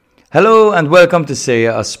Hello and welcome to Serie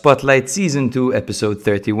A Spotlight Season 2, Episode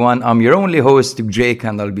 31. I'm your only host, Jake,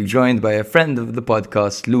 and I'll be joined by a friend of the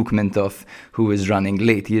podcast, Luke Mintoff, who is running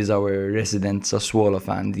late. He is our resident Sassuolo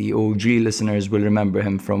fan. The OG listeners will remember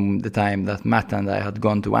him from the time that Matt and I had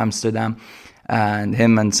gone to Amsterdam, and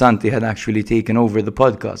him and Santi had actually taken over the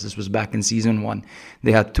podcast. This was back in Season 1.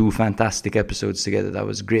 They had 2 fantastic episodes together. That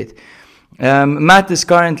was great. Matt is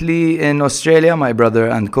currently in Australia, my brother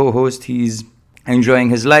and co-host. He's enjoying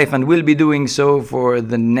his life and will be doing so for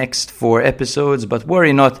the next 4 episodes, but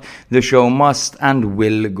worry not, the show must and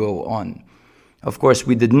will go on. Of course,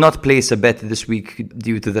 we did not place a bet this week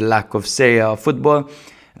due to the lack of Serie A football,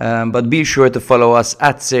 but be sure to follow us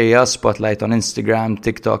at Serie A Spotlight on Instagram,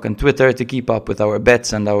 TikTok and Twitter to keep up with our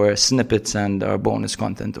bets and our snippets and our bonus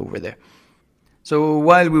content over there. So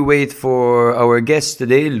while we wait for our guest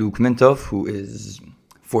today, Luke Mintoff, who is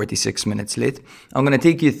 46 minutes late, I'm going to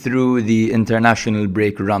take you through the international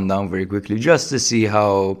break rundown very quickly just to see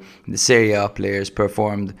how the Serie A players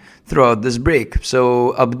performed throughout this break.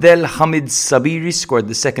 So Abdelhamid Sabiri scored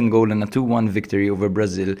the second goal in a 2-1 victory over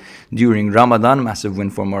Brazil during Ramadan, massive win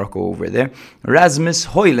for Morocco over there. Rasmus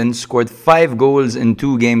Højlund scored 5 goals in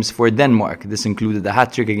 2 games for Denmark. This included a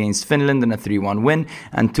hat-trick against Finland in a 3-1 win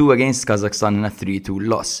and 2 against Kazakhstan in a 3-2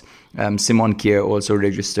 loss. Simon Kjær also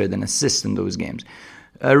registered an assist in those games.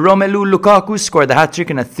 Romelu Lukaku scored a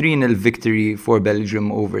hat-trick in a 3-0 victory for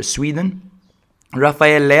Belgium over Sweden.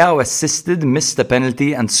 Rafael Leao assisted, missed a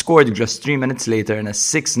penalty and scored just 3 minutes later in a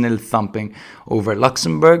 6-0 thumping over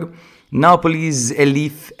Luxembourg. Napoli's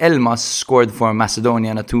Elif Elmas scored for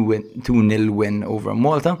Macedonia in a 2-0 win over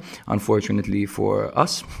Malta, unfortunately for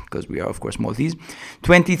us, because we are of course Maltese.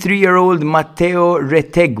 23-year-old Matteo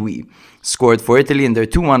Retegui scored for Italy in their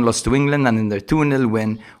 2-1 loss to England and in their 2-0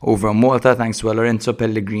 win over Malta thanks to a Lorenzo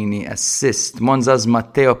Pellegrini assist. Monza's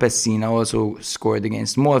Matteo Pessina also scored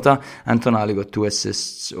against Malta and Tonali got 2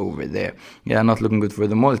 assists over there. Yeah, not looking good for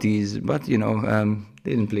the Maltese, but they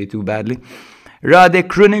didn't play too badly. Rade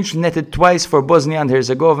Krunic netted twice for Bosnia and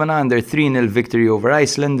Herzegovina and their 3-0 victory over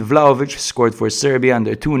Iceland. Vlahovic scored for Serbia and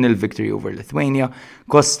their 2-0 victory over Lithuania.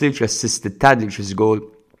 Kostic assisted Tadic's goal.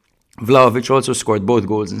 Vlahovic also scored both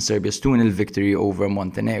goals in Serbia's 2-0 victory over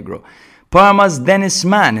Montenegro. Parma's Dennis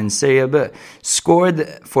Mann in Serie B scored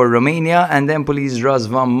for Romania, and Empoli's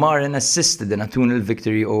Razvan Marin assisted in a 2-0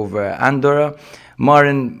 victory over Andorra.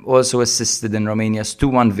 Marin also assisted in Romania's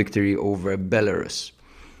 2-1 victory over Belarus.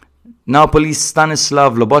 Napoli's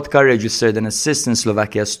Stanislav Lobotka registered an assist in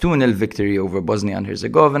Slovakia's 2-0 victory over Bosnia and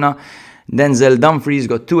Herzegovina. Denzel Dumfries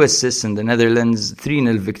got 2 assists in the Netherlands'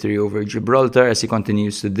 3-0 victory over Gibraltar as he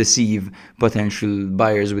continues to deceive potential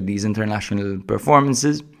buyers with these international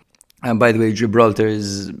performances. And by the way,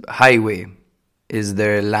 Gibraltar's highway is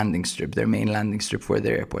their landing strip, their main landing strip for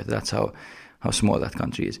their airport. That's how small that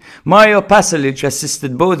country is. Mario Pasalic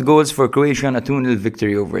assisted both goals for Croatia in a 2-0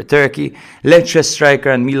 victory over Turkey. Lecce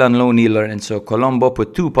striker and Milan loanee Lorenzo Colombo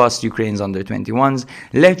put 2 past Ukraine's under-21s.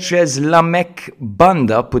 Lecce's Lamek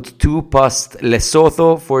Banda put 2 past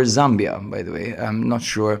Lesotho for Zambia, by the way. I'm not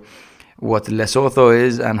sure what Lesotho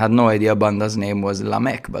is and had no idea Banda's name was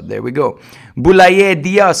Lamek, but there we go. Boulaye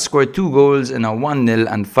Diaz scored 2 goals in a 1-0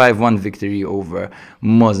 and 5-1 victory over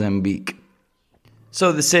Mozambique.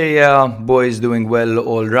 So the Serie A boys doing well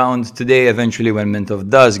all round. Today, eventually, when Mintoff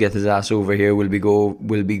does get his ass over here, we'll be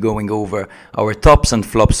going over our tops and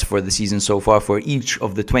flops for the season so far for each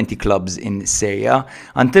of the 20 clubs in Serie A.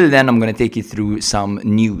 Until then, I'm going to take you through some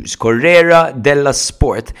news. Corriere della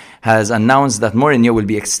Sport has announced that Mourinho will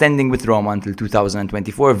be extending with Roma until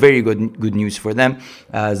 2024. Very good news for them,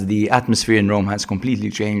 as the atmosphere in Rome has completely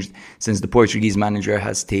changed since the Portuguese manager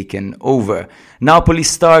has taken over. Napoli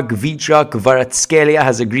star Gvicha Kvaratskhelia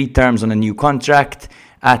has agreed terms on a new contract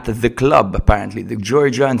at the club. Apparently, the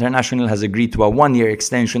Georgia international has agreed to a 1-year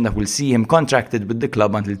extension that will see him contracted with the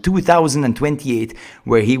club until 2028,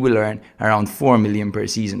 where he will earn around 4 million per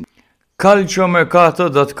season.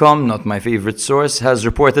 Calciomercato.com, not my favorite source, has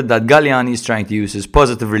reported that Galliani is trying to use his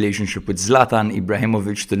positive relationship with Zlatan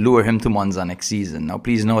Ibrahimovic to lure him to Monza next season. Now,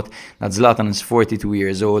 please note that Zlatan is 42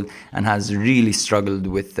 years old and has really struggled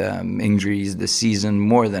with injuries this season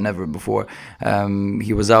more than ever before.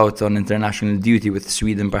 He was out on international duty with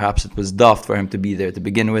Sweden. Perhaps it was daft for him to be there to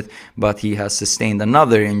begin with, but he has sustained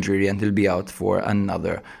another injury and he'll be out for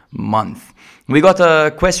another month. We got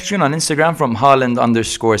a question on Instagram from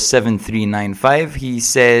Haaland_7395. He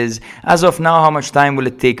says, as of now, how much time will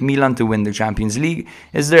it take Milan to win the Champions League?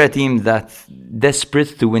 Is there a team that's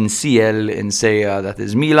desperate to win CL in Serie A that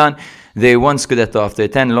is Milan? They won Scudetto after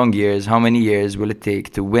 10 long years. How many years will it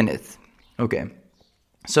take to win it? Okay.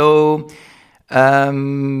 So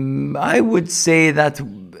I would say that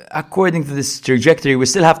according to this trajectory, we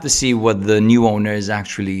still have to see what the new owners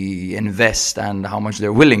actually invest and how much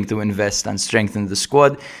they're willing to invest and strengthen the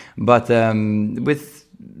squad. But with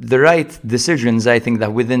the right decisions, I think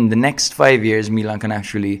that within the next 5 years, Milan can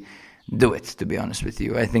actually do it, to be honest with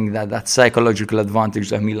you. I think that psychological advantage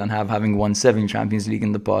that Milan have, having won 7 Champions League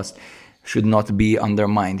in the past, should not be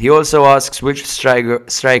undermined. He also asks, which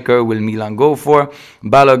striker will Milan go for?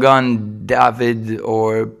 Balogun, David,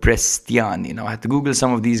 or Prestiani? Now, I had to Google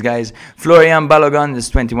some of these guys. Florian Balogun is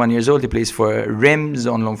 21 years old. He plays for Reims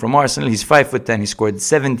on loan from Arsenal. He's 5'10". He scored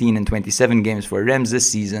 17 in 27 games for Reims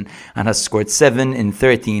this season and has scored 7 in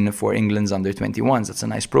 13 for England's under-21s. That's a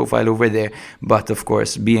nice profile over there. But, of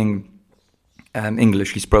course, being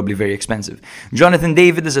English, he's probably very expensive. Jonathan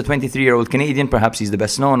David is a 23-year-old Canadian. Perhaps he's the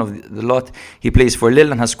best known of the lot. He plays for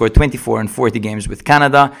Lille and has scored 24 in 40 games with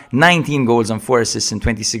Canada, 19 goals and 4 assists in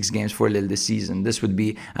 26 games for Lille this season. This would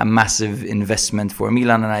be a massive investment for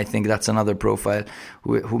Milan, and I think that's another profile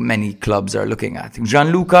who many clubs are looking at.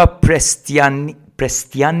 Gianluca Prestiani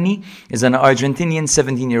is an Argentinian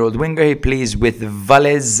 17-year-old winger. He plays with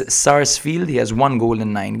Vélez Sarsfield. He has 1 goal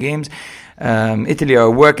in 9 games. Italy are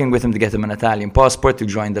working with him to get him an Italian passport to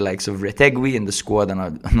join the likes of Retegui in the squad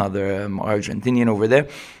and another Argentinian over there.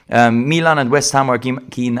 Milan and West Ham are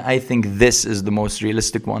keen. I think this is the most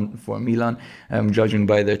realistic one for Milan, judging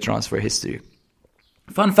by their transfer history.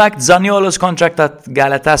 Fun fact, Zaniolo's contract at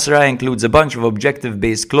Galatasaray includes a bunch of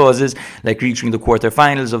objective-based clauses, like reaching the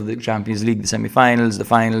quarterfinals of the Champions League, the semi-finals, the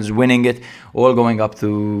finals, winning it, all going up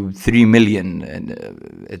to 3 million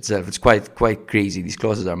itself. It's quite crazy. These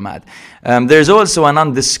clauses are mad. There's also an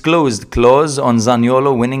undisclosed clause on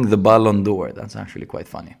Zaniolo winning the Ballon d'Or. That's actually quite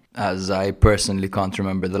funny, as I personally can't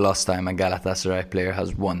remember the last time a Galatasaray player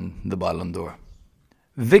has won the Ballon d'Or.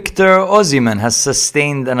 Victor Osimhen has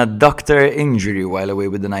sustained an adductor injury while away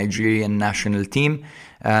with the Nigerian national team,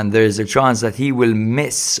 and there is a chance that he will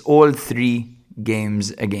miss all 3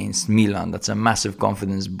 games against Milan. That's a massive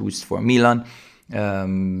confidence boost for Milan.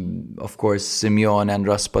 Of course, Simeone and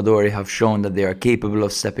Raspadori have shown that they are capable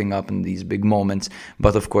of stepping up in these big moments,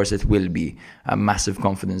 but of course it will be a massive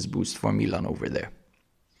confidence boost for Milan over there.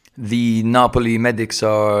 The Napoli medics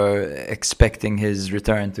are expecting his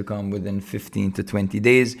return to come within 15 to 20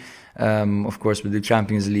 days. Of course, with the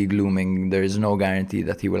Champions League looming, there is no guarantee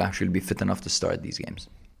that he will actually be fit enough to start these games.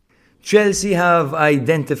 Chelsea have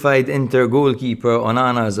identified Inter goalkeeper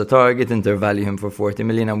Onana as a target. Inter value him for 40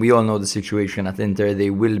 million, and we all know the situation at Inter. They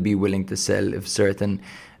will be willing to sell if certain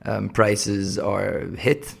prices are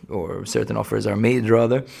hit or certain offers are made,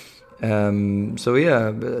 rather. This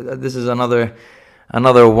is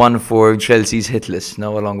another one for Chelsea's hit list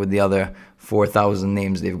now, along with the other 4,000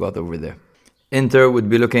 names they've got over there. Inter would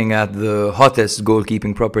be looking at the hottest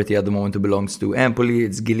goalkeeping property at the moment, who belongs to Empoli.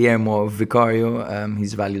 It's Guillermo Vicario.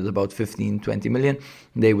 He's valued about 15-20 million.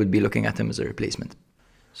 They would be looking at him as a replacement.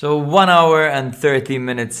 So 1 hour and 30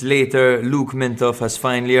 minutes later, Luke Mintoff has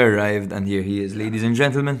finally arrived, and here he is, ladies and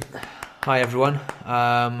gentlemen. Hi everyone.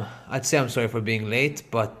 I'd say I'm sorry for being late,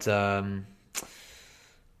 but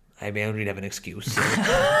I don't really have an excuse.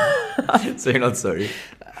 So you're not sorry?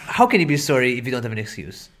 How can you be sorry if you don't have an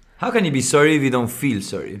excuse? How can you be sorry if you don't feel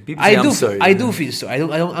sorry? People say I'm sorry. I do feel sorry.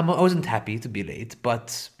 I wasn't happy to be late,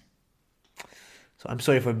 but so I'm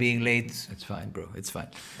sorry for being late. It's fine, bro. It's fine.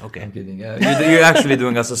 Okay. I'm kidding. You're actually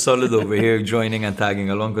doing us a solid over here, joining and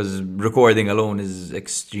tagging along, because recording alone is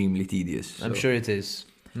extremely tedious. So. I'm sure it is.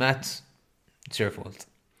 Matt, it's your fault.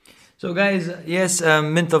 So guys, yes,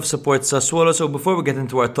 Mintoff supports Sassuolo. So before we get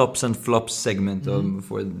into our tops and flops segment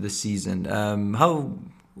for the season,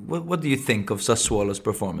 what do you think of Sassuolo's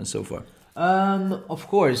performance so far? Of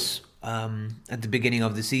course, at the beginning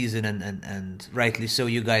of the season, and rightly so,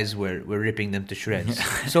 you guys were ripping them to shreds.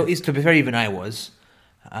 So to be fair, even I was.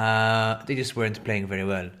 They just weren't playing very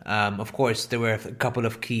well. Of course, there were a couple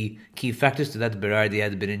of key factors to that. Berardi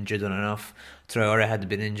had been injured on and off. Traore had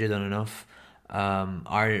been injured on and off.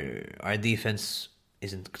 Our defense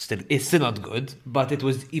it's still not good, but it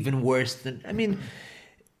was even worse than. I mean,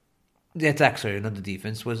 the attack, sorry, not the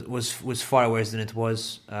defense, was far worse than it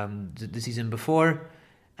was the season before,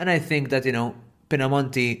 and I think that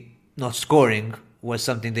Pinamonti not scoring was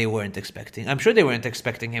something they weren't expecting. I'm sure they weren't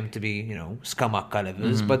expecting him to be Scamacca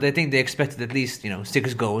levels, but I think they expected at least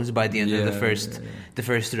 6 goals by the end of the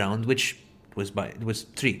first round, which was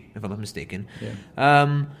 3 if I'm not mistaken. Yeah.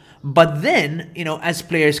 But then, as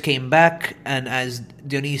players came back and as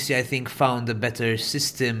Dionisi, I think, found a better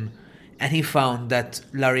system, and he found that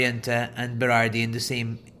Lariente and Berardi in the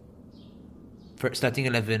same starting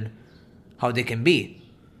 11, how they can be.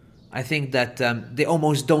 I think that they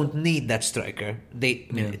almost don't need that striker.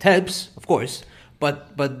 It helps, of course,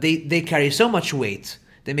 but they carry so much weight.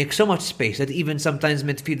 They make so much space that even sometimes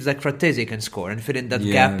midfielders like Frattesi can score and fill in that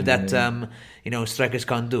gap that strikers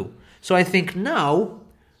can't do. So I think now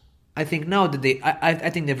that I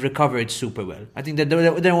think they've recovered super well. I think that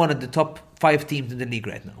they're one of the top 5 teams in the league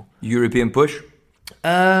right now. European push?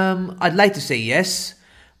 I'd like to say yes,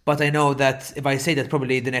 but I know that if I say that,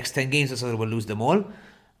 probably the next 10 games Sassuolo will lose them all.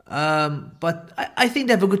 But I think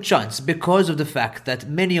they have a good chance because of the fact that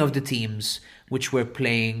many of the teams which were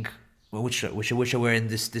playing, which were in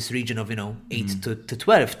this region of 8th to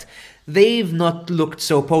 12th, they've not looked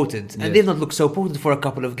so potent, and they've not looked so potent for a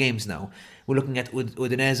couple of games now. We're looking at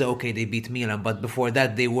Udinese. Okay, they beat Milan, but before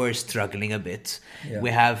that they were struggling a bit. We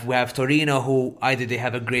have Torino, who either they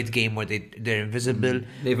have a great game or they're invisible.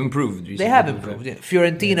 They've improved recently. They have improved. Yeah.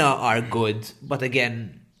 Fiorentina are good, but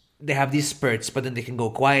again, they have these spurts, but then they can go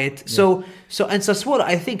quiet. So and Sassuolo,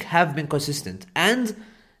 I think, have been consistent, and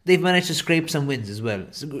they've managed to scrape some wins as well.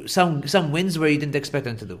 Some wins where you didn't expect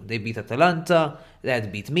them to do. They beat Atalanta. They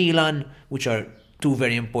had beat Milan, which are 2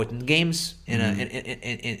 very important games in a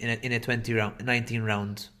 19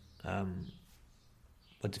 round.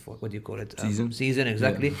 What do you call it? Season,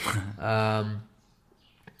 exactly. Yeah.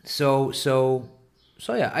 So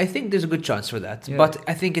yeah, I think there's a good chance for that. Yeah. But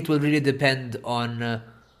I think it will really depend on.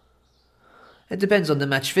 It depends on the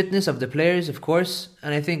match fitness of the players, of course,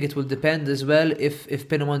 and I think it will depend as well if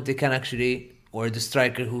Pinamonti can actually, or the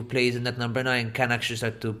striker who plays in that number 9 can actually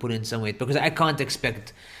start to put in some weight, because I can't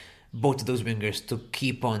expect both of those wingers to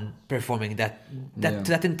keep on performing that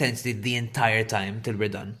intensity the entire time till we're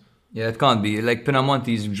done. Yeah, it can't be. Like,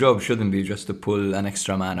 Pinamonti's job shouldn't be just to pull an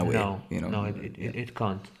extra man away. No, it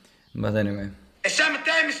can't. But anyway.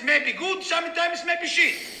 Sometimes may be good, sometimes may be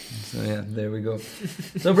shit. So yeah, there we go.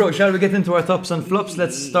 So bro, shall we get into our tops and flops?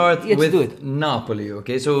 Let's start with Napoli,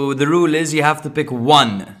 okay? So the rule is you have to pick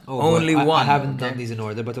one. Only one. I haven't done these in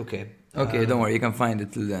order, but okay. Okay, don't worry, you can find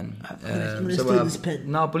it till then. So we have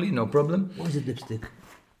Napoli, no problem. Why is it lipstick?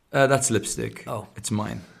 That's lipstick. Oh. It's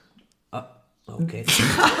mine. Okay.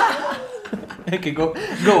 Okay, go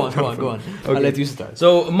on. Okay. I'll let you start.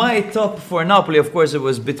 So my top for Napoli, of course, it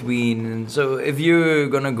was between. So if you're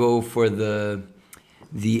gonna go for the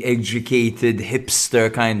educated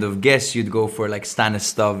hipster kind of guess, you'd go for like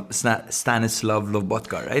Stanislav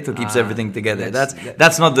Lobotka, right? Who keeps everything together.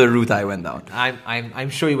 That's not the route I went down. I'm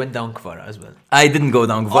sure you went down Kvara as well. I didn't go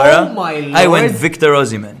down Kvara. Oh my lord! I went Victor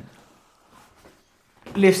Osimhen.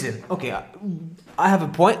 Listen, okay, I have a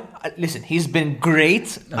point. Listen, he's been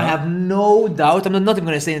great. I have no doubt. I'm not even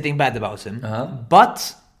going to say anything bad about him.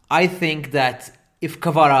 But I think that if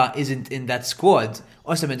Kvara isn't in that squad,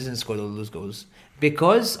 Osimhen doesn't score all those goals,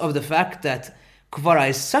 because of the fact that Kvara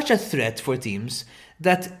is such a threat for teams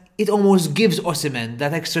that it almost gives Osimhen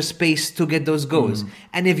that extra space to get those goals.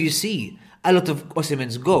 And if you see, a lot of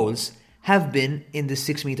Osimhen's goals have been in the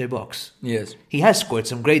 6-meter box. Yes. He has scored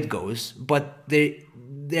some great goals, but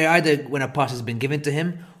they're either when a pass has been given to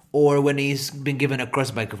him or when he's been given a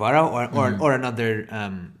cross by Kvara or another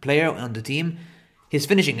player on the team. His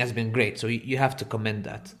finishing has been great, so you have to commend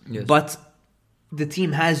that. Yes. But the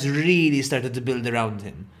team has really started to build around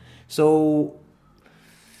him. So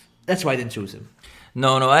that's why I didn't choose him.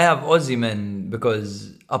 No, I have Osimhen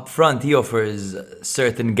because up front he offers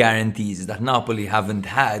certain guarantees that Napoli haven't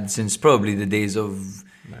had since probably the days of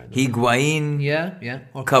Higuain,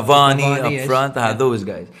 or Cavani up front. I had those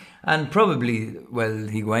guys, and probably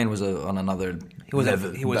Higuain was on another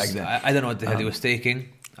level back then. I don't know what the hell he was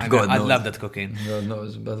taking. I love that cocaine. God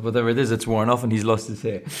knows, but whatever it is, it's worn off and he's lost his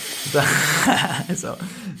hair.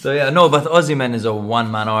 So yeah, no, but Osimhen is a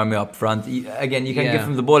one-man army up front. Again, you can give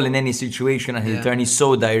him the ball in any situation and he'll turn. He's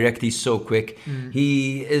so direct, he's so quick.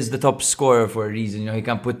 He is the top scorer for a reason. He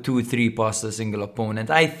can put 2-3 past a single opponent.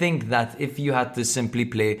 I think that if you had to simply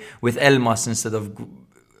play with Elmas instead of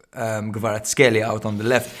Kvaratskhelia out on the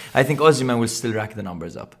left, I think Osimhen will still rack the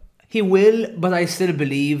numbers up. He will, but I still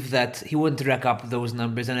believe that he wouldn't rack up those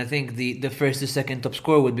numbers, and I think the first to second top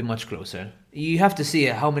scorer would be much closer. You have to see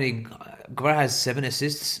how many. Kvara has 7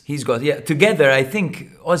 assists. He's got, together I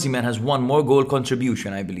think Osimhen has one more goal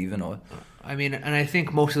contribution, I believe, in all. I mean, and I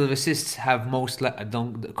think most of the assists have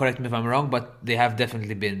don't correct me if I'm wrong, but they have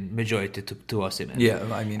definitely been majority to Osimhen. Yeah,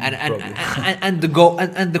 I mean, and the goal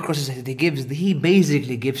and the crosses that he gives, he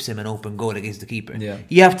basically gives him an open goal against the keeper. Yeah.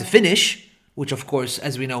 You have to finish, which of course,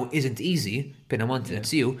 as we know, isn't easy. Pinamonti,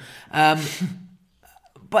 that's you.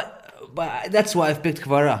 But that's why I've picked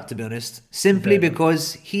Kvara, to be honest. Simply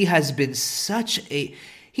because he has been such a...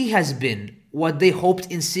 he has been what they hoped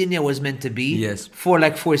Insigne was meant to be Yes. for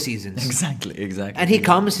like 4 seasons. Exactly. And he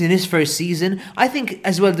comes in his first season. I think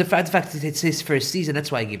as well the fact that it's his first season,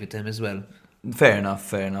 that's why I give it to him as well. Fair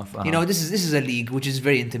enough. You know, this is a league which is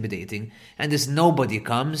very intimidating, and this nobody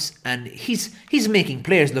comes, and he's making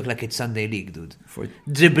players look like it's Sunday League, dude.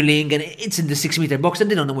 Dribbling, and it's in the 6-meter box,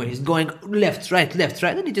 and they don't know where he's going. Left, right,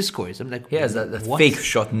 and he just scores. I'm like, he has that what? fake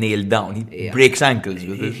shot nailed down. He breaks ankles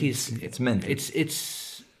with it. It's mental.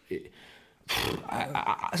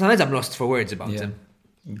 Sometimes I'm lost for words about him.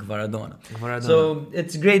 Gvaradona. So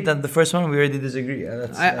it's great that the first one we already disagree.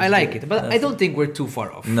 I like it, but I don't think we're too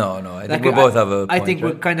far off. No, I think we both have a point. I think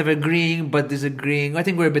we're kind of agreeing but disagreeing. I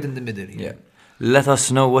think we're a bit in the middle here. Yeah. Let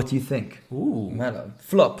us know what you think. Ooh. Mellow.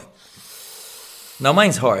 Flop. Now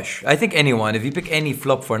mine's harsh. I think anyone, if you pick any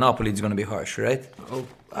flop for Napoli, it's going to be harsh, right?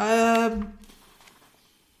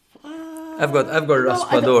 I've got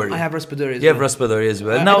Raspadori. I have Raspadori as well. You have Raspadori as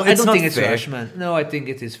well. No, I it's don't not think it's fair. harsh, man. No, I think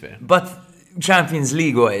it is fair. But Champions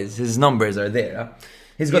League-wise, his numbers are there.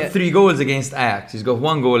 He's got 3 goals against Ajax. He's got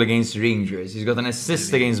 1 goal against Rangers. He's got an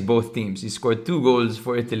assist against both teams. He scored 2 goals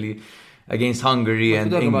for Italy against Hungary and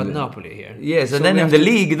England. England. About Napoli here. Yes, and then in the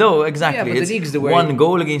league, though, exactly. Yeah, but it's the league's the way... 1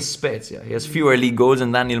 goal against Spezia. He has fewer league goals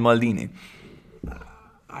than Daniel Maldini.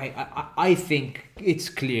 I think it's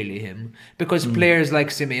clearly him, because players like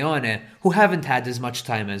Simeone, who haven't had as much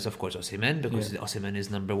time as, of course, Osimhen, because Osimhen is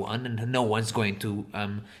number 1 and no one's going to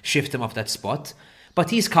shift him off that spot, but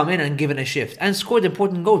he's come in and given a shift and scored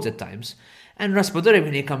important goals at times. And Raspadori,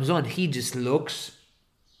 when he comes on, he just looks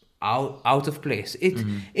out of place.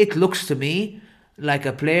 It looks to me like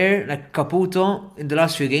a player like Caputo in the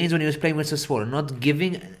last few games when he was playing with Sassuolo, not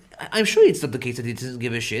giving... I'm sure it's not the case that he doesn't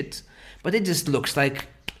give a shit, but it just looks like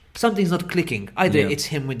something's not clicking. Either it's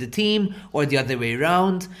him with the team or the other way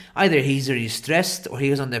around. Either he's really stressed or he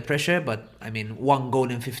was under pressure. But I mean, 1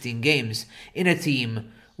 goal in 15 games in a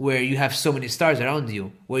team where you have so many stars around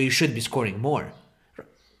you, where you should be scoring more.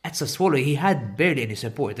 At Sassuolo, he had barely any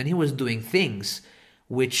support, and he was doing things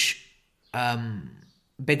which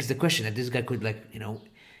begs the question that this guy could, like, you know,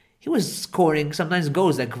 he was scoring sometimes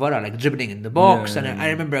goals like Kvara, like dribbling in the box. And I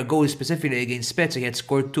remember a goal specifically against Spezia, he had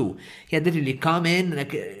scored 2. He had literally come in,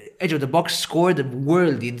 like, edge of the box, scored and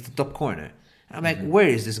whirled into the top corner. I'm like, where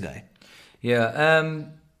is this guy? Yeah,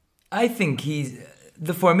 I think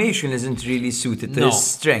the formation isn't really suited to his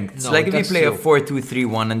strengths. Like if you play a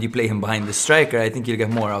 4-2-3-1 and you play him behind the striker, I think you'll get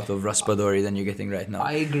more out of Raspadori than you're getting right now.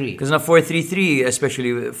 I agree. Because in a 4-3-3, especially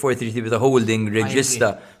 4-3-3 with a holding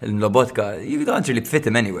Regista and Lobotka, you don't really fit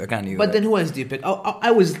him anywhere, can you? But then who else do you pick? I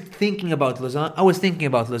was thinking about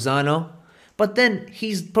Lozano. But then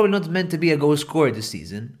he's probably not meant to be a goal scorer this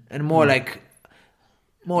season, and more like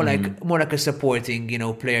a supporting, you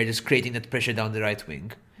know, player, just creating that pressure down the right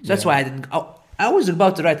wing. So that's why I was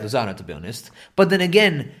about to write Lozano, to be honest. But then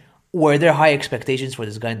again, were there high expectations for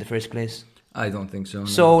this guy in the first place? I don't think so. No.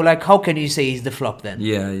 So, like, how can you say he's the flop then?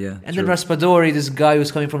 Yeah. And then Raspadori, this guy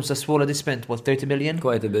who's coming from Sassuolo, they spent, 30 million?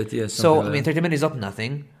 Quite a bit, yes. So, I mean, 30 million is not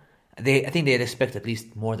nothing. I think they'd expect at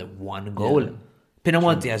least more than 1 goal. Yeah.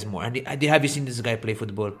 Pinamonti has more. And have you seen this guy play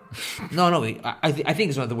football? No. I think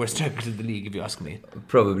he's one of the worst strikers in the league, if you ask me.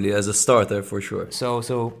 Probably as a starter for sure.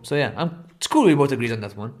 So yeah, it's cool we both agreed on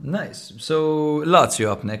that one. Nice. So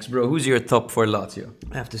Lazio up next, bro. Who's your top for Lazio?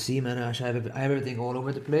 I have to see, man. I have everything all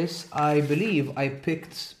over the place. I believe I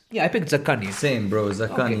picked Zaccagni. Same, bro.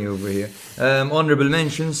 Zaccagni over here. Honorable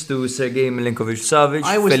mentions to Sergei Milinkovic-Savic,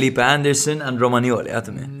 Felipe Anderson, and Romagnoli.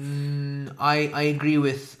 I agree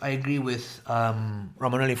with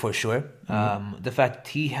Romagnoli for sure. The fact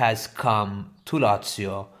he has come to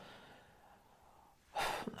Lazio,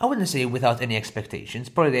 I wouldn't say without any expectations.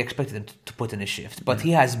 Probably they expected him to put in a shift, but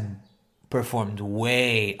he has performed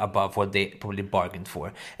way above what they probably bargained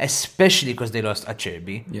for, especially because they lost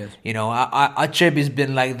Acerbi. Yes. You know, Acerbi's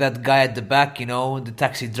been like that guy at the back, you know, the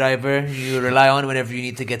taxi driver you rely on whenever you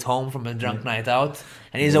need to get home from a drunk night out,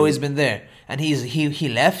 and he's always been there. And he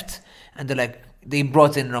left. And they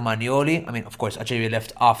brought in Romagnoli. I mean, of course, Acerbi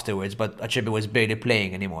left afterwards, but Acerbi was barely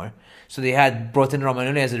playing anymore. So they had brought in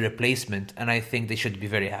Romagnoli as a replacement, and I think they should be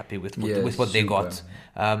very happy with what they got.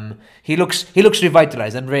 He looks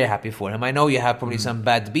revitalized. I'm very happy for him. I know you have probably some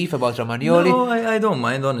bad beef about Romagnoli. No, I don't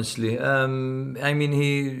mind, honestly. I mean,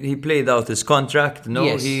 he played out his contract.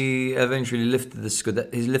 He eventually lifted the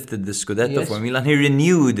Scudetto for Milan. He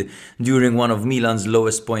renewed during one of Milan's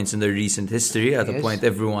lowest points in their recent history. At a point,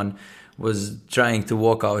 everyone was trying to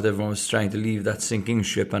walk out. Everyone was trying to leave that sinking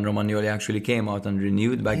ship, and Romagnoli actually came out and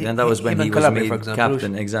renewed back then. That was when he was Calabria, made for example.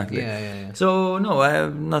 captain. Exactly. Yeah. So no, I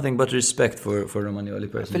have nothing but respect for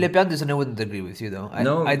Romagnoli personally. Felipe Anderson, I wouldn't agree with you though.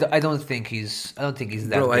 I don't think he's that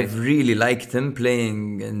Bro, great. I've really liked him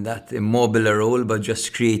playing in that Immobile role, but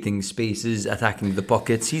just creating spaces, attacking the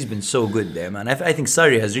pockets. He's been so good there, man. I think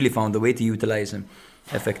Sarri has really found a way to utilize him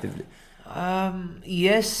effectively.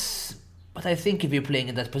 Yes, but I think if you're playing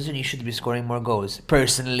in that position, you should be scoring more goals.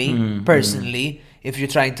 Personally, if you're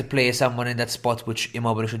trying to play someone in that spot which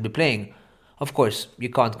Immobile should be playing, of course you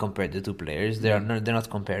can't compare the two players. They're not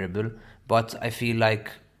comparable. But I feel like,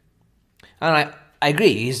 and I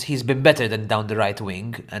agree, he's been better than down the right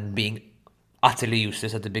wing and being utterly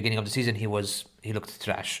useless at the beginning of the season. He looked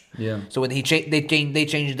trash. Yeah. So when they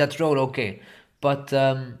changed that role, okay, but.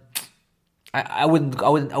 I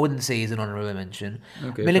wouldn't say he's an honorable mention.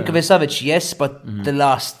 Okay, Milinkovic-Savic, yes, but the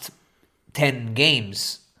last 10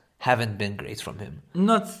 games haven't been great from him.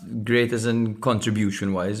 Not great as in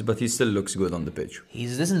contribution-wise, but he still looks good on the pitch. He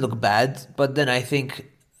doesn't look bad, but then I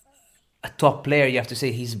think a top player, you have to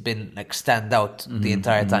say he's been like stand out the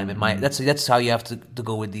entire time. That's how you have to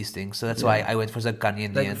go with these things. So that's why I went for Zaccagni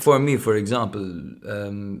in the end. For me, for example,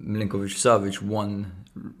 Milinkovic-Savic won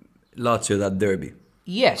Lazio that derby.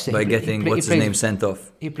 Yes, by getting what's his name sent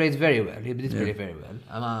off. He played very well. He did very, very well.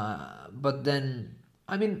 But then,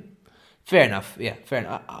 I mean, fair enough. Yeah, fair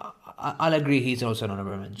enough. I'll agree. He's also an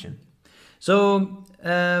honorable mention. So,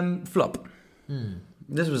 flop.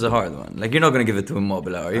 This was a hard one. Like, you're not going to give it to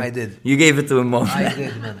Immobile, are you? I did. You gave it to Immobile. I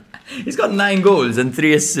did, man. He's got 9 goals and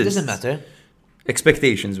 3 assists. Doesn't matter.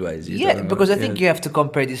 Expectations-wise. Yeah, because I think you have to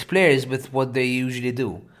compare these players with what they usually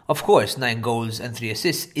do. Of course, 9 goals and 3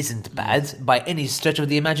 assists isn't bad by any stretch of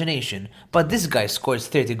the imagination. But this guy scores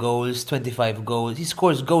 30 goals, 25 goals. He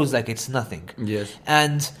scores goals like it's nothing. Yes.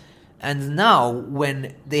 And now,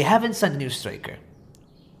 when they haven't signed a new striker,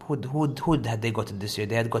 who had they gotten this year?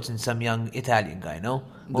 They had gotten some young Italian guy, no?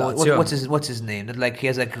 What's his name? That like he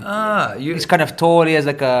has like he's kind of tall. He has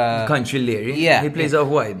like a Cancellieri. Yeah, he plays out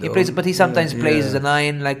wide. Though. He plays, but he sometimes plays as a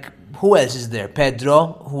 9. Like who else is there?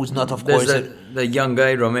 Pedro, who's not of course. The young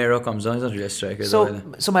guy Romero comes on. He's not really a striker.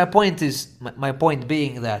 So my point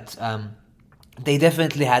being that they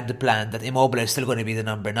definitely had the plan that Immobile is still going to be the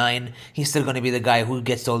number 9. He's still going to be the guy who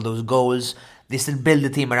gets all those goals. They still build the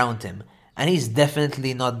team around him. And he's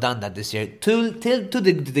definitely not done that this year to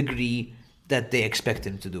the degree that they expect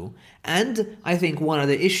him to do. And I think one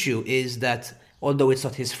other issue is that, although it's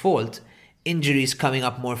not his fault, injuries coming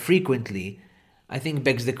up more frequently, I think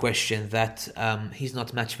begs the question that he's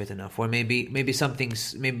not match fit enough, or maybe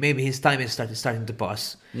his time is starting to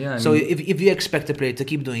pass. Yeah. So if you expect a player to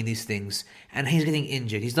keep doing these things and he's getting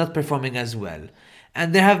injured, he's not performing as well,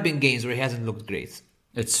 and there have been games where he hasn't looked great.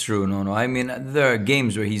 It's true. No. I mean, there are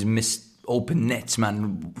games where he's missed open nets,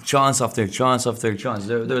 man. Chance after chance after chance.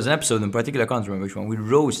 There was an episode in particular, I can't remember which one. We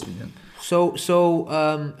roasted him. So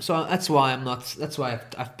that's why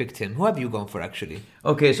I've picked him. Who have you gone for actually?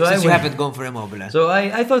 Okay, so you haven't gone for Immobile. So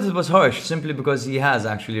I thought it was harsh simply because he has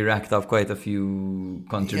actually racked up quite a few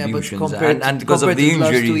contributions, and because of the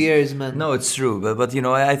injuries. Last 2 years, man. No, it's true, but you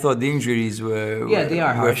know, I thought the injuries were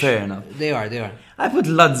harsh. Fair enough. They are. I put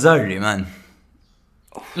Lazzari, man.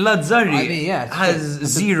 Lazzari has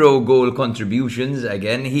 0 goal contributions.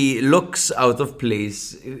 Again, he looks out of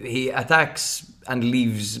place. He attacks and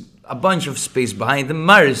leaves a bunch of space behind him.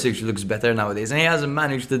 Marisic looks better nowadays, and he hasn't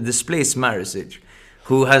managed to displace Marisic,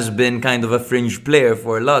 who has been kind of a fringe player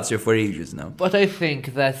for Lazio for ages now. But I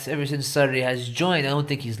think that ever since Sarri has joined, I don't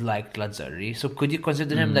think he's liked Lazzari. So could you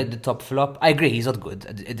consider him like the top flop? I agree, he's not good.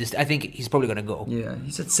 I think he's probably going to go. Yeah,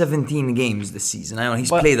 he's had 17 games this season. I know he's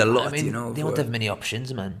played a lot, They don't have many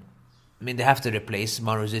options, man. I mean, they have to replace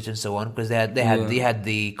Maruzic and so on because they had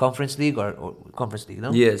the Conference League or Conference League,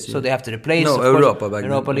 no? Yes. So they have to replace. No, Europa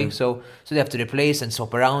League. Yeah. So they have to replace and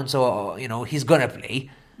swap around. So he's gonna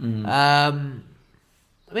play.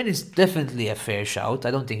 I mean, it's definitely a fair shout.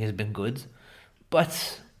 I don't think he's been good,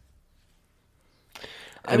 but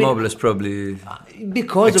Immobile is probably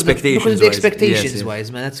because of the expectations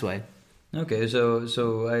wise, man. That's why. Okay,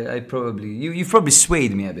 so I probably you've probably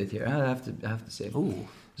swayed me a bit here. I have to say. Ooh.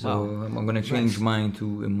 So I'm going to change mine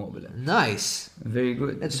to Immobile. Nice. Very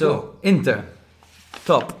good. Let's go. Inter,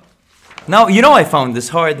 top. Now, I found this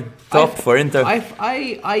hard top for Inter.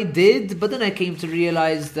 I did, but then I came to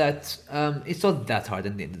realize that it's not that hard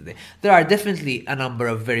at the end of the day. There are definitely a number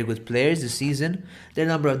of very good players this season. There are a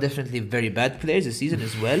number of definitely very bad players this season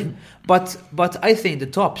as well. But I think the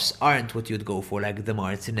tops aren't what you'd go for, like the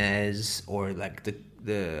Martinez or like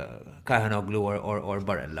the Kahanoglu or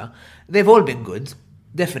Barella. They've all been good.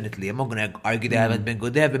 Definitely. I'm not going to argue they haven't been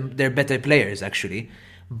good. They're better players, actually.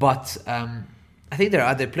 But I think there are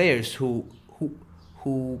other players who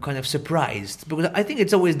kind of surprised. Because I think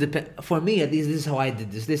it's always, for me at least, this is how I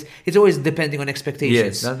did this. It's always depending on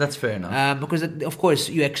expectations. Yes, that's fair enough. Because, of course,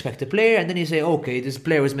 you expect a player and then you say, okay, this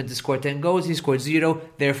player was meant to score 10 goals, he scored 0,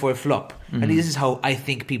 therefore flop. And this is how I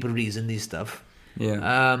think people reason these stuff.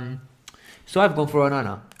 Yeah. So I've gone for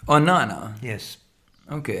Onana. Onana? Yes.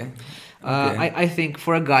 Okay. I think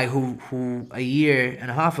for a guy who a year and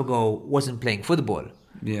a half ago wasn't playing football,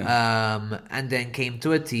 and then came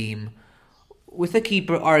to a team with a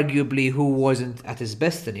keeper arguably who wasn't at his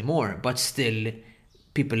best anymore, but still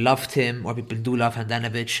people loved him, or people do love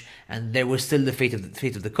Handanovic, and there was still the fate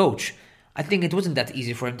of the coach. I think it wasn't that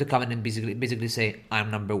easy for him to come in and basically say, I'm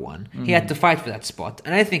number one. He had to fight for that spot,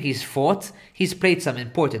 and I think he's fought. He's played some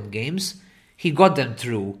important games. He got them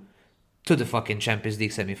through to the fucking Champions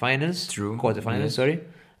League semi-finals. True. Quarterfinals, sorry.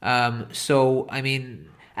 So, I mean,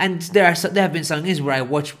 and there have been some games where I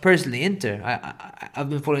watched personally Inter. I've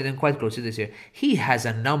been following them quite closely this year. He has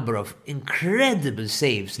a number of incredible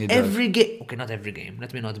saves. Every game. Okay, not every game.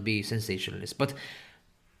 Let me not be sensationalist. But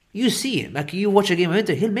you see him. Like, you watch a game of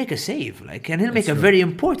Inter, he'll make a save. And he'll make a very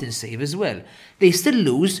important save as well. They still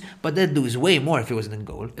lose, but they'd lose way more if it wasn't in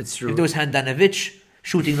goal. It's true. If there was Handanovic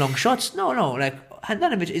shooting long shots, no.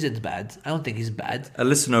 Handanovic isn't bad. I don't think he's bad. A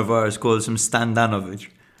listener of ours calls him Standanovic.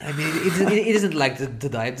 I mean, he doesn't like to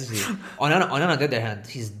dive, does he? On the other hand,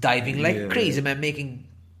 he's diving like crazy, man, making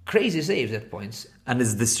crazy saves at points. And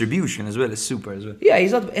his distribution as well is super as well. Yeah,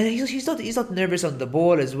 he's not nervous on the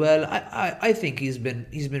ball as well. I think he's been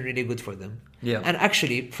really good for them. Yeah. And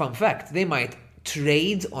actually, fun fact, they might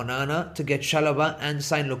trade Onana to get Chalobah and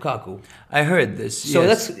sign Lukaku. I heard this. So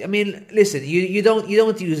yes. that's, I mean, listen, you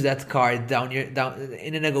don't use that card down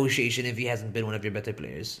in a negotiation if he hasn't been one of your better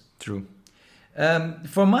players. True.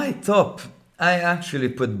 For my top, I actually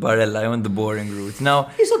put Barella on the boring route. Now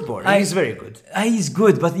he's not boring. He's very good. He's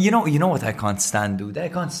good, but you know what I can't stand, dude. I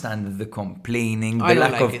can't stand the complaining,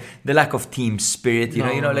 the lack of team spirit.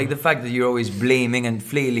 You know, like the fact that you're always blaming and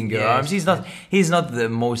flailing your arms. He's not the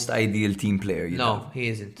most ideal team player. No, he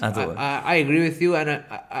isn't. At all. I agree with you, and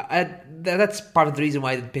that's part of the reason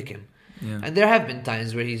why I didn't pick him. Yeah. And there have been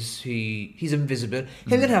times where he's invisible.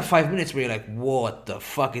 He'll then have 5 minutes where you're like, what the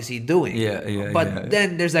fuck is he doing? But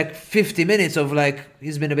then there's like 50 minutes of like,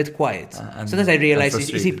 he's been a bit quiet. Sometimes I realize,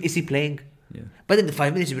 is he playing? Yeah. But in the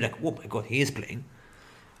 5 minutes you'll be like, oh my god, he is playing.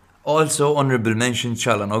 Also, honourable mention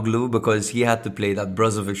Çalhanoğlu, because he had to play that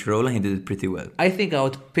Brozovic role and he did it pretty well. I think I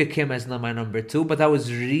would pick him as my number 2, but I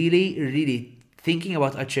was really, really thinking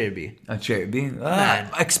about Acerbi.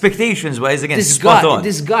 Expectations wise, again, spot on.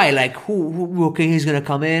 This guy, like, who okay, he's gonna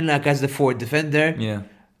come in like as the fourth defender. Yeah.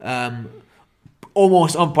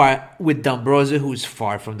 Almost on par with D'Ambrosio, who's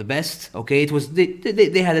far from the best. Okay, it was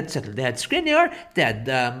they had it settled. They had Skriniar, they had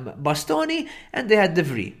Bastoni, and they had De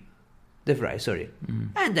Vrij, sorry.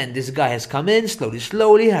 And then this guy has come in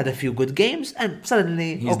slowly, had a few good games, and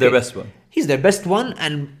suddenly he's their best one. He's their best one,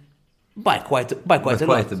 and by quite a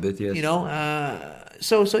bit, yes. You know,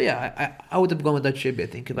 so yeah, I would have gone with Acerbi, I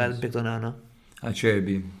think, if I had picked Onana.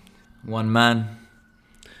 Acerbi, one man,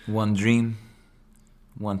 one dream,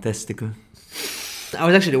 one testicle. I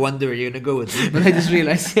was actually wondering where you're gonna go with it, but I just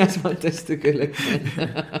realized he has one testicle.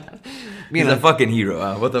 He's a fucking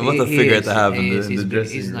hero. What a figure to have in the dressing room.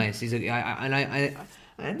 He's nice. I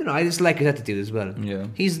don't know. I just like his attitude as well. Yeah,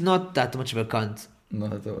 he's not that much of a cunt.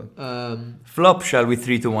 Not at all. Flop, shall we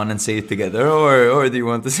 3-1 and say it together, or do you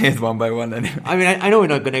want to say it one by one anyway? I mean, I know we're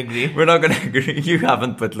not going to agree. We're not going to agree. You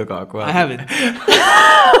haven't put Lukaku. I haven't.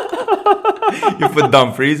 You put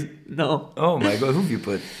Dumfries? No. Oh my god, who have you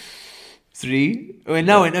put? 3? Wait,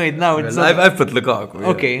 now it's I've put Lukaku.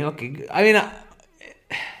 Yeah. Okay. I mean...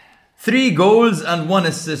 3 goals and 1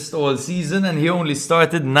 assist all season, and he only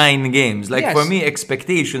started 9 games. For me,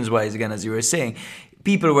 expectations-wise, again, as you were saying,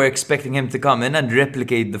 people were expecting him to come in and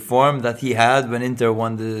replicate the form that he had when Inter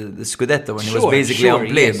won the Scudetto, when he was basically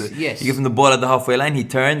unplayable. Yes. You give him the ball at the halfway line, he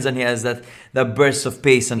turns, and he has that burst of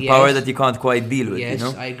pace and power that you can't quite deal with. Yes, you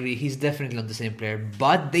know? I agree. He's definitely not the same player,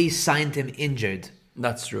 but they signed him injured.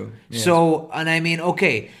 That's true. Yes. So, and I mean,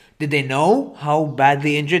 okay, did they know how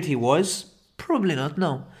badly injured he was? Probably not,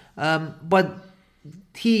 no. But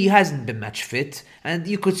he hasn't been match fit, and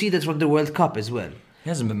you could see that from the World Cup as well. He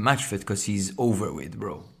hasn't been match fit because he's overweight,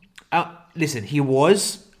 bro. Listen, he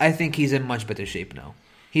was. I think he's in much better shape now.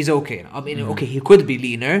 He's okay. I mean, okay, he could be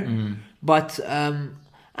leaner, but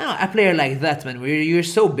I don't know, a player like that, man, where you're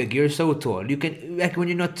so big, you're so tall, you can, like, when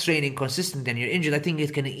you're not training consistently and you're injured, I think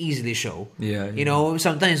it can easily show. Yeah. You know,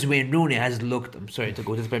 sometimes Wayne Rooney has looked, I'm sorry to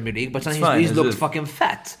go to the Premier League, but sometimes fine, he's looked fucking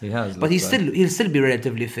fat. He has But looked fat. he'll still be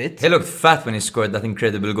relatively fit. He looked fat when he scored that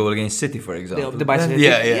incredible goal against City, for example. The bicycle.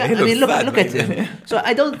 Yeah. I He mean, looked fat, look at man. him. So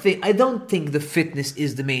I don't think the fitness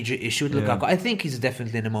is the major issue with Lukaku. I think he's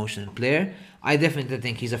definitely an emotional player. I definitely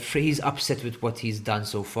think he's upset with what he's done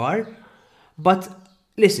so far. But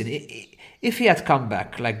listen, if he had come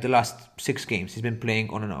back like the last 6 games, he's been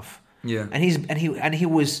playing on and off. Yeah. And he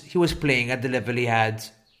was playing at the level he had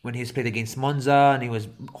when he's played against Monza, and he was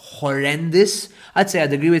horrendous. I'd say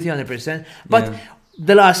I'd agree with you 100%. But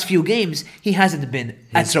the last few games, he hasn't been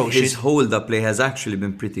atrocious. His hold-up play has actually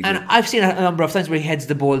been pretty good. And I've seen a number of times where he heads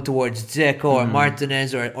the ball towards Dzeko or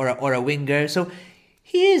Martinez or a winger. So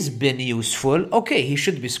he has been useful. Okay, he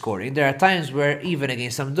should be scoring. There are times where even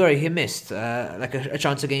against Sampdoria he missed, like a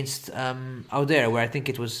chance against out there where I think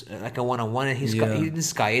it was like a one-on-one and he didn't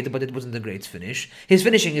sky it, but it wasn't a great finish. His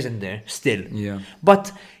finishing isn't there still. Yeah.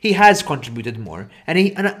 But he has contributed more.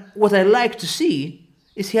 What I like to see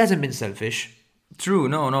is he hasn't been selfish. True,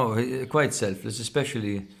 no, quite selfless,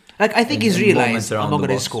 especially... Like, I think he's in realised moments I'm around not the going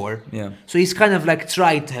to box. score. Yeah. So he's kind of like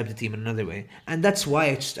tried to help the team in another way. And that's why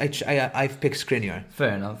I've picked Skriniar.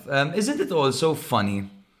 Fair enough. Isn't it also funny?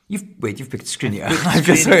 You've picked Skriniar. I've picked I've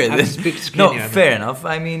just Skriniar. heard I've this. picked No, Skriniar, fair man. enough.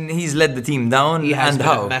 I mean, he's led the team down. He has and been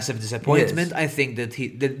how? a massive disappointment. Yes. I think that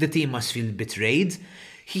the team must feel betrayed.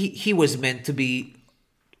 He was meant to be...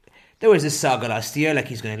 There was this saga last year, like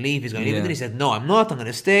he's going to leave. And then he said, no, I'm not, I'm going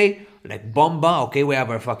to stay. Like, Bomba, okay, we have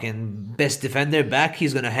our fucking best defender back.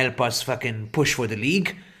 He's going to help us fucking push for the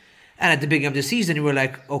league. And at the beginning of the season, we were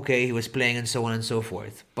like, okay, he was playing and so on and so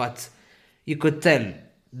forth. But you could tell,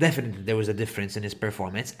 definitely there was a difference in his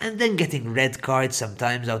performance. And then getting red cards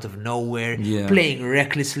sometimes out of nowhere, playing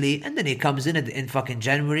recklessly. And then he comes in fucking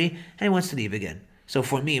January and he wants to leave again. So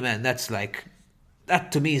for me, man, that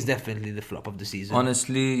to me is definitely the flop of the season.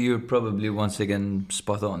 Honestly, you're probably once again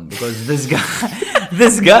spot on, because this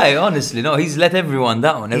guy, honestly, no, he's let everyone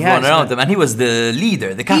down, everyone around him, and he was the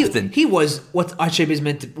leader, the captain. He was what Acerbi is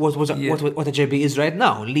meant to, what Acerbi is right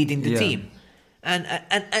now, leading the team. And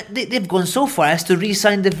they've gone so far as to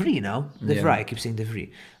re-sign De Vrij now. I keep saying De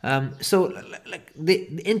Vrij. So like the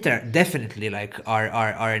Inter definitely like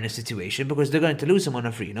are in a situation because they're going to lose him on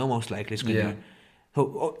a free, most likely.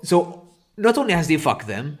 So not only has he fucked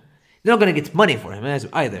them, they're not going to get money for him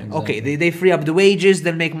either. Exactly. Okay, they free up the wages,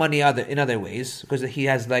 they'll make money in other ways because he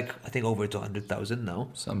has like I think over 200,000 now,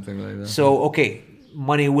 something like that. So okay,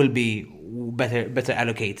 money will be better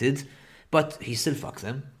allocated, but he still fucks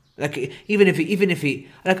them. Like even if he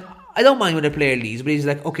like, I don't mind when a player leaves, but he's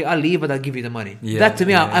like, okay, I'll leave, but I'll give you the money. That to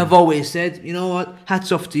me, I've always said, you know what,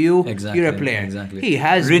 hats off to you. Exactly, you're a player. Exactly. He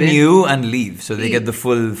has renew and leave, so they get the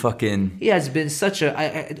full fucking. He has been such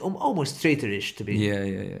almost traitorish to be.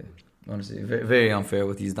 Yeah. Honestly, very, very unfair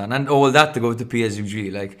what he's done, and all that to go to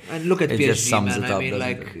PSG, like. And look at it PSG, just sums man. it up, I mean,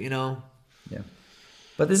 like it? Yeah.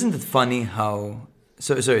 But isn't it funny how?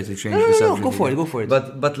 Sorry to change the subject. Go for it.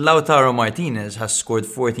 But Lautaro Martinez has scored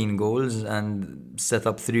 14 goals and set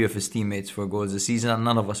up 3 of his teammates for goals this season, and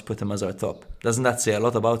none of us put him as our top. Doesn't that say a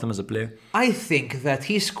lot about him as a player? I think that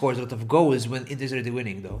he scores a lot of goals when it is already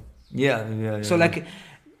winning, though. Yeah. So, like,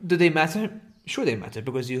 do they matter? Sure, they matter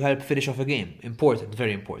because you help finish off a game. Important,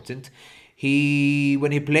 very important.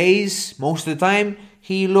 When he plays, most of the time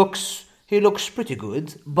he looks pretty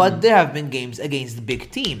good. But there have been games against the big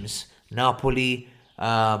teams, Napoli. They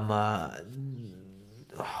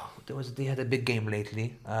had a big game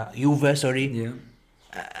lately. Juve, sorry. Yeah.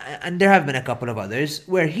 And there have been a couple of others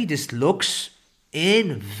where he just looks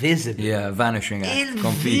invisible. Yeah, vanishing act.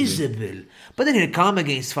 Invisible. Completely. But then he'll come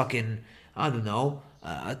against fucking, I don't know,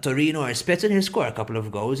 Torino or Spezia, and he'll score a couple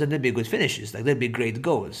of goals and they'll be good finishes. Like, they'll be great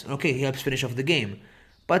goals. Okay, he helps finish off the game.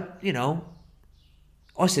 But,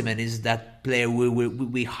 Osimhen is that player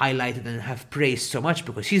we highlighted and have praised so much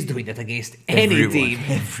because he's doing that against any team.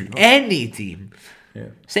 Any team. Yeah.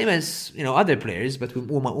 Same as, other players, but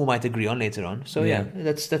we might agree on later on. So yeah,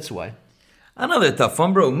 that's why. Another tough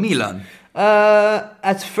one, bro. Milan.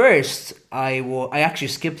 At first, I actually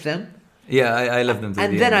skipped them. Yeah, I left them to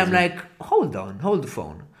and the then end, I'm like, hold the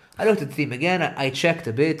phone. I looked at the team again. I checked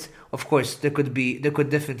a bit. Of course, there could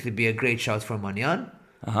definitely be a great shout for Manyan.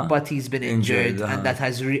 But he's been injured, and that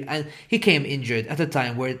has and he came injured at a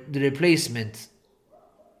time where the replacement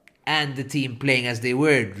and the team playing as they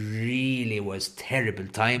were really was terrible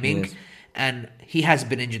timing. Yes. And he has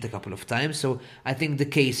been injured a couple of times, so I think the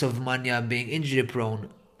case of Manya being injury prone,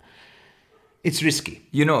 It's risky.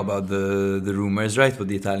 You know about the rumors, right? What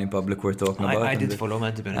the Italian public were talking about. I did follow,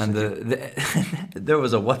 man, to be honest. And there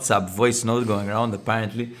was a WhatsApp voice note going around,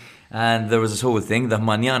 apparently. And there was this whole thing that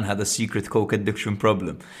Manyan had a secret coke addiction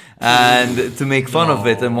problem. And to make fun of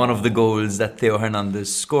it, and one of the goals that Theo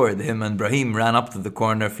Hernandez scored, him and Brahim ran up to the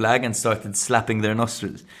corner flag and started slapping their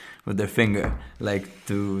nostrils with their finger, like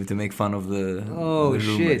to make fun of the Oh, the shit.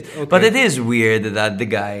 rumors. Okay. But it is weird that the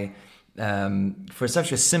guy, for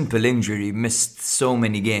such a simple injury, missed so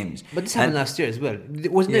many games. But this happened last year as well.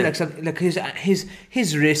 Wasn't it like something like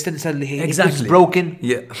his wrist and suddenly it was Exactly. broken?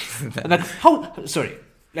 Yeah. Like how? Sorry.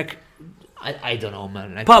 Like I don't know,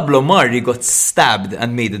 man. Like, Pablo Mari got stabbed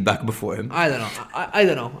and made it back before him. I don't know. I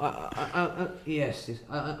don't know. Yes.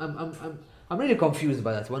 I'm really confused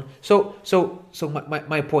by that one. So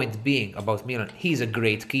my point being about Milan, he's a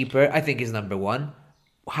great keeper. I think he's number one,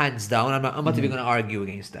 hands down. I'm not even going to argue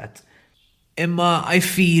against that. Emma, I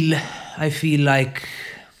feel like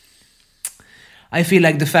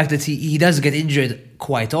the fact that he does get injured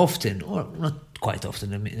quite often, or not quite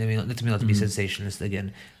often. Let me not be sensationalist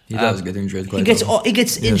again. He does get injured quite often. He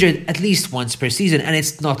gets injured at least once per season, and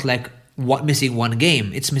it's not like missing one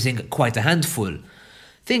game. It's missing quite a handful. I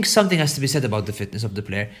think something has to be said about the fitness of the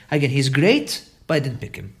player. Again, he's great, but I didn't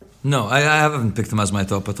pick him. No, I haven't picked him as my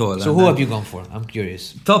top at all. So who have you gone for? I'm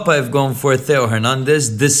curious. Top, I've gone for Theo Hernandez,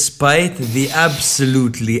 despite the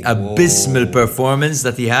absolutely abysmal performance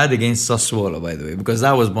that he had against Sassuolo, by the way, because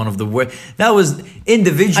that was one of the worst. That was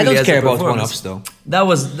individually. I don't as care a about performance. one-ups though. That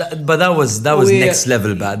was next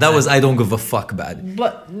level bad. That was I don't give a fuck bad.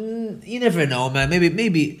 But you never know, man.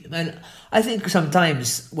 Maybe, man. I think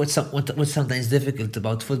sometimes what's sometimes difficult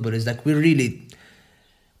about football is like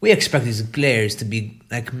we expect these players to be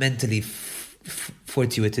like mentally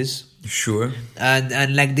fortuitous. Sure.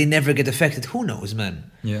 And like they never get affected. Who knows, man?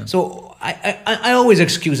 Yeah. So I always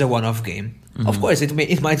excuse a one-off game. Mm-hmm. Of course,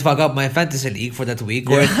 it might fuck up my fantasy league for that week,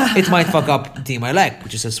 or it might fuck up the team I like,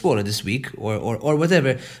 which is Sassuolo this week, or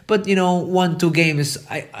whatever. But 1-2 games,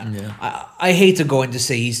 I hate to go and just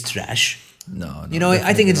say he's trash. No,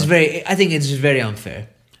 I think it's very unfair.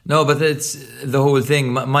 No, but it's the whole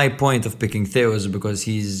thing. My point of picking Theo is because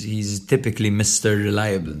he's typically Mr.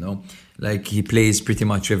 Reliable, no? Like, he plays pretty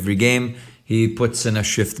much every game. He puts in a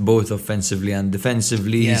shift both offensively and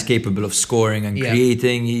defensively. Yeah. He's capable of scoring and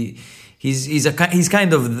creating. He's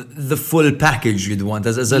kind of the full package you'd want.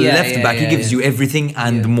 As a left back, he gives you everything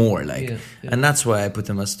and more. And that's why I put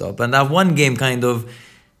him as top. And that one game kind of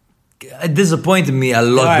disappointed me a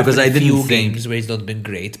lot because I didn't think games where he's not been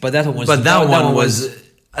great. But that one was. But that one was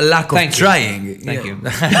a lack of trying. Thank you.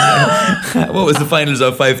 What was the finals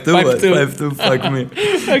of 5-2? 5-2. 5-2. Fuck me.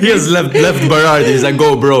 He has left Berardi. He's like,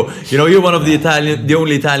 go, bro. You're one of the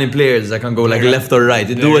only Italian players that can go like left or right.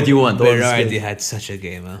 Do what you want. Berardi had such a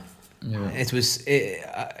game. Huh? Yeah. It was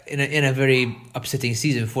in a very upsetting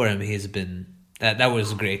season for him. He's been that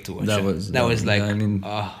was great to watch. That was like. I mean.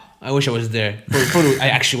 I wish I was there.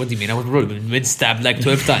 What do you mean? I would probably been stabbed like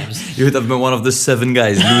 12 times. You would have been one of the 7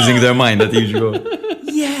 guys losing their mind at each goal.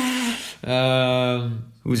 Yeah.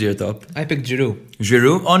 Who's your top? I picked Giroud.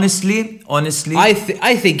 Giroud? Honestly, I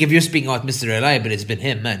think if you're speaking about Mr. Reliable, it's been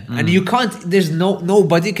him, man. And you can't. There's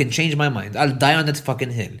nobody can change my mind. I'll die on that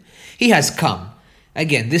fucking hill. He has come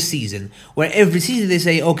again this season, where every season they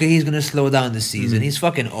say, okay, he's gonna slow down this season. He's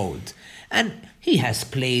fucking old, and he has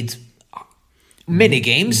played many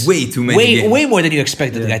games, way too many games. Way more than you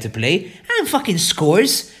expected the guy to play, and fucking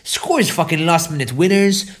scores fucking last minute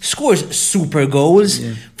winners, scores super goals,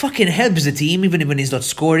 fucking helps the team even when he's not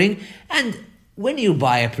scoring. And when you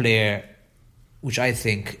buy a player, which I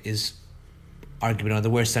think is arguably one of the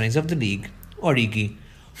worst signings of the league, Origi,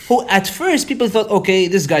 who at first people thought, okay,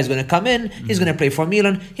 this guy's going to come in, he's going to play for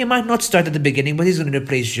Milan, he might not start at the beginning, but he's going to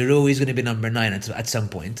replace Giroud, he's going to be number 9 at some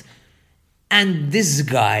point. And this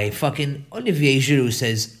guy, fucking Olivier Giroud,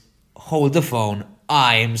 says, hold the phone,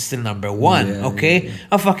 I am still number 1, okay? Yeah.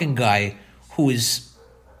 A fucking guy who is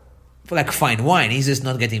like fine wine, he's just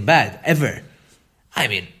not getting bad, ever. I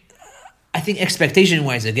mean, I think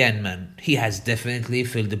expectation-wise, again, man, he has definitely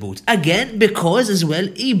filled the boots. Again, because as well,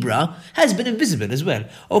 Ibra has been invisible as well.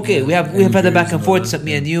 Okay, we have had a back and forth,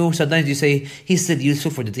 me and you. Sometimes you say he's still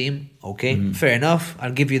useful for the team. Okay, fair enough.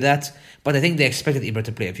 I'll give you that. But I think they expected Ibra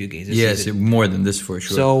to play a few games this season. More than this for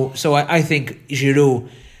sure. So I think Giroud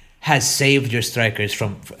has saved your strikers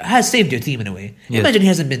has saved your team in a way. Yes. Imagine he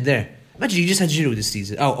hasn't been there. Imagine you just had Giroud this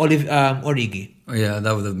season. Origi. Oh, yeah,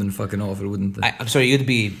 that would have been fucking awful, wouldn't it? I'm sorry,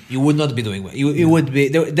 you would not be doing well. You would be.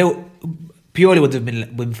 Pioli would have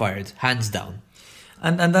been fired, hands down.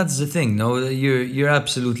 And that's the thing. No, you're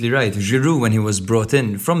absolutely right. Giroud, when he was brought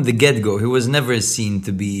in from the get-go, he was never seen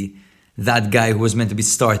to be that guy who was meant to be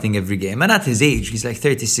starting every game. And at his age, he's like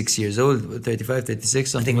 36 years old, 35,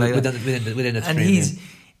 36, something like that. Within a And frame,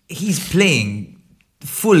 he's playing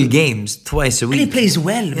full games twice a week. and he plays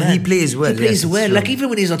well, man. Yeah, he plays well. He plays yes, well. it's Like, true. even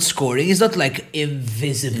when he's not scoring, he's not like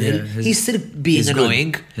invisible. Yeah, he's still being he's good.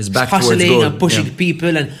 annoying. His back hustling towards goal, and pushing yeah.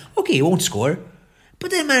 people, and okay, he won't score. But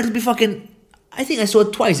then, man, it'll be fucking. I think I saw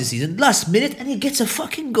it twice this season. Last minute, and he gets a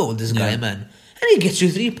fucking goal. This guy, Yeah. man, and he gets you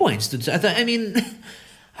 3 points. Dude. I mean,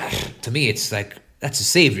 to me, it's like that's a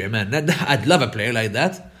savior, man. I'd love a player like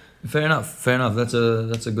that. Fair enough. That's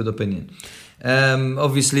a good opinion.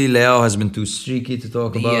 Obviously, Leao has been too streaky to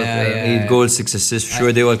talk about. Yeah. 8 goals, 6 assists.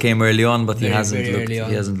 Sure, they all came early on, but Very, he hasn't very looked. early on.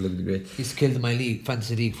 He hasn't looked great. He's killed my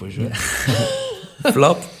fantasy league for sure.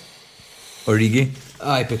 Flop, Origi.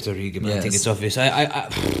 I picked Origi, man. I Yes. think it's obvious. I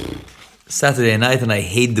Saturday night, and I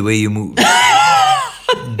hate the way you move.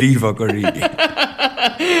 Divock Origi.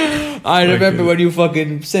 I remember when you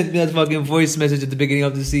fucking sent me that fucking voice message at the beginning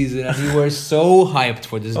of the season, and you were so hyped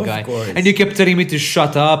for this Of guy. course. And you kept telling me to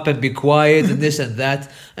shut up and be quiet and this and that.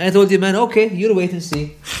 And I told you, man, okay, you'll wait and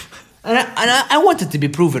see. And I wanted to be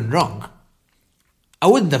proven wrong. I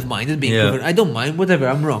wouldn't have minded being proven. I don't mind, whatever,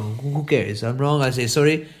 I'm wrong. Who cares? I'm wrong, I'll say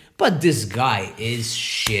sorry. But this guy is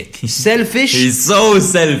shit. Selfish. He's so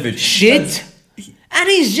selfish. Shit. And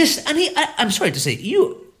he's just, I'm sorry to say,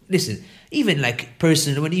 listen, even like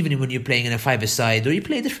personally, even when you're playing in a 5-a-side or you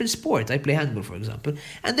play a different sport, I play handball, for example,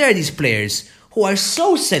 and there are these players who are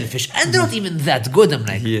so selfish and they're not even that good. I'm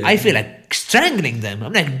like, I feel like strangling them.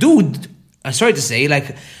 I'm like, dude, I'm sorry to say,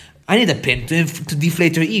 like, I need a pin to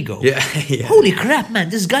deflate your ego. Yeah. Holy crap, man,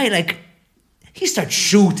 this guy, like, he starts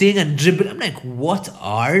shooting and dribbling. I'm like, what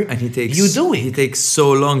are you doing? He takes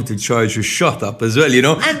so long to charge your shot up as well, you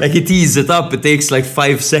know? And- like he tees it up, it takes like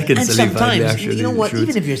 5 seconds And to leave sometimes, actually you know what, shoot.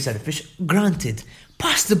 even if you're selfish, granted,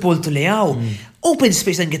 pass the ball to Leao, open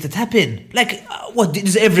space and get the tap in. Like, what,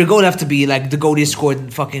 does every goal have to be like the goal he scored in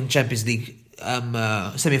fucking Champions League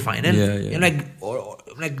semi-final? Yeah. You're like,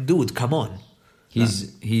 like, dude, come on.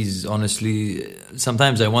 He's honestly,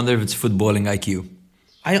 sometimes I wonder if it's footballing IQ.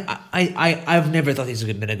 I've never thought he's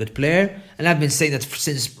been a good player, and I've been saying that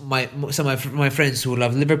since some of my friends who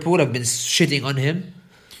love Liverpool have been shitting on him.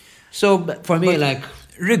 So for me, like,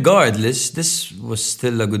 regardless, this was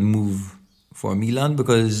still a good move for Milan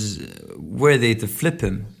because were they to flip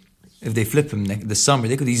him, if they flip him this summer,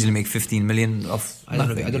 they could easily make 15 million off I don't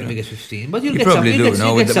nothing. know if he gets 15, but You probably do,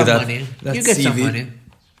 no? You get With some that- money. that You get some CV. money.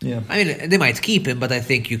 Yeah. I mean, they might keep him, but I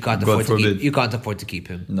think you can't God afford to forbid. keep. You can't afford to keep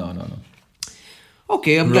him. No.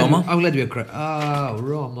 Okay, I'm Roma? glad we're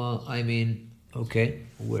Roma. I mean, okay,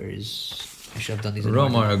 I should have done these. in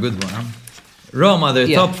Roma order. are a good one, huh? Roma, their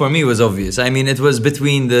Yeah. top for me was obvious. I mean, it was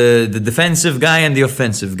between the defensive guy and the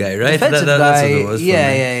offensive guy, right? Defensive That's guy, what it was for yeah.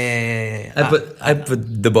 me. I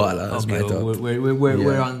put Dybala as my Okay, top.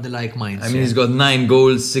 we're on the like minds. I mean, he's got 9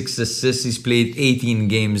 goals, 6 assists. He's played 18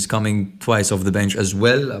 games, coming twice off the bench as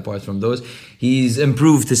well. Apart from those, he's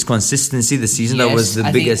improved his consistency this season. That was the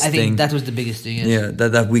biggest thing. I thing. think that was the biggest thing. Yes. Yeah,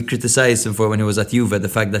 that we criticized him for when he was at Juve, the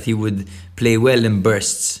fact that he would play well in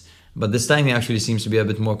bursts. But this time he actually seems to be a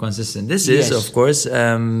bit more consistent. This is, Yes. of course,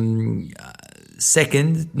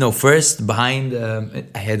 first behind,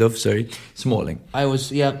 ahead of, Smalling. I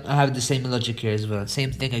have the same logic here as well.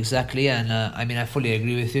 Same thing exactly, and I mean, I fully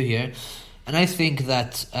agree with you here. And I think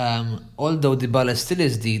that although Dybala still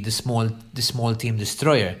is the small team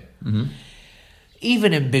destroyer,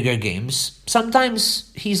 even in bigger games, sometimes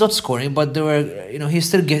he's not scoring, but he's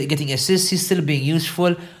still getting assists. He's still being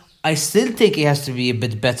useful. I still think he has to be a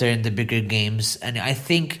bit better in the bigger games, and I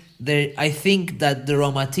think that the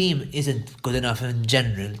Roma team isn't good enough in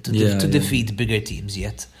general to defeat bigger teams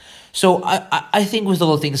yet. So I think with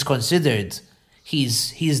all things considered,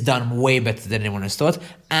 he's done way better than anyone has thought.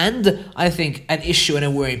 And I think an issue and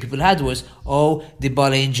a worry people had was,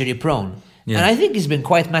 Dybala injury prone, and I think he's been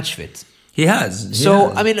quite match fit. He has.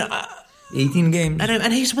 I mean, 18 games,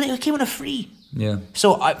 and he came on a free. Yeah.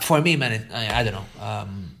 So for me, man, I don't know.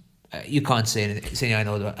 You can't say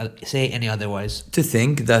any otherwise. To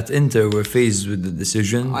think that Inter were faced with the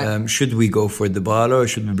decision, should we go for Dybala or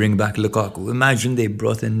should we bring back Lukaku? Imagine they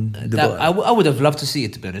brought in Dybala. I would have loved to see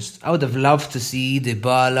it, to be honest. I would have loved to see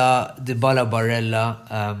Dybala, Barella,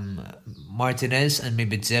 Martinez, and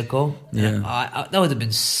maybe Dzeko. Yeah. That would have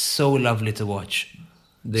been so lovely to watch.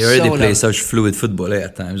 They already play such fluid football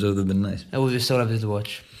at times. That would have been nice. That would be so lovely to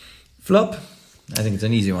watch. Flop? I think it's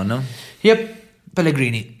an easy one, no? Yep.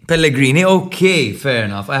 Pellegrini, okay, fair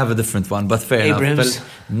enough. I have a different one, but fair Abrahams.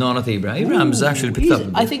 enough. No, not Abraham. Abraham's actually picked up a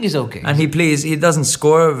bit. I think he's okay. And he doesn't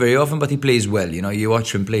score very often, but he plays well. You know, you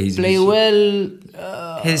watch him play. Well.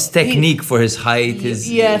 his technique for his height, his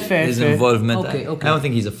fair. involvement. Okay. I don't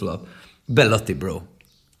think he's a flop. Belotti, bro.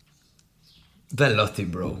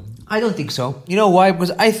 I don't think so. You know why?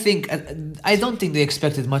 Because I don't think they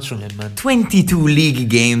expected much from him, man. 22 league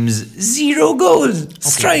games, 0 goals. Okay.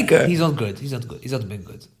 Striker. He's not good. He's not been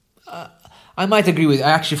good. I might agree with.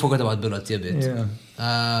 I actually forgot about Belotti a bit. Yeah.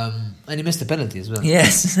 And he missed the penalty as well.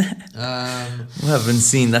 Yes. We haven't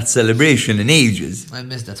seen that celebration in ages. I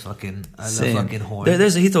missed that fucking horn.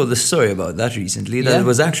 He told a story about that recently. That it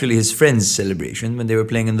was actually his friend's celebration when they were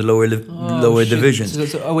playing in the lower division.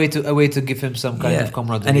 So a way to give him some kind of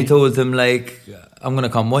camaraderie. And he told him, like, I'm going to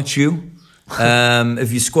come watch you.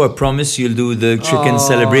 If you score, promise you'll do the chicken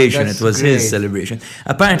celebration. It was his celebration.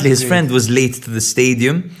 Apparently his friend was late to the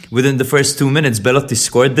stadium. Within the first 2 minutes, Belotti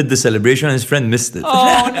scored, did the celebration, and his friend missed it.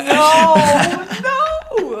 Oh no!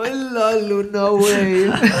 No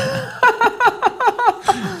way!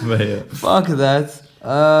 Fuck that.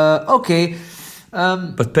 Okay.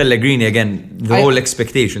 But Pellegrini, again, the whole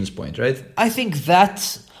expectations point, right? I think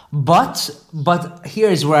that, but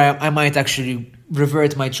here's where I might actually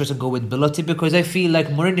revert my choice and go with Belotti, because I feel like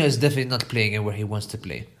Mourinho is definitely not playing where he wants to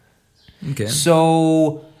play. Okay.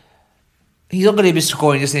 So he's not going to be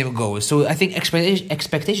scoring the same goals. So I think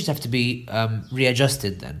expectations have to be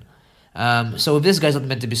readjusted then. So if this guy's not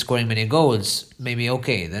meant to be scoring many goals, maybe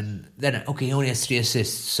okay, then okay, he only has 3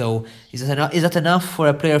 assists. So is that enough for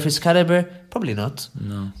a player of his caliber? Probably not.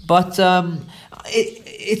 No. But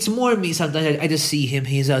it's more me sometimes. I just see him.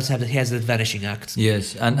 He has that vanishing act.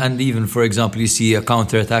 Yes, and even for example, you see a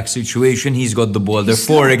counter-attack situation. He's got the ball. They're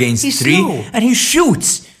 4 against 3, and he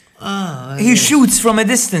shoots. He shoots from a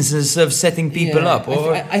distance instead of setting people up.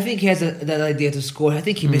 I think he has that idea to score. I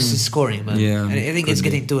think he misses scoring, man. Yeah, and I think it's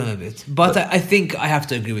getting to him a bit. But I think I have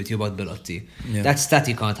to agree with you about Belotti. Yeah. That stat,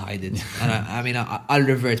 you can't hide it. And I'll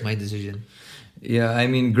revert my decision. Yeah, I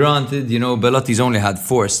mean, granted, Belotti's only had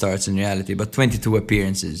 4 starts in reality, but 22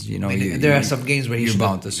 appearances. There are some games where he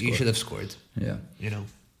should have scored. Yeah.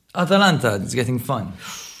 Atalanta, it's getting fun.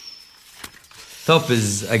 Top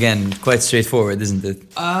is, again, quite straightforward, isn't it?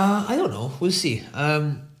 I don't know. We'll see.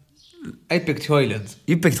 I picked Højlund.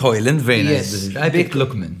 You picked Højlund, very nice Yes. decision. I picked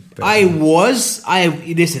Lookman. I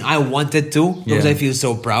wanted to, because I feel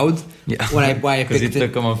so proud. Yeah. When I picked because you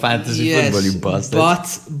took him on fantasy football, you bastard.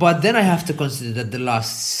 But then I have to consider that the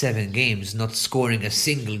last 7 games, not scoring a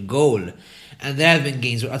single goal. And there have been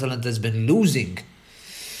games where Atalanta has been losing.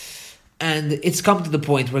 And it's come to the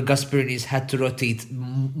point where Gasperini's had to rotate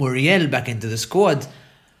Muriel back into the squad.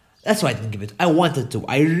 That's why I didn't give it. I wanted to.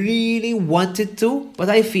 I really wanted to. But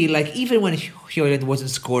I feel like even when Højlund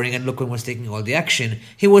wasn't scoring and Lookman was taking all the action,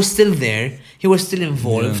 he was still there. He was still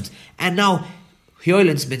involved. Yeah. And now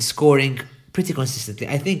Højlund's been scoring pretty consistently.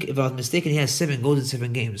 I think, if I'm not mistaken, he has 7 goals in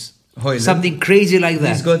 7 games. Højlund. Something crazy like that.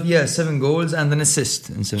 He's got 7 goals and an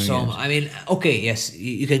assist in 7 games. I mean, okay, yes,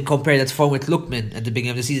 you can compare that form with Lookman at the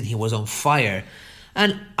beginning of the season. He was on fire,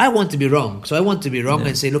 and I want to be wrong. So I want to be wrong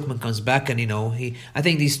and say Lookman comes back, and I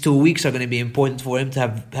think these 2 weeks are going to be important for him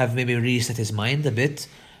to have maybe reset his mind a bit.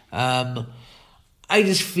 I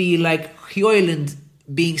just feel like Højlund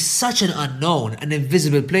being such an unknown, an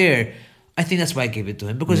invisible player. I think that's why I gave it to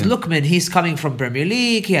him, because Lookman, he's coming from Premier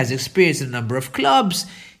League. He has experience in a number of clubs.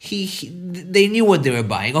 They knew what they were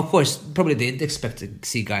buying. Of course, probably they didn't expect to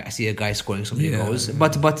see a guy scoring so many goals.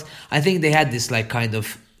 But I think they had this like kind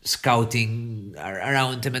of scouting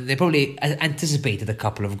around him, and they probably anticipated a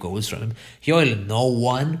couple of goals from him.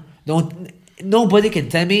 Nobody can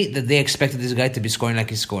tell me that they expected this guy to be scoring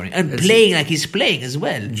like he's scoring and playing like he's playing as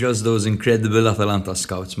well. Just those incredible Atalanta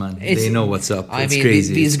scouts, man. They know what's up. It's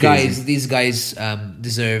crazy. These guys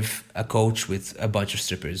deserve a coach with a bunch of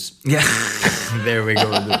strippers. Yeah, there we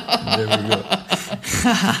go.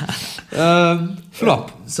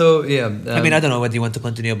 Flop. So yeah, I don't know whether you want to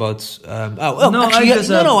continue about.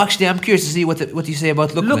 Actually, I'm curious to see what you say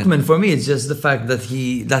about Lookman. Lookman, for me, it's just the fact that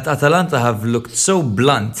Atalanta have looked so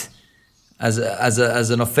blunt as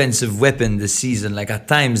an offensive weapon this season. Like at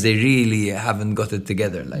times they really haven't got it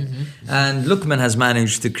together. And Lookman has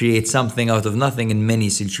managed to create something out of nothing in many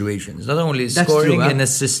situations. Not only scoring and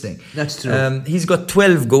assisting. That's true. He's got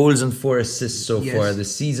 12 goals and 4 assists so far this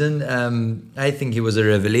season. I think he was a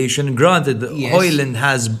revelation. Granted, Højlund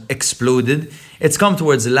has exploded. It's come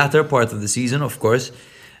towards the latter part of the season, of course.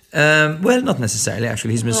 Well, not necessarily,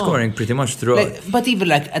 actually. He's been scoring pretty much throughout. But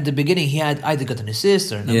even at the beginning, he had either got an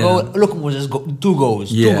assist or a goal. Lookman was just 2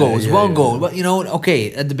 goals, 1 goal. But,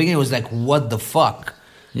 at the beginning, it was like, what the fuck?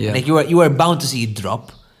 Yeah. Like, you were bound to see it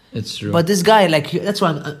drop. It's true. But this guy, that's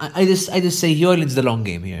why I just say Højlund's the long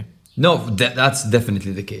game here. No, that's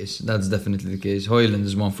definitely the case. That's definitely the case. Højlund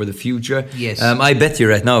is one for the future. Yes. I bet you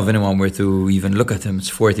right now, if anyone were to even look at him, it's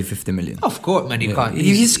 40, 50 million. Of course, man, you can't.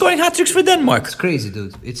 He's scoring hat-tricks for Denmark. It's crazy,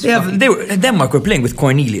 dude. Denmark were playing with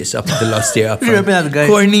Cornelius up until last year. You remember that guy?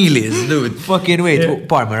 Cornelius, dude. Fucking wait,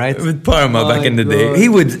 Parma, right? With Parma back in the God.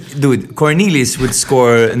 day. Cornelius would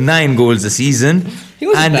score 9 goals a season. He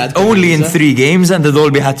wasn't And bad, only in Cornelius, 3 games, and they'd all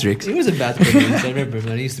be hat-tricks. He was a bad player. I remember,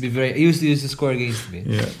 man. He used to score against me.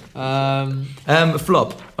 Yeah.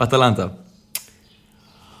 Flop, Atalanta.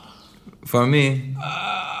 For me,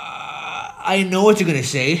 I know what you're gonna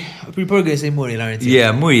say. You're probably gonna say Muriel, aren't you?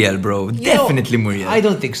 yeah, Muriel, bro. Definitely Muriel. I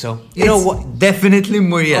don't think so. You know what? Definitely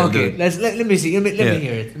Muriel. Okay, dude. let me see. Let me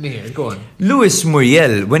hear it. Let me hear it. Go on. Luis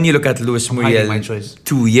Muriel, when you look at Luis hiding Muriel my choice.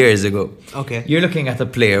 2 years ago, Okay. you're looking at a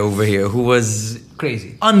player over here who was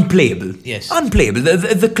Crazy. unplayable. Yes. Unplayable.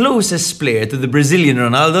 The closest player to the Brazilian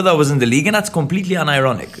Ronaldo that was in the league, and that's completely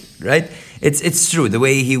unironic, right? It's true. The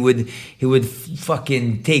way he would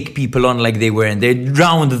fucking take people on like they were, and they'd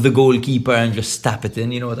round the goalkeeper and just tap it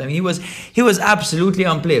in. You know what I mean? He was absolutely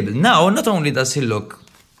unplayable. Now, not only does he look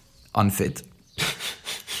unfit,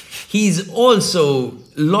 he's also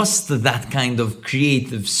lost that kind of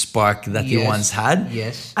creative spark that he Yes. once had.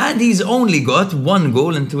 Yes. And he's only got 1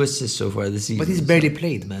 goal and 2 assists so far this season. But he's barely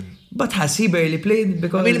played, man. But has he barely played?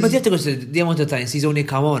 Because I mean, but you have to consider the amount of times he's only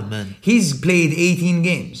come on, man. he's played 18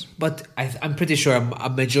 games. But I'm pretty sure a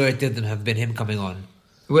majority of them have been him coming on.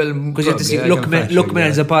 Well, Because you have to see Lookman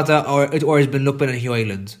and Zapata, or it's been Lookman and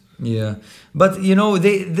Højlund. Yeah, but you know,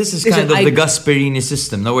 this is Listen, kind of the Gasperini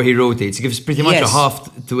system now, where he rotates. He gives pretty much a Yes. half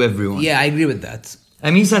to everyone. Yeah, I agree with that. I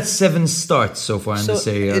mean, he's had 7 starts so far in So the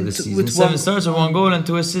Serie A it- this season. with 7 one- starts or 1 goal and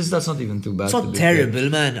 2 assists. That's not even too bad. It's to not be fair. terrible,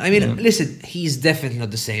 man. I mean, listen, he's definitely not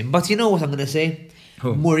the same. But you know what I'm going to say?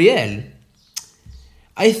 Who? Muriel,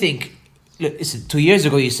 I think, look, listen, 2 years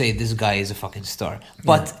ago you say this guy is a fucking star.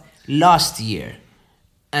 But last year,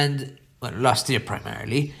 last year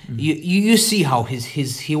primarily, you see how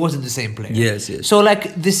he wasn't the same player. Yes. So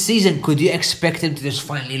like this season, could you expect him to just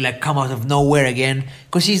finally like come out of nowhere again?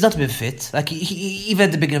 Because he's not been fit. Like he even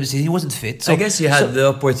at the beginning of the season, he wasn't fit. So I guess you had the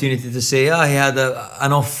opportunity to say, he had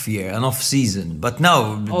an off year, an off season. But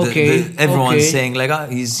now, everyone's saying like,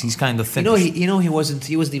 he's kind of finished. he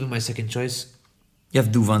wasn't even my second choice. You have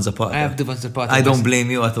Duvan Zapata. I have Duvan Zapata. I don't blame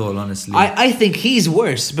you at all, honestly. I think he's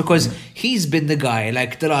worse because he's been the guy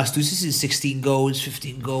like the last 2 seasons, 16 goals,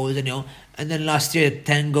 15 goals, and then last year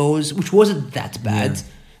 10 goals, which wasn't that bad. Yeah.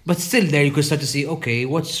 But still, there you could start to see, okay,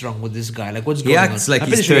 what's wrong with this guy? Like, what's going on? He acts like I'm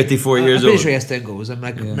he's pretty 34 years I'm pretty old. sure he has 10 goals. I'm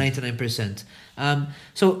like 99%.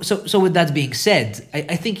 So with that being said,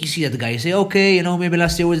 I think you see that guy. You say, okay, maybe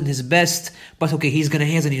last year wasn't his best, but okay, he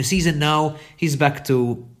has a new season now. He's back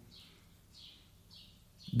to.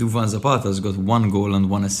 Duvan Zapata's got 1 goal and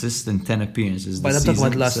 1 assist in 10 appearances. But I'm talking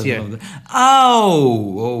about last year.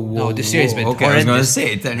 Oh, this year has been okay, horrendous. I was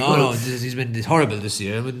going to say 10 goals. He's been horrible this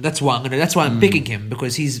year. I mean, that's why I'm picking him,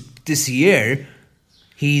 because this year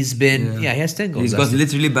he's been he has 10 goals. He's got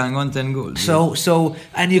literally bang on 10 goals. So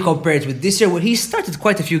and you compare it with this year where he started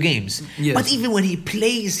quite a few games. Yes. But even when he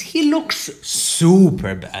plays, he looks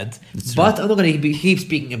super bad. But I'm not going to keep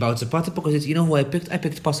speaking about Zapata because you know who I picked? I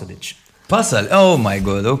picked Pasalic. Pasal, oh my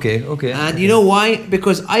god, okay. And you know why?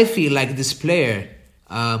 Because I feel like this player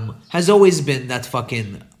has always been that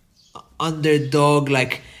fucking underdog,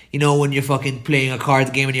 like, when you're fucking playing a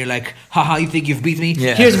card game and you're like, haha, you think you've beat me?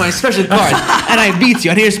 Yeah. Here's my special card, and I beat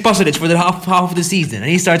you, and here's Pasalic for the half of the season. And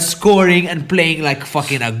he starts scoring and playing like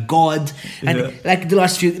fucking a god. And like the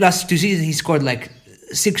last 2 seasons, he scored like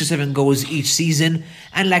 6 or 7 goals each season.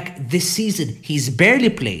 And like this season, he's barely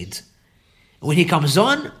played. When he comes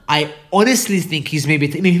on, I honestly think he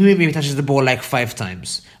maybe touches the ball like 5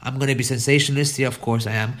 times. I'm going to be sensationalist here, of course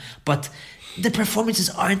I am. But the performances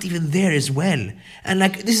aren't even there as well. And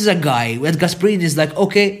like, this is a guy where Gasperini is like,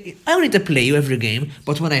 okay, I don't need to play you every game,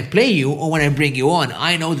 but when I play you or when I bring you on,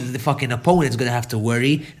 I know that the fucking opponent's going to have to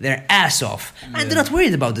worry their ass off. And they're not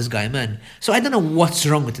worried about this guy, man. So I don't know what's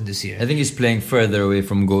wrong with him this year. I think he's playing further away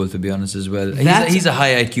from goal, to be honest, as well. That- He's a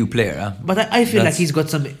high IQ player. Huh? But I feel like he's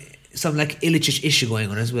got some like Ilicic issue going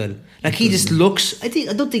on as well. Like he just looks. I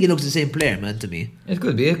don't think he looks the same player, man. To me, It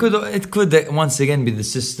could be. It could once again be the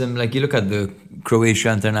system. Like you look at the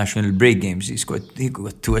Croatia international break games. He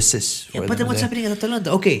got 2 assists. yeah. But then what's happening at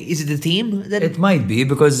Atalanta? Okay, is it the team? It might be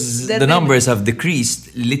because Then the maybe- numbers have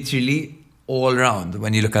decreased literally all round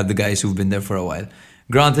when you look at the guys who've been there for a while.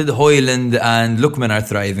 Granted, Højlund and Lookman are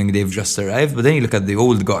thriving. They've just arrived. But then you look at the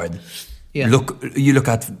old guard. Yeah. You look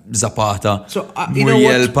at Zapata, So, you know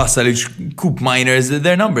Muriel, what? Pasalic, Coop Miners.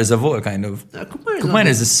 Their numbers have all kind of. Kumar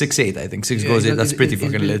Miners is 6'8", I think. 6 goals, that's pretty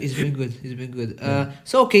fucking lit. He's been good.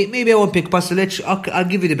 So, okay, maybe I won't pick Pasalic. I'll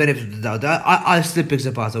give you the benefit of the doubt. I'll still pick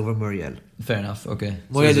Zapata over Muriel. Fair enough, okay.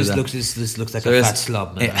 Muriel just looks like a fat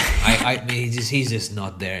slob, man. Yeah. He's just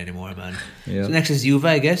not there anymore, man. Yeah. So next is Juve,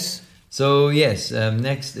 I guess. So, yes,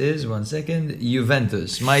 next is, 1 second,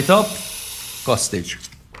 Juventus. My top, Kostic.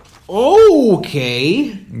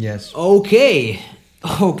 Okay. Yes. Okay.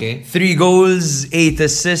 3 goals, 8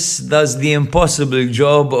 assists, does the impossible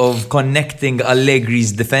job of connecting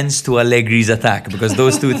Allegri's defense to Allegri's attack, because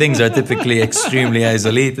those two things are typically extremely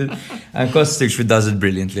isolated. And Kostic does it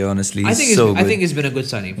brilliantly, honestly. I think it's been a good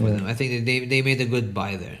signing for them. I think they made a good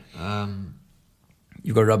buy there.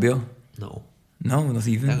 You got Rabiot? No, not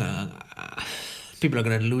even. People are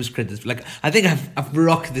gonna lose credit. Like, I think I've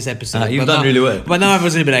rocked this episode. You've done really well. But now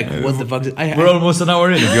everyone's gonna be like, "What the fuck?" We're almost an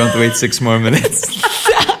hour in. If you want to wait 6 more minutes,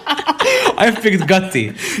 I've picked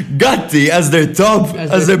Gatti as their top,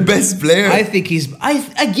 as their best player. I think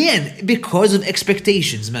again because of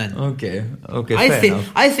expectations, man. Okay. Fair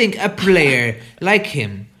enough. I think a player like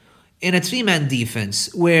him in a 3-man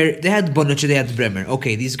defense where they had Bonucci, they had Bremer.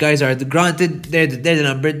 Okay, these guys are granted. They're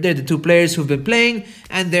the 2 players who've been playing,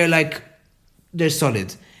 and they're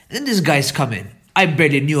solid. And then these guys come in. I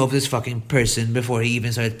barely knew of this fucking person before he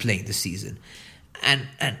even started playing this season. And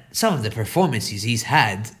some of the performances he's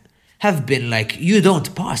had have been like, you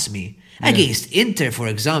don't pass me. Yeah. Against Inter, for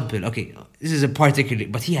example. Okay, this is a particular...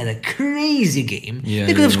 But he had a crazy game. Yeah,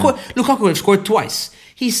 they could have scored... Lukaku could have scored twice.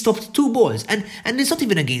 He stopped 2 balls. And it's not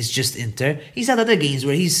even against just Inter. He's had other games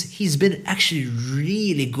where he's been actually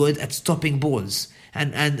really good at stopping balls.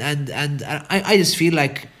 And I just feel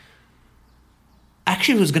like...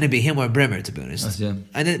 Actually, it was going to be him or Bremer, to be honest. Yeah.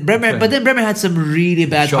 And then Bremer had some really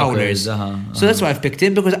bad howlers. So that's why I've picked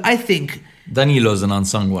him, because I think Danilo's an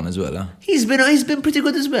unsung one as well. Huh? He's been pretty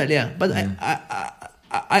good as well, yeah. But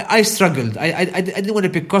I struggled. I didn't want to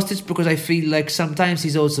pick Kostic because I feel like sometimes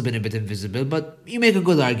he's also been a bit invisible. But you make a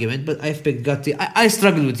good argument. But I've picked Gatti. I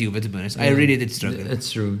struggled with you, to be honest. I really did struggle.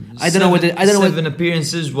 It's true. I don't know 7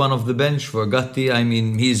 appearances, 1 off the bench for Gatti. I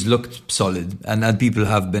mean, he's looked solid, and people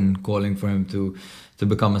have been calling for him to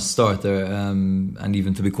become a starter and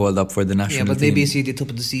even to be called up for the national team. Yeah, but maybe see the top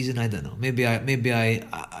of the season. I don't know. Maybe I did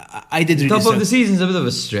really top of the season is a bit of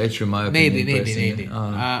a stretch in my opinion. Maybe.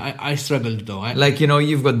 I struggled though.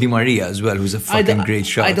 You've got Di Maria as well, who's a fucking great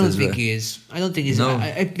shot. I don't think he is. No.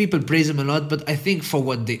 People praise him a lot, but I think for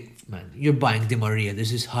what you're buying Di Maria.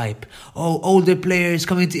 This is hype. Oh, older players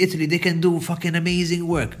coming to Italy, they can do fucking amazing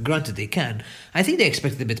work. Granted, they can. I think they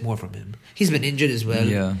expected a bit more from him. He's been injured as well.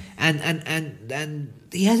 Yeah. And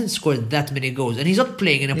he hasn't scored that many goals, and he's not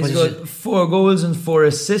playing in a position. He's got 4 goals and 4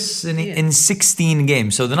 assists in 16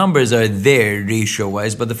 games. So the numbers are there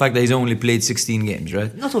ratio-wise, but the fact that he's only played 16 games,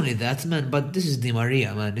 right? Not only that, man, but this is Di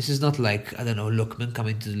Maria, man. This is not like, I don't know, Lookman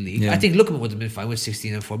coming to the league. Yeah. I think Lookman would have been fine with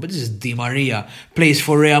 16 and 4, but this is Di Maria. Plays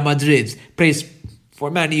for Real Madrid, plays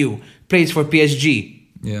for Man U, plays for PSG.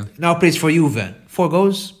 Yeah. Now plays for Juve. 4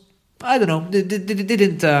 goals? I don't know. They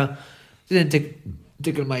didn't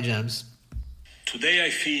tickle my jams. Today I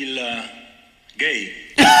feel gay.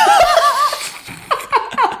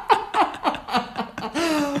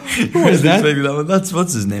 Who is that? That's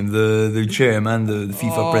what's his name, the chairman, the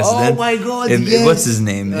FIFA president. Oh my god! Yes. What's his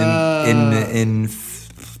name?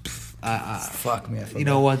 Fuck me. You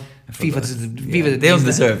know what? FIFA. They don't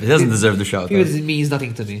deserve. It doesn't deserve the shout. FIFA means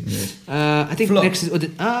nothing to me. Yeah. I think next is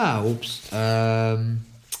oops.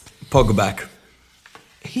 Pogba.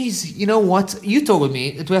 He's, you know what? You told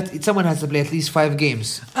me someone has to play at least 5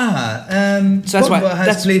 games. So that's Pogba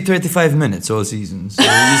has played 35 minutes all season. So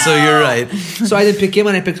you're right. So I didn't pick him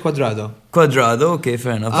and I picked Cuadrado. Okay,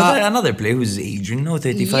 fair enough. But another player who's aging,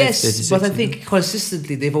 35, yes, 36. But I think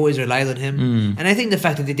consistently they've always relied on him. And I think the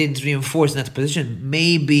fact that they didn't reinforce in that position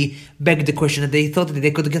maybe begged the question that they thought that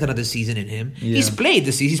they could get another season in him. Yeah. He's played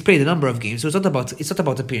the season, he's played a number of games, so it's not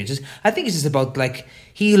about appearances. I think it's just about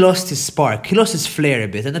he lost his spark, he lost his flair a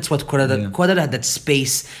bit, and that's what Cuadrado had, that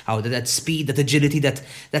space out there, that speed, that agility, that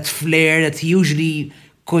flair that he usually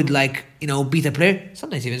could beat a player,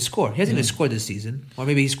 sometimes even score. He hasn't even scored this season. Or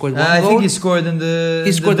maybe he scored 1 goal. I think he scored in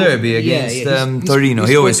the derby against Torino.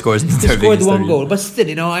 He always scores in the derby. He scored 1 goal. But still,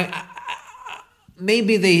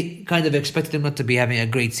 maybe they kind of expected him not to be having a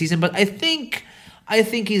great season. But I think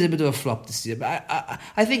he's a bit of a flop this year. But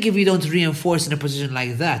I think if we don't reinforce in a position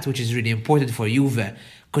like that, which is really important for Juve,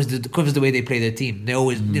 because the way they play their team, they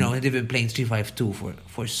always, they've been playing 3-5-2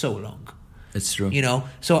 for so long. It's true.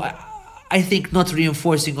 So I think not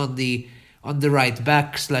reinforcing on the right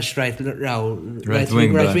back / right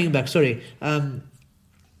wing back. Sorry,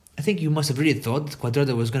 I think you must have really thought that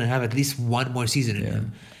Cuadrado was going to have at least one more season in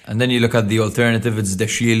him. And then you look at the alternative, it's De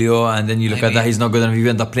Sciglio, and then you look at that he's not good enough. You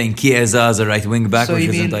end up playing Chiesa as a right wing back, which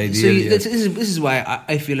isn't ideal. So this is why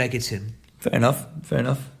I feel like it's him. Fair enough.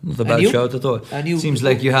 Not a bad shout at all. Seems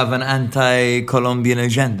like you have an anti-Colombian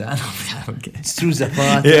agenda. Okay. It's true,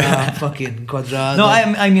 Zapata, fucking Cuadrado. No,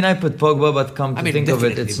 I mean, I put Pogba, but to think of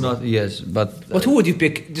it, it's not, yes. But who would you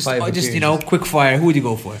pick? Just quick fire, who would you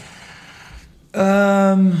go for?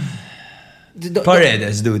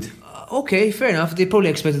 Paredes, dude. Okay, fair enough. They probably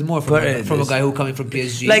expected more from a guy who coming from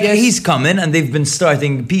PSG. Like, he's coming, and they've been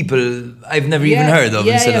starting people I've never even heard of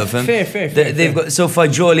instead of him. They've got so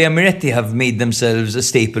Fagioli and Miretti have made themselves a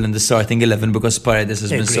staple in the starting 11 because Paredes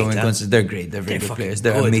has been so inconsistent. They're great. They're very good players.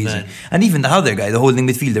 They're amazing. Man. And even the other guy, the holding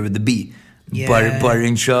midfielder with the B.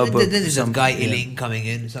 Barincha. Then there's some guy Illing coming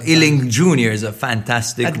in. Illing Jr. is a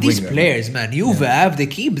fantastic winger. These players, man, Juve have, they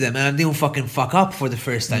keep them and they don't fucking fuck up for the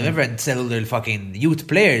first time ever and sell their fucking youth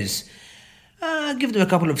players. Give them a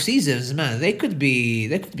couple of seasons, man. They could be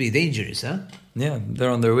dangerous, huh? Yeah, they're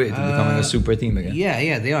on their way to becoming a super team again.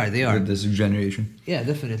 Yeah, they are. With this generation. Yeah,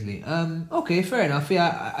 definitely. Okay, fair enough.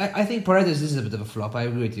 Yeah, I think Paredes is a bit of a flop. I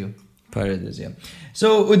agree with you. Paredes, yeah.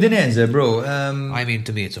 So, Udinese, bro. I mean,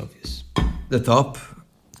 to me, it's obvious. The top?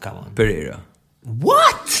 Come on. Pereira.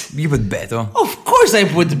 What? You put Beto. Of course I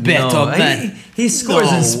put Beto, man. He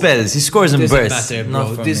scores in spells. He scores in bursts. Doesn't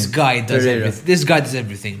matter, bro. This guy does everything. This guy does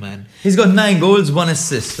everything, man. He's got 9 goals, 1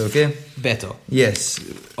 assist, okay? Beto. Yes.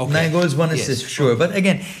 Okay. 9 goals, 1 assist, sure. But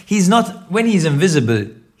again, he's not... When he's invisible,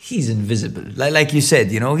 he's invisible. Like you said,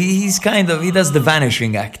 he's kind of... He does the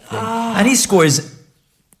vanishing act thing. And he scores...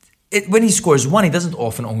 When he scores 1, he doesn't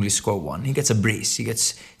often only score 1. He gets a brace. He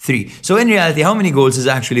gets 3. So in reality, how many goals has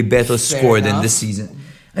actually Beto scored in this season?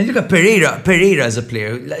 And look at Pereira. Pereira as a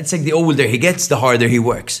player, it's like the older he gets, the harder he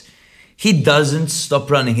works. He doesn't stop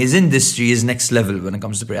running. His industry is next level when it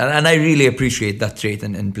comes to Pereira. And I really appreciate that trait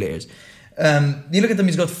in players. You look at him,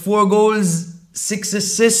 he's got 4 goals, 6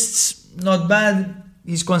 assists. Not bad.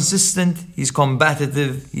 He's consistent. He's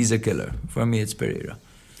combative. He's a killer. For me, it's Pereira.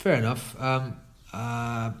 Fair enough.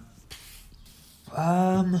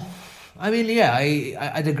 I mean, yeah,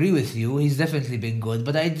 I'd agree with you. He's definitely been good,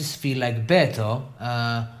 but I just feel like Beto.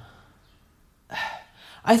 I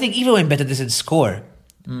think even when Beto doesn't score,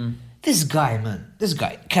 this guy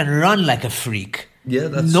can run like a freak. Yeah,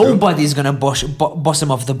 that's Nobody's gonna boss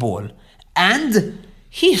him off the ball, and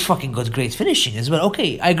he's fucking got great finishing as well.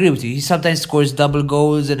 Okay, I agree with you. He sometimes scores double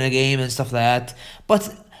goals in a game and stuff like that,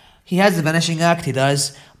 but he has the vanishing act. He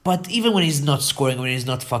does. But even when he's not scoring, when he's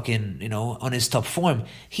not fucking, on his top form,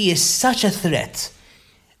 he is such a threat.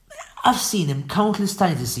 I've seen him countless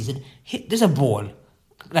times this season. There's a ball,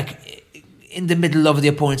 like, in the middle of the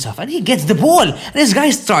opponent's half, and he gets the ball. And this guy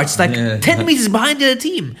starts, 10 meters behind the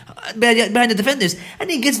team, behind the defenders, and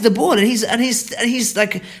he gets the ball, and he's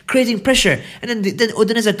like, creating pressure. And then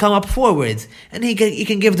Udinese come up forward, and he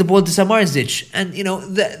can give the ball to Samardzic. And,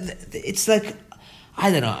 it's like... I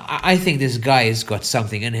don't know. I think this guy has got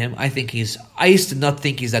something in him. I used to not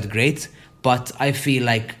think he's that great, but I feel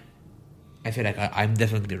like I'm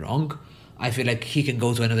definitely wrong. I feel like he can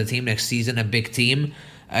go to another team next season, a big team,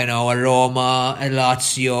 a Roma, a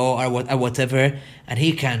Lazio, or whatever, and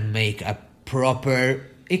he can make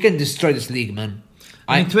he can destroy this league, man.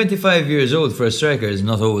 I mean, 25 years old for a striker is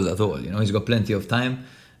not old at all. He's got plenty of time.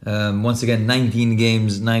 Once again, 19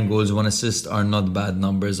 games, 9 goals, 1 assist are not bad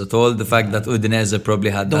numbers at all. The fact that Udinese probably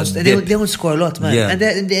had that dip. They don't score a lot, man. Yeah. And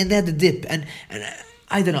they had the dip. And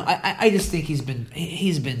I don't know. I just think he's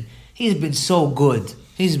been so good.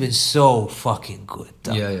 He's been so fucking good.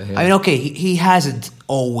 Yeah. I mean, okay, he hasn't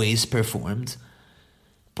always performed.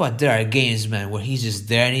 But there are games, man, where he's just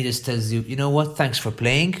there and he just tells you, you know what, thanks for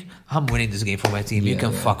playing. I'm winning this game for my team. You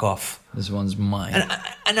can fuck off. This one's mine.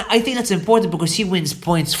 And I think that's important because he wins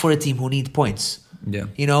points for a team who need points. Yeah.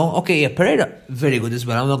 Okay, Pereira, very good as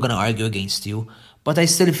well. I'm not going to argue against you. But I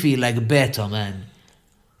still feel like Beto, man,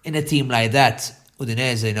 in a team like that,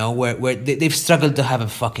 Udinese, where they've struggled to have a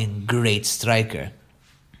fucking great striker.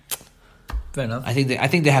 Fair enough. I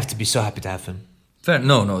think they have to be so happy to have him. Fair,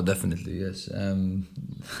 no, definitely, yes.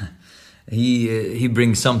 He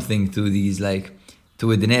brings something to these, to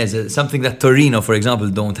Udinese, something that Torino, for example,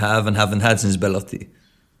 don't have and haven't had since Belotti.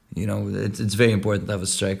 It's very important to have a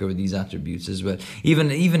striker with these attributes as well.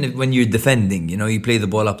 Even when you're defending, you play the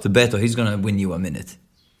ball up to Beto, he's gonna win you a minute,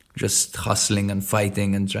 just hustling and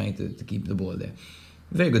fighting and trying to keep the ball there.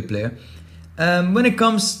 Very good player. When it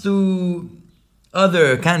comes to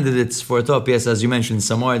other candidates for top, yes, as you mentioned,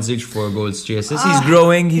 Samardzic, 4 goals, 3 assists. He's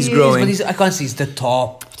growing. But I can't say he's the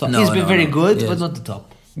top. No, he's been very good, yes. but not the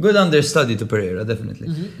top. Good understudy to Pereira, definitely.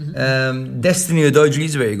 Destiny Udoji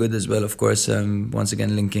is very good as well, of course. Once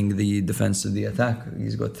again, linking the defense to the attack.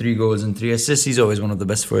 He's got 3 goals and 3 assists. He's always one of the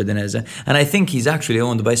best for Udinese. And I think he's actually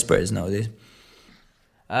owned by Spurs nowadays.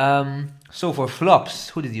 So for flops,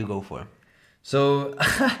 who did you go for? So,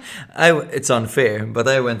 it's unfair, but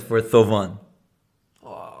I went for Thovan.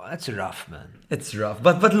 Oh, that's rough, man. It's rough.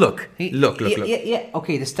 But look. Look. Yeah.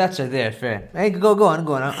 Okay, the stats are there, fair. Hey, go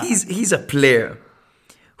on. He's a player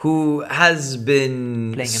who has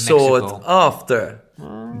been Playing in sought Mexico. after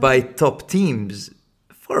by top teams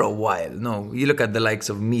for a while. No, you look at the likes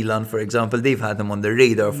of Milan, for example, they've had him on the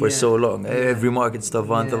radar for so long. Every market stuff,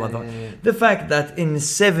 Thovan. The fact that in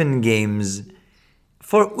 7 games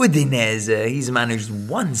for Udinese, he's managed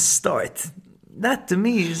 1 start, that to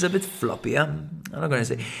me is a bit floppy. I'm not going to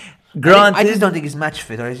say. Granted, I just don't think he's match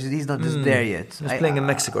fit, or he's not just there yet. He's playing in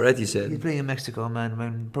Mexico, right, you said? He's playing in Mexico,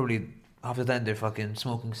 man. Probably half the time they're fucking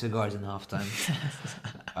smoking cigars in halftime.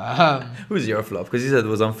 Who's your flop? Because you said it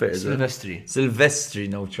was unfair. Silvestri. Silvestri,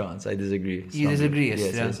 no chance. I disagree. You disagree?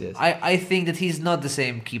 Yes. I think that he's not the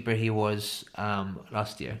same keeper he was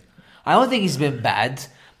last year. I don't think he's been bad,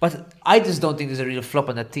 but I just don't think there's a real flop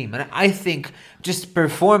on that team. And I think just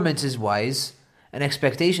performances-wise and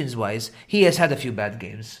expectations-wise, he has had a few bad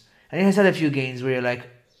games. And he has had a few games where you're like,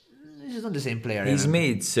 this is not the same player. He's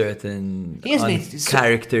made certain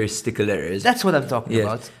characteristical errors. That's what I'm talking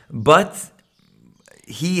about. But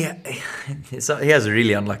he has a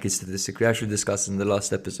really unlucky statistic. We actually discussed in the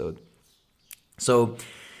last episode. So,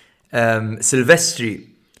 Silvestri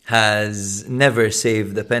has never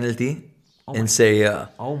saved a penalty in Serie A.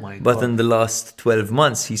 Oh my God. But in the last 12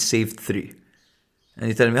 months, he's saved 3. And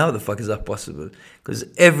you tell me, how the fuck is that possible? Because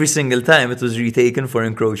every single time it was retaken for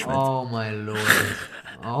encroachment. Oh my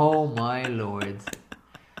lord.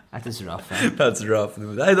 That is rough. That's rough,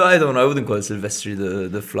 dude. I don't know. I wouldn't call Silvestri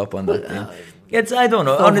the flop on that team. I don't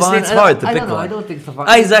know. Honestly, it's hard to pick one. I don't think Thovan.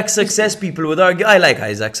 Isaac's success, people would argue. I like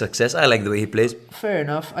Isaac's success. I like the way he plays. Fair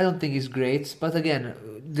enough. I don't think he's great. But again,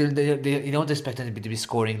 you don't expect him to be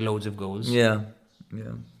scoring loads of goals. Yeah.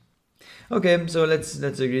 Okay, so let's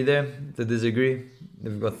agree there to disagree.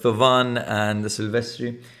 We've got Thovan and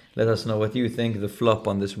Silvestri. Let us know what you think, the flop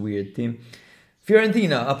on this weird team.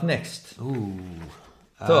 Fiorentina up next. Ooh.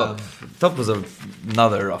 Top was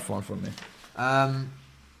another rough one for me.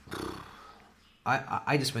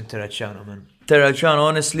 I just went Terracciano, man. Terracciano,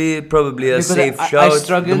 honestly, probably a Because safe I shout.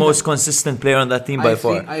 struggled. The most consistent player on that team by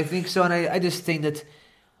far. I think so, and I just think that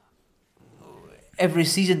every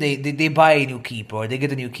season they buy a new keeper or they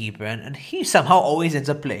get a new keeper, and he somehow always ends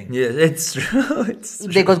up playing. Yeah, it's true.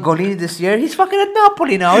 They got Golini this year. He's fucking at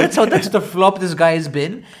Napoli now. That's the flop this guy has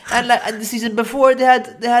been. And the season before he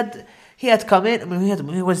had come in. I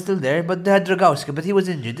mean, he was still there, but they had Dragowski, but he was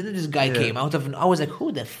injured. Then this guy came out of. I was like,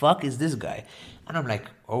 who the fuck is this guy? And I'm like,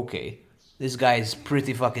 okay, this guy is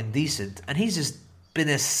pretty fucking decent, and he's just been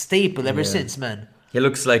a staple ever since, man. He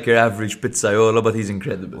looks like your average pizzaiolo, but he's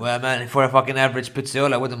incredible. Well, man, for a fucking average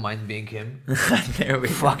pizzaiolo, I wouldn't mind being him. There we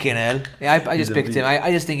go. Fucking hell. Yeah, I just picked him. I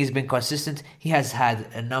just think he's been consistent. He has had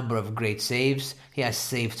a number of great saves. He has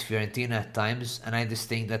saved Fiorentina at times, and I just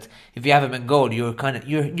think that if you have him in goal,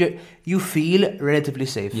 you feel relatively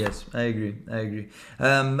safe. Yes, I agree.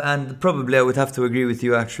 And probably I would have to agree with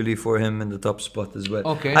you actually for him in the top spot as well.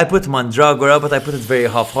 Okay. I put Mandragora, but I put it very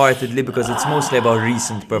half-heartedly because it's mostly about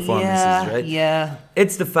recent performances, right? Yeah.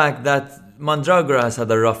 It's the fact that Mandragora has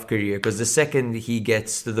had a rough career because the second he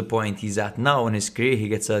gets to the point he's at now in his career, he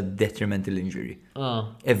gets a detrimental injury.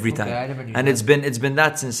 Every time. I never knew and that. it's been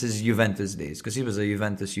that since his Juventus days because he was a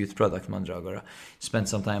Juventus youth product, Mandragora. Spent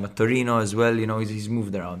some time at Torino as well, he's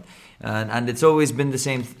moved around. And it's always been the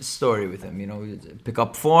same story with him, pick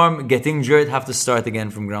up form, get injured, have to start again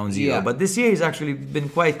from ground zero. Yeah. But this year he's actually been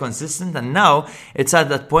quite consistent, and now it's at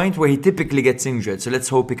that point where he typically gets injured. So let's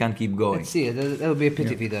hope he can keep going. Let's see. That would be a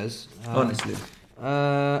pity if he does. Honestly.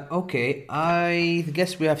 Okay. I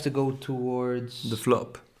guess we have to go towards The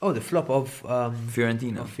flop. Oh, the flop of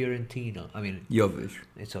Fiorentina. I mean, Jovic.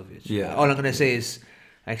 it's obvious. Yeah. All I'm gonna say is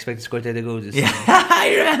I expect to score 30 goals this Yeah, season.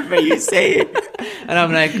 I remember you saying. And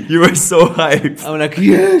I'm like, You were so hyped. I'm like,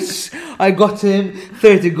 yes, I got him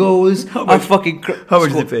 30 goals. How much did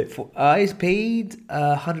he pay? He's paid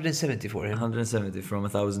 170 for him. 170 from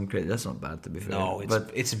 1,000 credit. That's not bad, to be fair. No, but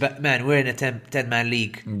it's bad. Man, we're in a 10-man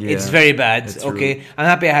league. Yeah, It's very bad. it's Okay, rude. I'm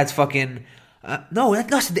happy I had fucking. No,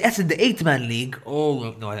 that's in the 8-man league.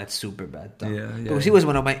 Oh no, that's super bad. Though. Yeah. Because he was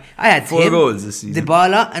one of my. I had 4 him, goals this season.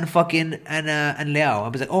 Dybala and fucking and Leao. I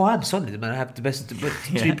was like, oh, I'm solid, man. I have the best,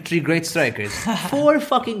 three great strikers. 4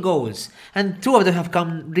 fucking goals, and 2 of them have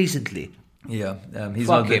come recently. Yeah,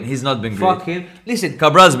 Fuck him. he's not been great. Fuck him. Listen,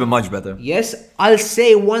 Cabral's been much better. yes, I'll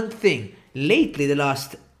say one thing. Lately, the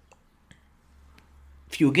last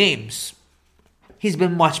few games, he's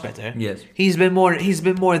been much better. Yes. He's been more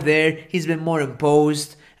there, he's been more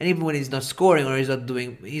imposed, and even when he's not scoring or he's not,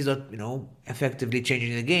 effectively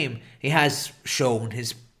changing the game, he has shown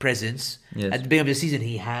his presence. Yes. At the beginning of the season,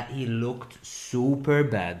 he looked super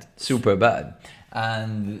bad. Super bad.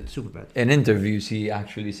 And Super bad. in interviews, he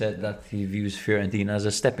actually said that he views Fiorentina as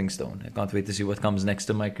a stepping stone. I can't wait to see what comes next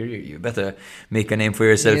in my career. You better make a name for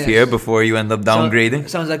yourself Yes. here before you end up downgrading.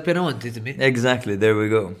 Sounds like Pinamonti to me. Exactly. There we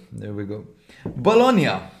go. Bologna.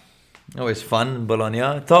 Always fun, Bologna.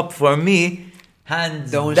 Top for me,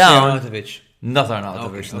 hands Don't down. say Arnautovic. Not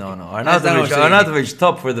Arnautovic, Okay, no. okay. That's what I'm saying. Arnautovic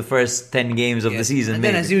top for the first 10 games of the Yes. season, And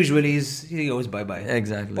maybe. then, as usual, he goes bye-bye.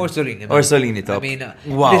 Exactly. Or Solini. man. Or Solini top. I mean,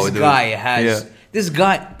 wow, this dude. guy has... Yeah. This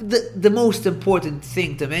guy... The most important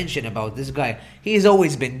thing to mention about this guy, he's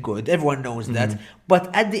always been good. Everyone knows that. Mm-hmm.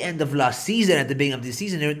 But at the end of last season, at the beginning of this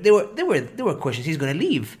season, there were questions he's going to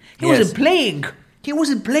leave. He Yes. wasn't playing. He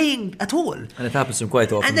wasn't playing at all. And it happens to him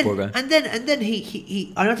quite often, poor guy. And then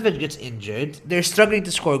he Arnautovic gets injured. They're struggling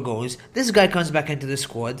to score goals. This guy comes back into the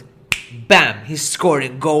squad. Bam! He's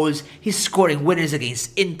scoring goals. He's scoring winners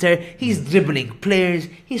against Inter. He's dribbling players.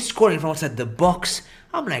 He's scoring from outside the box.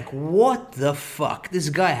 I'm like, what the fuck? This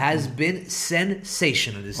guy has been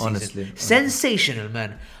sensational this Honestly. season. Sensational,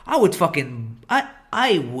 man. I would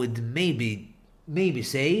maybe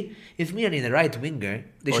say, if Milan need a right winger,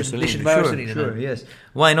 they should buy Orsolini. Sure, yes.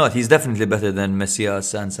 Why not? He's definitely better than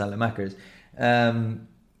Messias and Salamakers.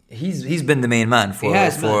 He's been the main man for He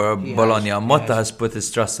has. Bologna. He Motta has. has put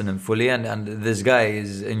his trust in him fully, and this guy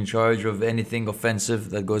is in charge of anything offensive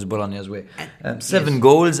that goes Bologna's way. 7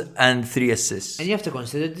 goals and 3 assists. And you have to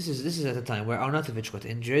consider this is at a time where Arnautovic got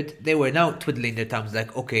injured. They were now twiddling their thumbs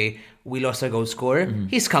like, okay, we lost our goal scorer.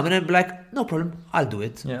 He's coming and be like, no problem, I'll do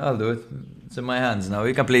it. Yeah, I'll do it. It's in my hands now.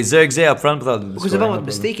 You can play Zirkzee up front, but I'll do the Because if scoring, I'm no not problem.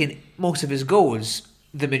 mistaken, most of his goals,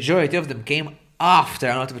 the majority of them came after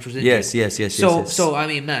Arnautovic was injured. Yes. So I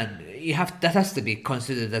mean, man, that has to be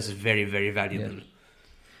considered as very, very valuable. Yeah.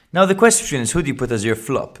 Now the question is, who do you put as your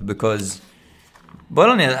flop? Because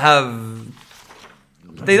Bologna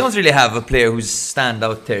they don't really have a player who's stand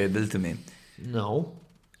out terrible to me. No.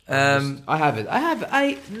 I have it.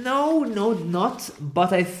 No, not.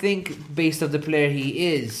 But I think based on the player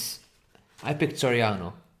he is, I picked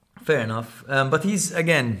Soriano. Fair enough. But he's,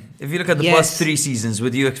 again, if you look at the past 3 seasons,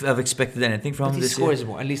 would you have expected anything from But him he this year? scores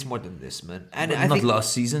more, at least more than this, man. And But I not think,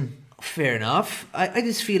 last season. fair enough. I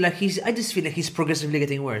just feel like he's progressively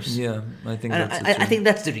getting worse. Yeah, I think And that's I think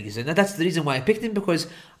that's the reason. And that's the reason why I picked him, because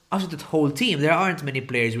out of that whole team, there aren't many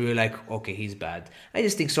players where you're like, okay, he's bad. I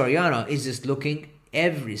just think Soriano is just looking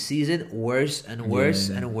every season worse and worse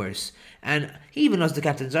and worse. And he even lost the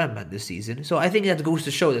captain's armband this season. So I think that goes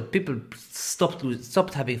to show that people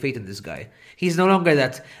stopped having faith in this guy. He's no longer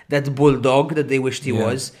that bulldog that they wished he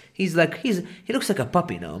was. He looks like a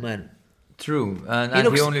puppy now, man. True. And He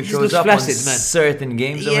he only just shows looks up flaccid, on man. certain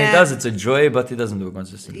games. When he Yeah. does, it's a joy, but he doesn't do it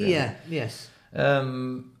consistently. Yes.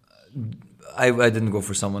 I didn't go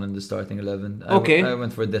for someone in the starting 11. Okay. I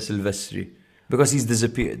went for De Silvestri. Because he's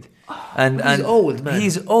disappeared. And old, man.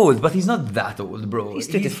 He's old, but he's not that old, bro. He's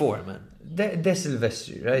 34, man. De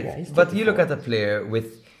Silvestri, right? Yeah, he's but you look at a player with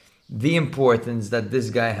the importance that this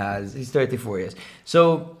guy has. He's 34 years.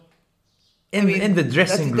 So in the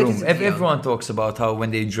dressing that room, is everyone talks about how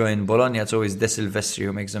when they join Bologna, it's always De Silvestri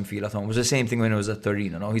who makes them feel at home. It was the same thing when he was at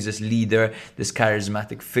Torino. No? He's this leader, this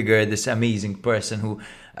charismatic figure, this amazing person who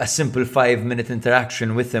a simple 5-minute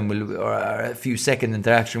interaction with him or a few second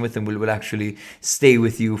interaction with him will actually stay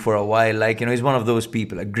with you for a while. Like, he's one of those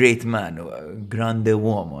people, a great man, a grande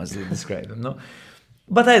uomo, as they describe him, no?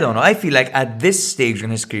 But I don't know. I feel like at this stage in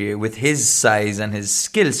his career, with his size and his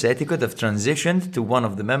skill set, he could have transitioned to one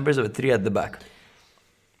of the members of a 3 at the back.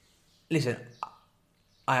 Listen,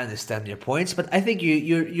 I understand your points, but I think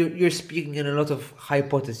you're speaking in a lot of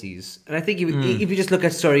hypotheses. And I think if you just look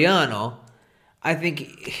at Soriano, I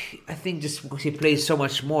think just because he plays so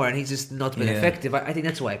much more and he's just not been effective, I think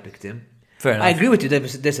that's why I picked him. Fair enough. I agree with you that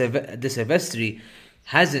De Silvestri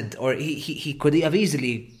hasn't, or he could have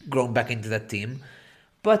easily grown back into that team.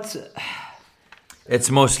 But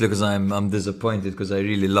it's mostly because I'm disappointed because I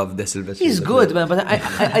really love De Silvestri. he's good, man. But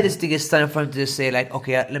I just think it's time for him to just say, like,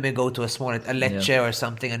 okay, let me go to a Lecce or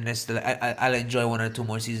something, and I'll enjoy 1 or 2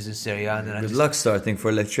 more seasons in Serie A. Good luck starting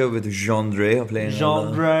for Lecce with Jean-Dre playing.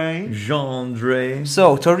 Jean-Dre.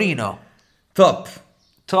 So Torino,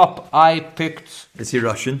 Top. I picked. Is he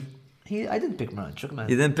Russian? I didn't pick Miranchuk, man.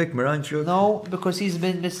 You didn't pick Miranchuk? No, because he's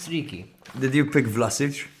been streaky. Did you pick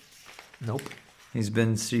Vlasic? Nope. He's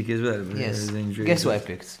been streaky as well. But Yes. his injury. Guess what I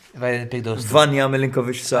picked? If I didn't pick those two. Vanya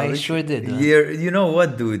Milinkovic-Savic. I sure did, man. You know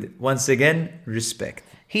what, dude? Once again, respect.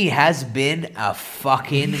 He has been a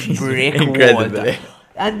fucking brick Incredible, wall. eh?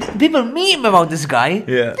 And people meme about this guy.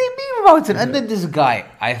 Yeah. They meme about him. And then this guy,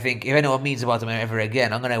 I think, if anyone memes about him ever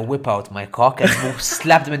again, I'm going to whip out my cock and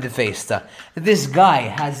slap him in the face. This guy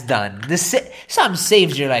has done some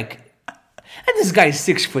saves. You're like, and this guy's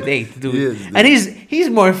 6'8", dude. Yes, dude. And he's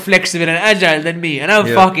more flexible and agile than me. And I'm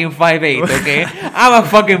Yeah. fucking 5'8", okay? I'm a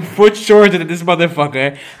fucking foot shorter than this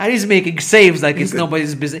motherfucker. And he's making saves like it's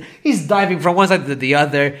nobody's business. He's diving from one side to the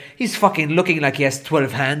other. He's fucking looking like he has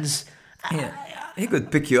 12 hands. Yeah. He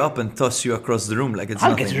could pick you up and toss you across the room like it's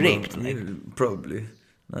I'll nothing. get raped, bro. like. Yeah, probably.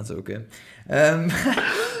 That's okay.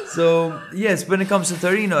 So, yes, when it comes to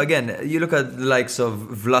Torino, again, you look at the likes of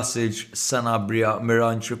Vlasic, Sanabria,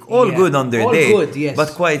 Miranchuk, all Yeah. good on their All day, good, yes. but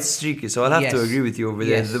quite streaky. So I'll have to Yes. agree with you over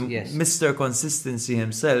Yes, there. yes. Mr. Consistency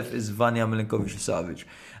himself is Vanya Milinkovic-Savic.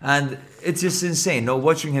 And it's just insane, no?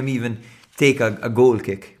 Watching him even take a goal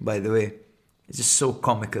kick, by the way. It's just so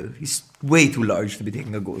comical. He's way too large to be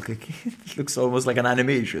taking a goal kick. It looks almost like an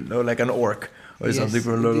animation, no? Like an orc or something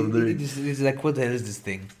from Lord of the Rings. It's like, what the hell is this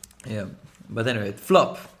thing? Yeah. But anyway,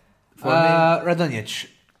 flop. For me, Radonjic.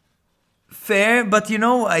 fair, but you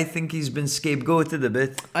know, I think he's been scapegoated a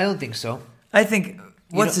bit. I don't think so. I think,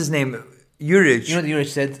 what's his name? Juric. You know what Juric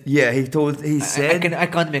said? Yeah, he said. I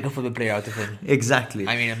can't make a football player out of him. Exactly.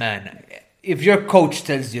 I mean, man, if your coach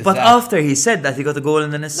tells you but that... after he said that, he got a goal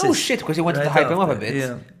and an assist. No shit, because he wanted to Right hype him up a after, bit.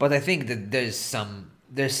 yeah. But I think that there's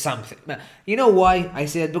something. Man, you know why I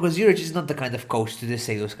say that? Because Juric is not the kind of coach to just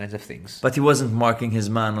say those kinds of things. But he wasn't marking his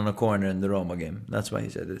man on a corner in the Roma game. That's why he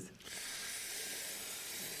said it.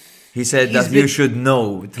 He said you should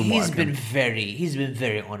know to mark him. He's been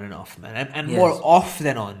very on and off, man, and Yes. more off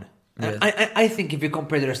than on. Yes. I think if you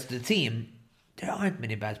compare the rest of the team, there aren't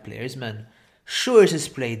many bad players, man. Shores has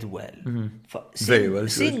played well. Very well,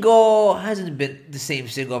 Shores. Singo hasn't been the same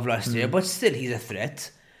Singo of last year, but still he's a threat.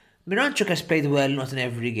 Miranchuk has played well, not in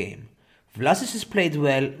every game. Vlasic has played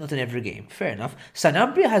well, not in every game. Fair enough.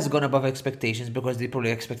 Sanabria has gone above expectations because they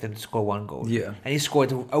probably expect him to score one goal. Yeah. And he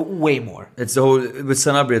scored way more. It's the whole with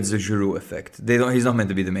Sanabria. It's the Giroud effect. He's not meant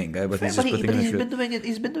to be the main guy, but he's just putting in a he's shoot. been doing it.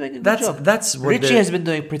 He's been doing a good That's- job. that's what Richie the- has been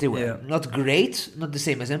doing pretty well. Yeah. Not great, not the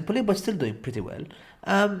same as Empoli, but still doing pretty well.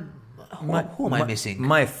 Who am I missing?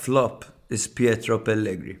 My flop is Pietro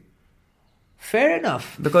Pellegrini. Fair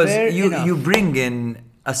enough. Because Fair you enough. bring in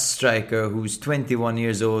a striker who's 21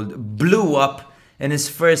 years old, blew up in his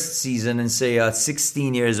first season in Serie A,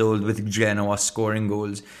 16 years old with Genoa scoring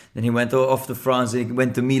goals. Then he went off to France, he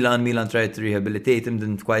went to Milan. Milan tried to rehabilitate him,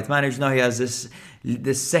 didn't quite manage. Now he has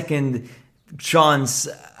this second chance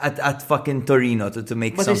at fucking Torino to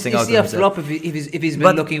make But something is out of he a himself. flop if he's been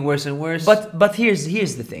But- looking worse and worse? But here's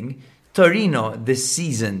the thing. Torino this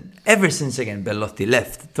season, ever since again Bellotti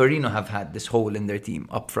left, Torino have had this hole in their team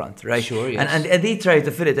up front, right? Sure, yes. And they try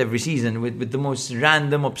to fill it every season with the most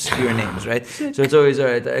random, obscure names, right? So it's always, all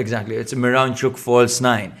right, exactly. It's Miranchuk false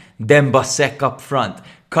 9, Demba Sek up front,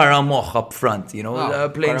 Karamoh up front, you know,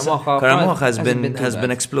 playing. Karamoh has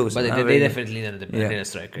been explosive. But they definitely need a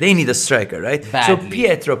striker. They need a striker, right? Badly. So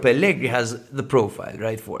Pietro Pellegrini has the profile,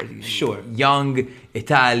 right, for it. He's Sure. young,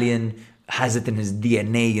 Italian, has it in his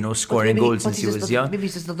DNA, you know, scoring goals since he was young. Maybe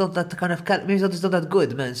he's just not that kind of. Maybe he's not that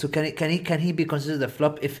good, man. So can he be considered a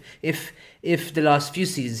flop if the last few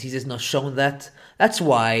seasons he's just not shown that? That's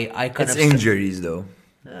why I kind It's of. injuries, though.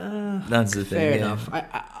 That's the thing. Fair yeah. enough.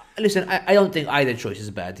 Listen, I don't think either choice is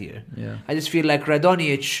bad here. Yeah. I just feel like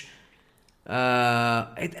Radonjic.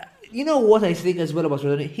 You know what I think as well about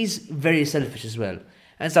Radonjic? He's very selfish as well.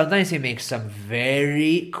 And sometimes he makes some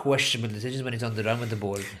very questionable decisions when he's on the run with the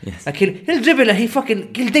ball. Yes. Like he'll dribble and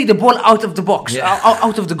he'll take the ball out of the box,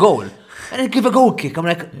 out of the goal, and he'll give a goal kick. I'm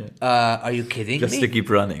like, are you kidding Just me? to keep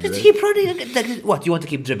running. Just right? keep running. What, you want to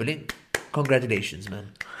keep dribbling? Congratulations,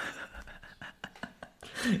 man.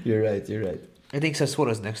 You're right. I think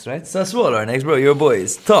Sassuolo's next, right? Sassuolo are next, bro. Your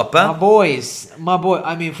boys. Top, huh? My boy.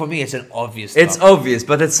 I mean, for me, it's an obvious. It's top. obvious,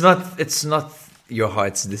 but it's not your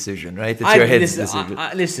heart's decision, right? It's your head's decision.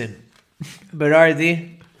 Listen,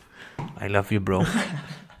 Berardi, I love you, bro,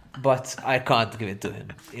 but I can't give it to him.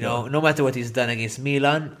 You know, no matter what he's done against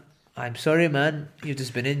Milan, I'm sorry, man. You've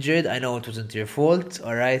just been injured. I know it wasn't your fault.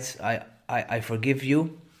 All right, I forgive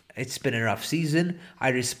you. It's been a rough season. I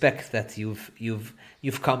respect that you've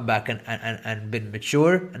come back and been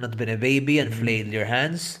mature and not been a baby and flailed your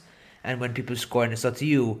hands. And when people score and it's not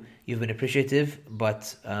you, you've been appreciative.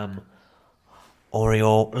 But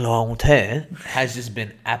Oreo Lonte has just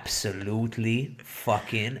been absolutely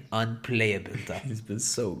fucking unplayable. He's been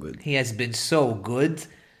so good. He has been so good.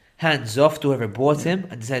 Hands off to whoever bought him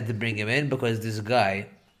and decided to bring him in because this guy,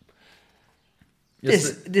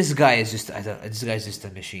 this guy is just a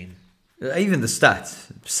machine. Even the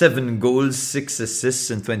stats: 7 goals, 6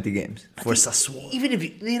 assists in 20 games for Sassuolo. Even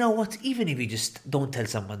if you know what, even if you just don't tell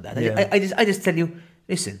someone that, Yeah. I just tell you,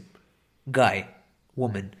 listen, guy,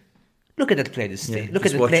 woman, look at that player. Look at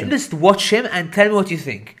just that watch player. him. Just watch him and tell me what you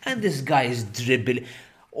think. And this guy is dribbling.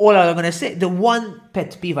 All I'm gonna say, the one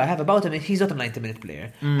pet peeve I have about him is he's not a 90-minute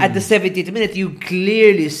player. At the 70th minute, you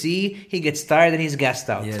clearly see he gets tired and he's gassed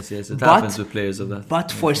out. Yes, it happens with players of that. But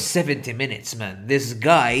for 70 minutes, man, this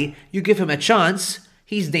guy, you give him a chance,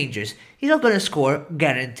 he's dangerous. He's not gonna score,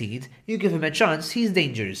 guaranteed. You give him a chance, he's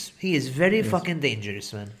dangerous. He is very fucking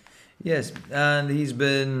dangerous, man. Yes, and he's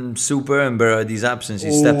been super in Berardi's absence.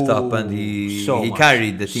 He stepped up and he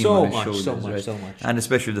carried the team on his shoulders. So much. And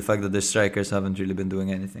especially the fact that the strikers haven't really been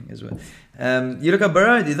doing anything as well. You look at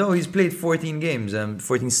Berardi, though, he's played 14 games,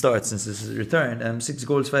 14 starts since his return, 6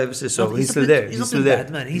 goals, 5 assists, so he's still there. He's still there,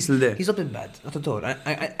 man. He's still there. He's not been bad, not at all.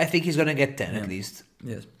 I think he's gonna get 10 at least.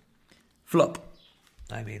 Yes. Flop.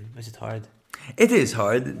 I mean, is it hard? It is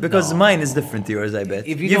hard, because mine is different to yours, I bet.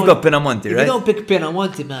 If You've got Pinamonti, right? If you don't pick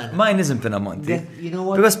Pinamonti, man. Mine isn't Pinamonti. You know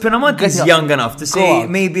what? Because Pinamonti is young enough to say out.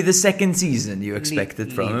 maybe the second season you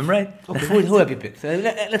expected from him, right? Okay, who have you picked?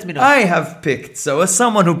 Let me know. I have picked, so as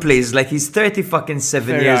someone who plays like he's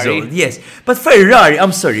 37 years Ferrari. old. Yes, but Ferrari,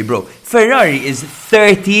 I'm sorry, bro. Ferrari is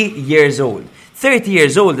 30 years old. 30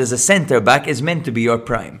 years old as a centre-back is meant to be your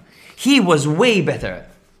prime. He was way better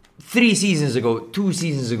 3 seasons ago, 2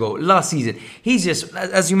 seasons ago, last season. He's just,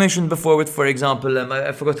 as you mentioned before with, for example,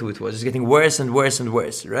 I forgot who it was. He's getting worse and worse and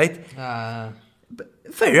worse, right? But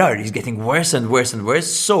Ferrari's getting worse and worse and worse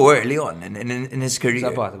so early on in his career.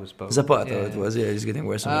 Zapata was both. It was, yeah, he's getting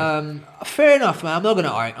worse and worse. Fair enough, man. I'm not gonna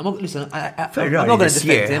argue. I'm not gonna this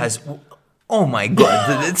year defend him. has, oh my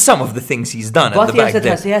god, some of the things he's done But at the back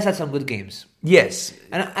there. he has had some good games. Yes.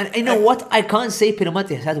 And you know what? I can't say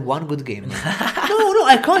Pinamonti has had one good game. No,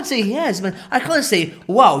 I can't say he has, man. I can't say,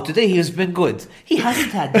 wow, today he has been good. He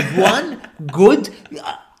hasn't had one good...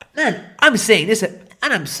 Man, I'm saying this, and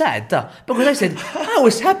I'm sad, because I said, I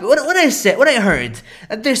was happy. When I heard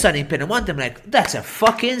that they're signing Pinamonti, I'm like, that's a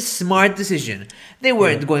fucking smart decision. They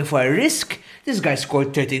weren't going for a risk. This guy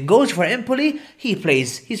scored 13 goals for Empoli. He's played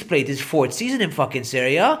his 4th season in fucking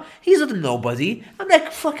Serie A. He's not a nobody. I'm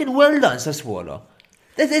like, fucking well done, Sassuolo.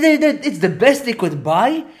 It's the best they could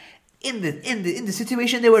buy in the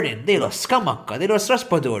situation they were in. They lost Scamacca, they lost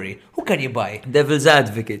Raspadori. Who can you buy? Devil's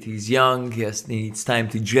advocate. He's young. He needs time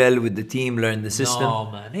to gel with the team, learn the system. No,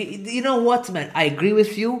 man. You know what, man? I agree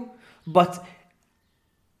with you, but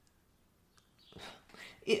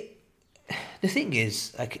the thing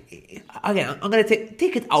is, like, again, I'm gonna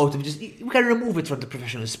take it out of we can remove it from the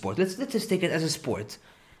professional sport. Let's just take it as a sport.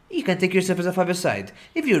 You can take yourself as a five-a-side.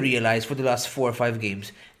 If you realize for the last 4 or 5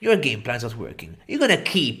 games your game plan's not working, you're gonna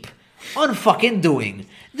keep on fucking doing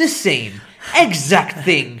the same exact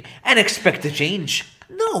thing and expect to change.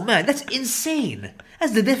 No, man, that's insane.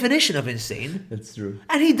 That's the definition of insane. That's true.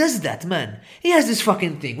 And he does that, man. He has this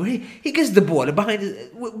fucking thing where he gets the ball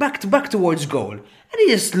back towards goal, and he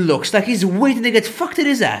just looks like he's waiting to get fucked in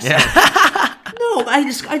his ass. Yeah. No, I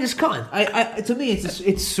just can't. To me,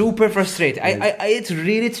 it's super frustrating. It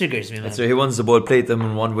really triggers me, man. So he wants the ball played them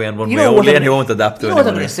in one way and one way only, and he won't adapt to it. You know what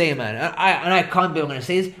I'm gonna say, man? I can't be. I'm gonna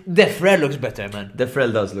say is Defrel looks better, man.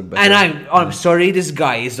 Defrel does look better. And I'm sorry, this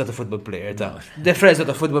guy is not a football player. Defrel is not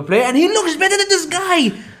a football player, and he looks better than this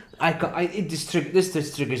guy. This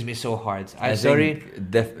just triggers me so hard. I'm sorry.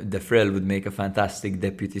 Think Defrel would make a fantastic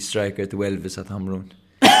deputy striker to Elvis at Hamrun.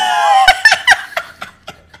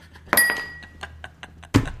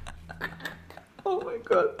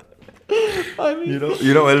 God. I mean, you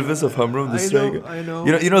know Elvis of Hamrun, the striker. I know.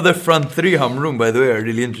 You know the front 3 Hamrun, by the way, are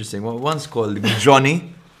really interesting. One's called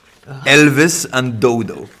Johnny, Elvis, and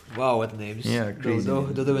Dodo. Wow, what names! Yeah, crazy.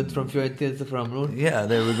 Dodo went from Fiorentina to Hamrun. Yeah,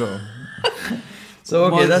 there we go. So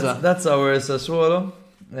okay, that's our Sassuolo.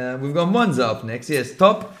 We've got Monza up next. Yes,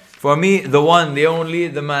 top. For me, the one, the only,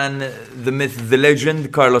 the man, the myth, the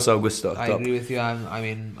legend, Carlos Augusto. I agree with you.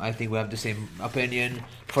 I think we have the same opinion.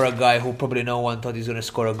 For a guy who probably no one thought he's going to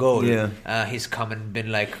score a goal, he's come and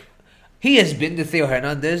been like, he has been the Theo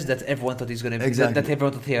Hernandez that everyone thought he's going to be. Exactly. That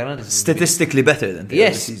everyone thought Theo Hernandez is statistically better than Theo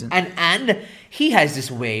this season. And he has this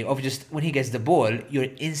way of just when he gets the ball, you're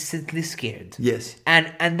instantly scared. Yes.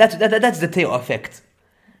 And that's the Theo effect.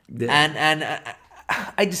 Yeah. And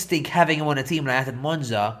I just think having him on a team like that at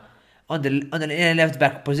Monza, on the left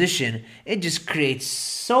back position, it just creates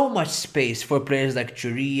so much space for players like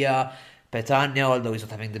Churia, Petagna, although he's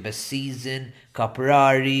not having the best season,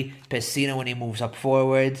 Caprari, Pessina when he moves up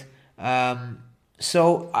forward.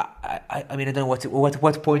 So I mean, I don't know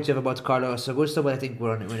what point you have about Carlos Augusto, but I think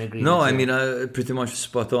we're in agreement. No, I mean, pretty much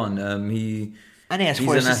spot on. And he has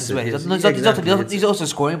 4 assists as well. He's also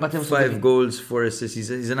scoring, but 5 goals, 4 assists.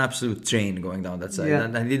 He's an absolute train going down that side,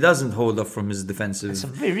 and he doesn't hold up from his defensive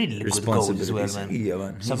some really good goals as well, man. Yeah,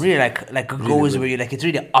 man. Some really like goals where you like it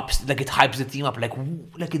really ups, like it hypes the team up, like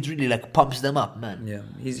it really like pumps them up, man. Yeah,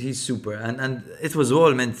 he's super, and it was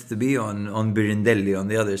all meant to be on Birindelli on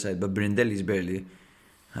the other side, but Birindelli's barely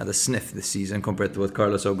had a sniff this season compared to what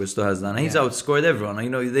Carlos Augusto has done. And he's outscored everyone. You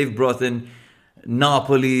know, they've brought in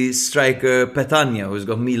Napoli striker Petagna, who's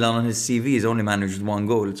got Milan on his CV. He's only managed 1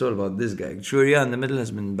 goal. It's all about this guy. Churia in the middle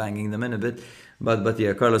has been banging them in a bit. But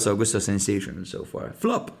yeah, Carlos Augusto sensational so far.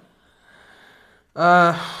 Flop?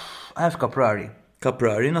 I have Caprari.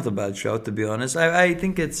 Caprari, not a bad shout, to be honest. I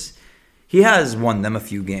think he has won them a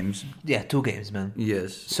few games. Yeah, 2 games, man.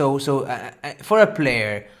 Yes. So for a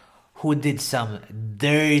player who did some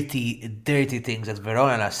dirty things at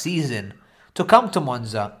Verona last season, to come to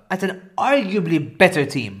Monza at an arguably better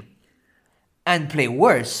team and play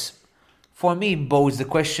worse, for me, bodes the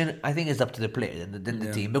question. I think it's up to the player than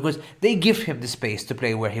the team, because they give him the space to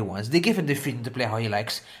play where he wants. They give him the freedom to play how he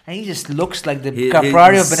likes, and he just looks like the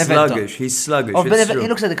Caprari of Benevento. He's sluggish. He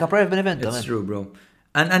looks like the Caprari of Benevento. It's true, bro.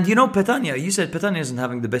 And you know, Petagna, you said Petagna isn't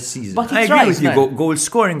having the best season. But I agree with you, goal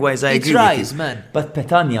scoring wise, I agree with you. Man. But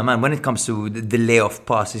Petagna, man, when it comes to the layoff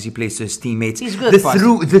passes he plays to his teammates, he's good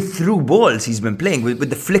the through balls he's been playing with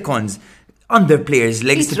the flick-ons under players'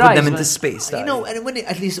 legs to put them into space. You know, and when you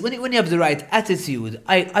have the right attitude,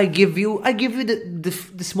 I give you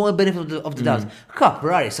the small benefit of the doubt.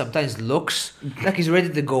 Caprari sometimes looks like he's ready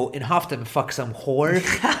to go in halftime fuck some whore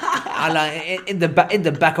in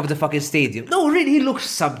the back of the fucking stadium. No, really, he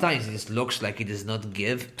just looks like he does not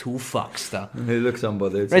give 2 fucks. He looks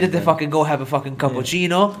unbothered. Ready to fucking go have a fucking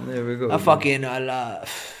cappuccino. Yeah. There we go. A fucking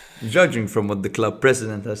Judging from what the club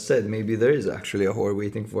president has said, maybe there is actually a whore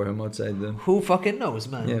waiting for him outside them. Who fucking knows,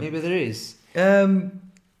 man? Yeah. Maybe there is.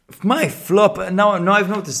 My flop. Now I've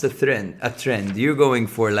noticed a trend. You're going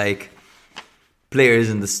for like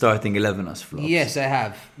players in the starting 11 as flops. Yes, I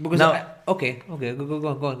have. Because now, okay, go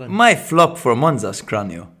on. My flop for Monza's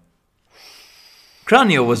Cranio.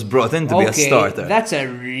 Cranio was brought in to be a starter. That's a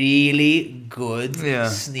really good,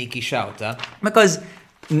 sneaky shout, huh? Because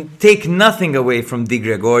take nothing away from Di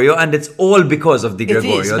Gregorio, and it's all because of Di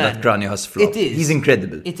Gregorio that Cranio has flopped. It is. He's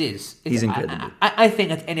incredible. It is. He's incredible. I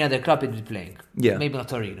think at any other club he'd be playing. Yeah. Maybe not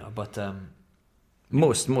Torino, but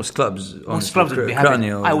most clubs. Most clubs would be happy.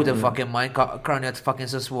 I would have fucking mind Cranio at fucking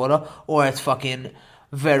Sassuolo or at fucking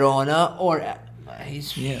Verona or.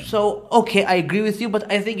 So okay, I agree with you,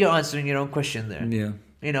 but I think you're answering your own question there. Yeah.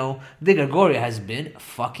 You know, Di Gregorio has been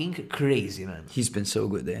fucking crazy, man. He's been so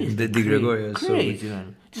good there. Di Gregorio is crazy, so good.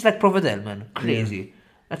 Man. Just like Provedel, man. Crazy.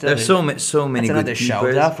 Yeah. There's so many good keepers. That's another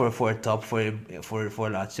shout out for top for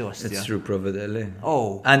Lazio. It's true, Provedel.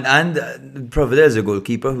 Oh. And Provedel is a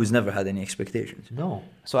goalkeeper who's never had any expectations. No.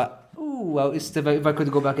 So if I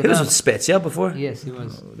could go back. He was with Spezia before. Yes, he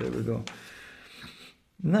was. Oh, there we go.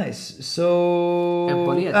 Nice. So,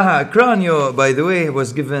 Cranio, by the way,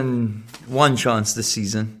 was given 1 chance this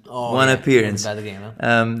season. One appearance. Bad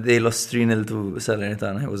game, they lost 3-0 to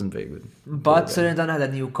Salernitana. It wasn't very good. But Salernitana had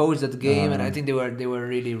a new coach that game, and I think they were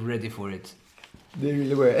really ready for it. They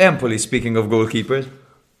really were. Empoli, speaking of goalkeepers.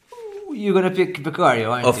 You're going to pick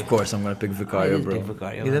Vicario, aren't you? Of course I'm going to pick Vicario, bro.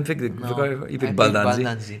 You didn't pick Vicario? You picked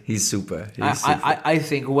Baldanzi. He's super. I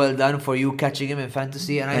think well done for you catching him in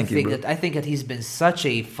fantasy, and I think that he's been such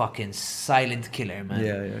a fucking silent killer, man.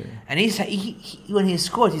 Yeah. And he when he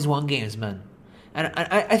scored, he's won games, man. And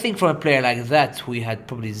I think for a player like that, who had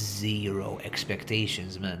probably 0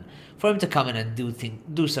 expectations, man, for him to come in and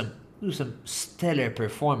do some stellar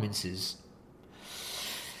performances.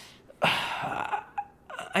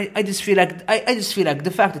 I just feel like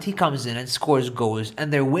the fact that he comes in and scores goals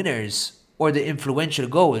and they're winners or the influential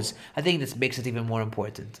goals, I think that makes it even more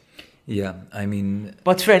important. Yeah, I mean...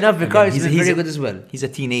 But fair enough, Vicario is very good as well. He's a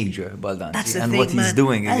teenager, Baldanzi. That's the and thing, what he's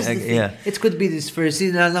doing. Yeah. It could be this first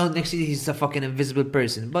season, and now next season he's a fucking invisible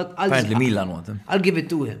person. But apparently Milan want him. I'll give it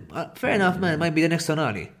to him. Fair enough, man. It might be the next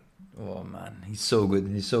Tonali. Oh man, he's so good.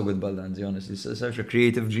 He's so good, Baldanzi. Honestly, he's such a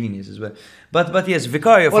creative genius as well. But yes,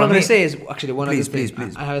 Vicario. What I'm going to say is actually one please, of the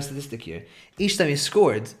please. I have a statistic here. Each time he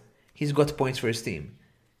scored, he's got points for his team.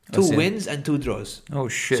 2 wins and 2 draws. Oh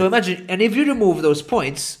shit! So imagine, and if you remove those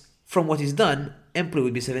points from what he's done, Empoli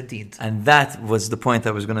would be 17th. And that was the point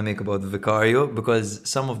I was going to make about Vicario, because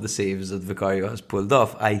some of the saves that Vicario has pulled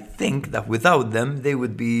off, I think that without them, they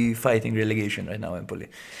would be fighting relegation right now, Empoli.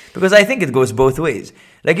 Because I think it goes both ways.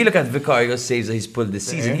 Like, you look at Vicario's saves that he's pulled this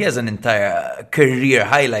season, he has an entire career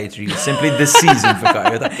highlight reel, simply this season,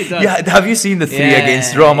 Vicario. Yeah, have you seen the 3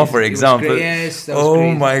 against Roma, for example? Yes, that was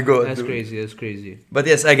crazy. My God. That's crazy. But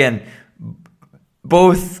yes, again,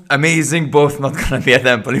 both amazing, both not going to be at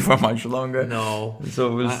Empoli for much longer. No.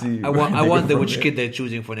 So we'll see. I wonder which kid they're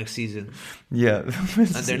choosing for next season. Yeah. And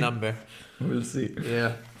their number. We'll see.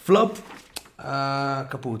 Yeah. Flop?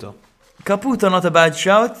 Caputo. Caputo, not a bad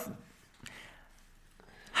shout.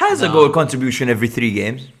 Has a goal contribution every 3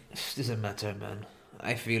 games. Doesn't matter, man.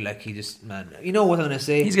 I feel like he just, man. You know what I'm going to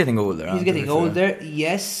say? He's getting older. He's getting older,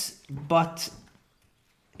 yes. But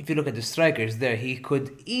if you look at the strikers there, he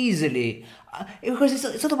could easily... because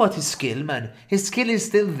it's not about his skill, man. His skill is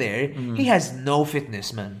still there. He has no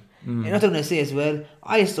fitness, man. And what I'm going to say as well,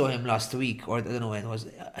 I saw him last week, or I don't know when it was,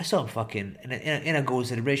 I saw him fucking in a goal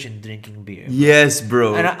celebration drinking beer. Yes,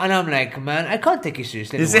 bro. And I'm like, man, I can't take you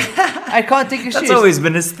seriously anymore. I can't take you seriously. That's always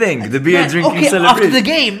been his thing, the beer drinking celebration. After the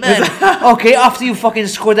game, man. Okay, after you fucking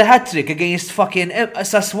scored a hat-trick against fucking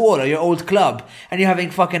Sassuolo, your old club, and you're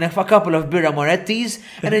having fucking a couple of birra morettis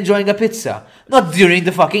and enjoying a pizza. Not during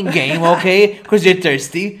the fucking game, okay? Because you're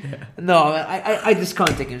thirsty. No, I just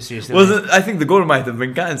can't take him seriously. I think the goal might have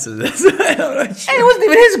been cancelled. And it wasn't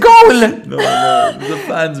even his goal. No, it was a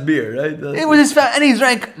fan's beer, right? It was his fan, and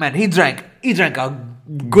he drank a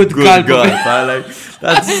good golf. Like,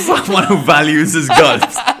 that's someone who values his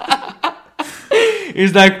golf.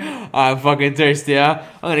 He's like, I'm fucking thirsty, huh?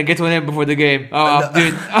 I'm gonna get one in before the game.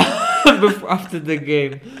 Dude, after the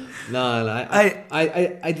game. No,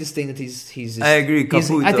 I just think that he's just, I agree.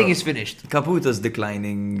 Caputo, I think he's finished. Caputo's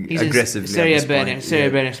declining he's aggressively. Serie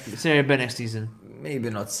A next season.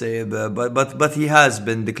 Maybe not Serie B, but he has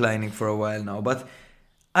been declining for a while now. But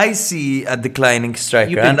I see a declining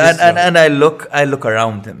striker, and I look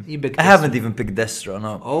around him. I haven't even picked Destro.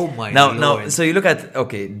 No. Oh my Lord. Now, so you look at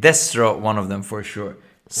Destro, one of them for sure.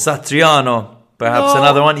 Satriano, perhaps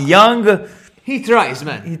another one. Young. He tries,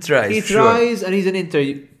 man. He tries. Tries, and he's an inter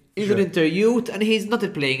youth, and he's not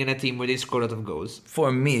playing in a team where they score a lot of goals.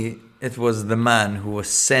 For me, it was the man who was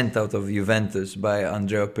sent out of Juventus by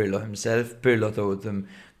Andrea Pirlo himself. Pirlo told him,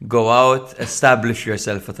 go out, establish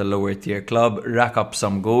yourself at a lower tier club, rack up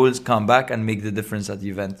some goals, come back and make the difference at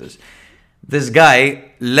Juventus. This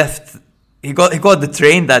guy left, he got the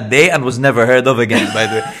train that day and was never heard of again, by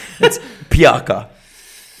the way. It's Piaka.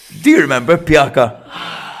 Do you remember Piaka?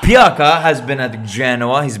 Piaka has been at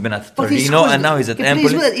Genoa, he's been at Torino, and now he's at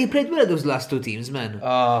Empoli. He played well at those last 2 teams, man.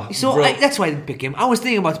 That's why I didn't pick him. I was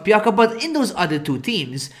thinking about Piaka, but in those other 2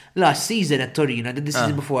 teams, last season at Torino and the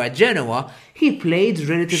season before at Genoa, he played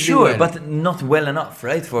relatively well. Sure, but not well enough,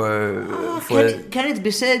 right? Can it be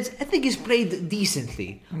said? I think he's played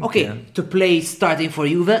decently. Okay, to play starting for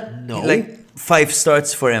Juve, no. Like 5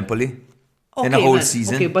 starts for Empoli. In a whole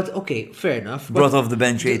season. Fair enough. Brought off the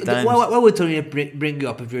bench 8 times. Why would Torino bring you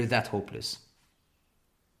up if you're that hopeless?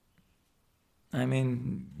 I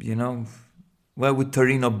mean, why would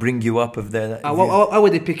Torino bring you up if they're... Why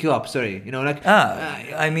would they pick you up? Sorry.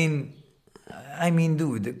 I mean,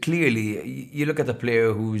 dude, clearly, you look at a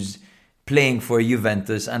player who's playing for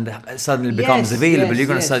Juventus and suddenly becomes available, you're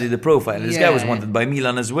going to study the profile. This guy was wanted by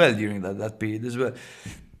Milan as well during that period as well.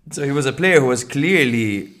 So he was a player who was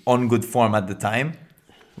clearly on good form at the time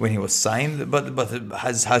when he was signed, but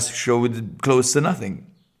has showed close to nothing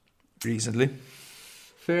recently.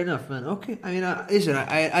 Fair enough, man. Okay. I mean, listen,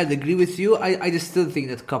 I'd agree with you. I just still think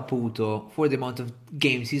that Caputo, for the amount of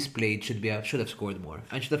games he's played, should have scored more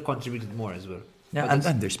and should have contributed more as well. Yeah,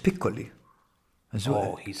 and there's Piccoli as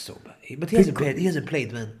well. Oh, he's so bad. But he hasn't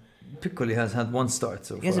played, man. Piccoli has had 1 start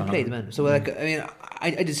so far. He hasn't played, man. So,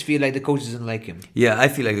 I just feel like the coach doesn't like him. Yeah, I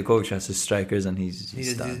feel like the coach has his strikers and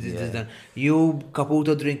he's done. You,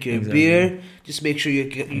 Caputo, drink your beer. Just make sure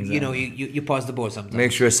you pass the ball sometimes.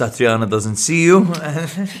 Make sure Satriano doesn't see you.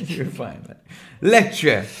 You're fine, man.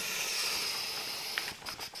 Lecce.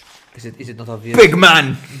 Is it not obvious? Big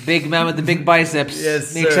man with the big biceps.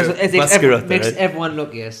 Yes, makes right? everyone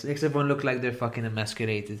look like they're fucking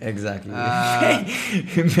emasculated. Exactly.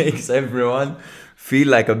 It makes everyone feel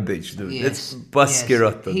like a bitch, dude. Yes, it's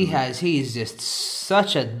Basquerotto. Yes. He is just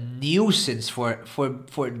such a nuisance for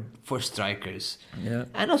strikers. Yeah.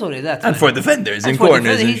 And not only that, and for defenders in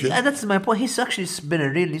corners. And that's my point. He's actually been a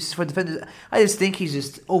real nuisance for defenders. I just think he's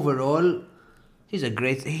just overall. He's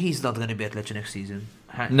not going to be at Lecce next season.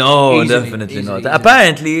 No, Easily, definitely easily, not. easily.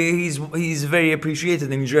 Apparently, he's very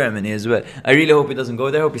appreciated in Germany as well. I really hope he doesn't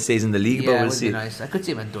go there. I hope he stays in the league, but Yeah, it we'll would be see. nice. I could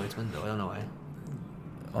see him at Dortmund though. I don't know why.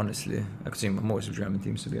 Honestly, I could see most of German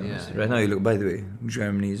teams, to be honest. Yeah, Right now, you look, by the way,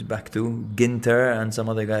 Germany is back to Ginter and some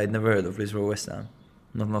other guy I'd never heard of plays for West Ham.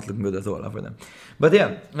 Not looking good at all for them. But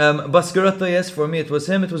yeah, Bascarotto, yes, for me it was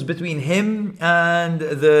him. It was between him and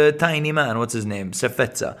the tiny man, what's his name?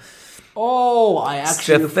 Serfezza. Oh, I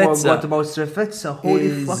actually Strefezza forgot about Strefezza. Holy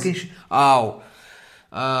is- fucking Ow.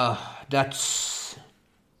 That's...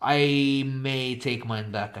 I may take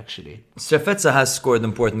mine back, actually. Serfezza has scored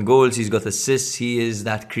important goals. He's got assists. He is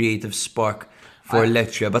that creative spark for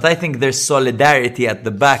Lecce. But I think their solidarity at the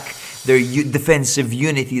back, their defensive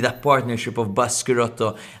unity, that partnership of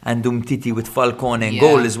Bascarotto and Umtiti with Falcone and Yeah.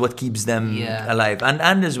 goal is what keeps them Yeah. alive.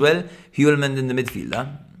 And as well, Hjulmand in the midfield. Huh?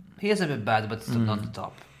 He hasn't been bad, but still not the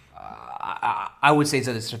top. I would say it's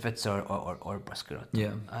either Strefezza or Bascarotto.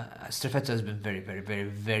 Yeah. Strefezza has been very, very, very,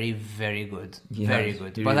 very, very good. He very has.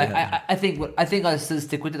 good. He But really has. I think I'll still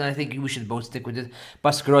stick with it, and I think we should both stick with it.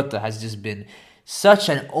 Bascarotto has just been such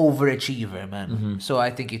an overachiever, man. Mm-hmm. So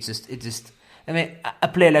I think it just. I mean, a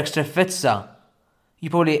player like Strefezza, you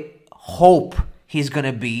probably hope he's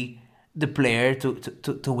gonna be the player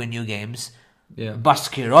to win you games. Yeah.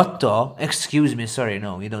 Bascarotto, excuse me, sorry,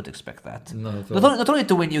 no, you don't expect that. Not at all. Not only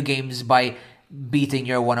to win you games by beating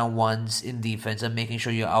your one-on-ones in defense and making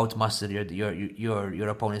sure you outmuscle your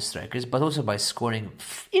opponent's strikers, but also by scoring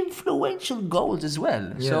influential goals as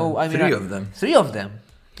well. Yeah, So I mean, three of them. 3 of them.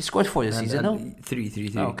 He scored 4 this season, no? Three.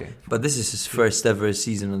 Oh, okay. But this is his first ever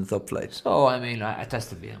season on the top flight. So I mean, I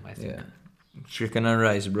tested him. I think Yeah. Chicken and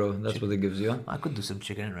rice, bro. That's what it gives you. Huh? I could do some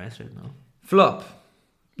chicken and rice right now. Flop.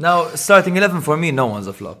 Now, starting 11 for me, no one's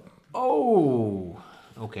a flop. Oh,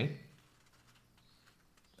 okay.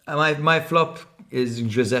 My flop is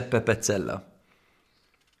Giuseppe Pezzella.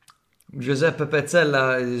 Giuseppe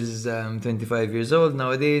Pezzella is 25 years old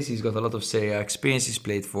nowadays. He's got a lot of Serie A experience. He's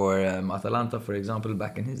played for Atalanta, for example,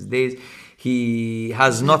 back in his days. He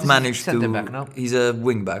has not managed to... centre-back now? He's a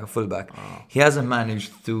wing-back, a full-back. He hasn't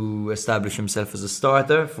managed to establish himself as a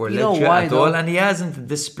starter for You know Lecce why, at all. though? And he hasn't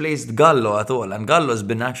displaced Gallo at all. And Gallo's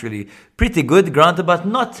been actually pretty good, granted, but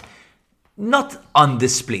not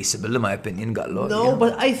undisplaceable, in my opinion, Gallo. No, yeah.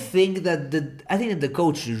 but I think that the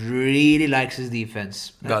coach really likes his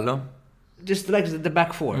defense. Gallo? Just likes the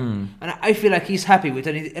back four, and I feel like he's happy with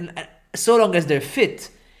it. And so long as they're fit,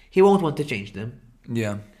 he won't want to change them.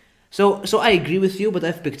 Yeah. So I agree with you, but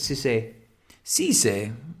I've picked Cisse.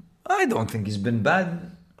 Cisse, I don't think he's been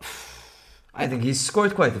bad. I think he's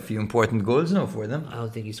scored quite a few important goals now for them. I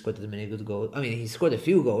don't think he scored that many good goals. I mean, he scored a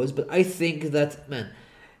few goals, but I think that, man,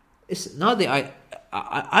 it's now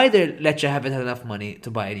either Lecce haven't had enough money to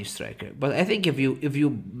buy any striker, but I think if you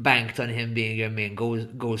banked on him being your main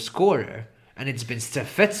goal scorer, and it's been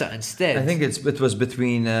Strefezza instead. I think it was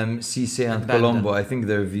between Cisse and Banda. Colombo. I think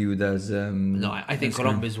they're viewed as... No, I think as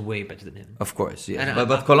Colombo is way better than him. Of course, yeah. And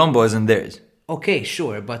But Colombo isn't theirs. Okay,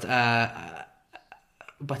 sure, but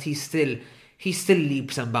he's still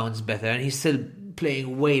leaps and bounds better, and he's still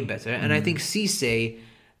playing way better. And I think Cisse,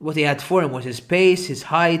 what he had for him was his pace, his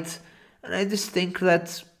height, and I just think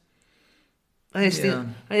that I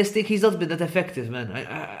just think he's not been that effective, man.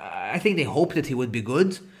 I think they hoped that he would be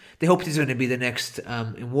good. They hoped he's going to be the next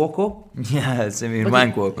Nwoko. Yes, I mean, But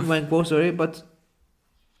Wanko. Wanko, sorry, but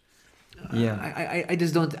Yeah. I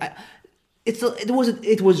just don't.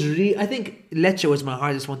 It was really. I think Lecce was my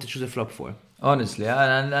hardest one to choose a flop for. Honestly,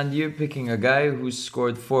 and you're picking a guy who's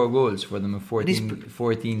scored 4 goals for them in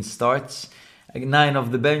 14 starts. 9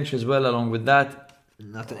 off the bench as well, along with that.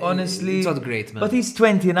 Honestly, it's not great, man. But he's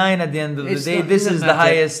 29 at the end of the day. This is the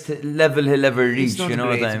highest level he'll ever reach. You know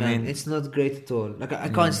what I mean? It's not great at all. Like I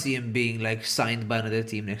can't see him being like signed by another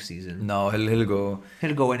team next season. No, he'll go.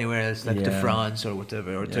 He'll go anywhere else, like to Yeah. France or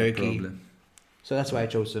whatever, or Turkey. Probably. So that's why I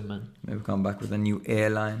chose him, man. Maybe come back with a new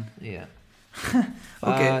airline. Yeah.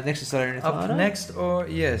 Okay. Next is Salernitana. Up next, or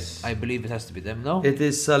yes, I believe it has to be them. No. it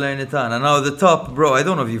is Salernitana. Now the top, bro. I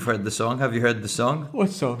don't know if you've heard the song. Have you heard the song? What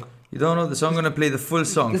song? You don't know the song? I'm gonna play the full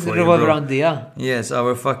song This is for you, Revolve bro. Around the yeah. Yes,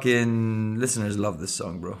 our fucking listeners love this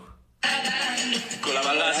song, bro. Con la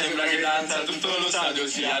palla sembra che danza, tutto lo stadio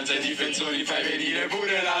si alza, i difensori fai venire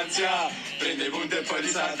pure l'ansia. Prende i punti e poi li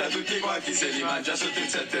salta tutti quanti, se li mangia sotto il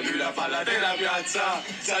 7 lui la palla della piazza.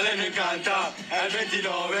 Salerno incanta, è il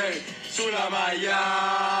 29, sulla maglia.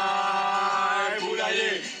 E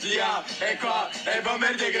Bulaye, via, è qua, è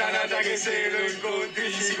Bomber de Granata che se lo incontri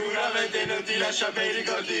sicuramente non ti lascia per i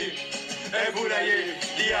ricordi. E Bulaye,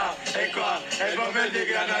 via, è qua, è Bomber de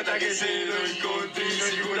Granata che se lo incontri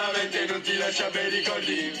sicuramente non ti lascia per i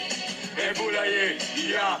ricordi. e Bulaye,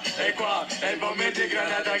 via, è qua, è il momento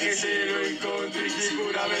Granata che se lo incontri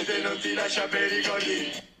sicuramente non ti lascia per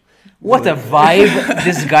ricordi. What a vibe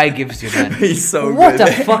this guy gives you, man. He's so What good.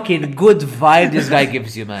 a fucking good vibe this guy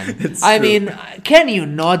gives you, man. It's I true. mean, can you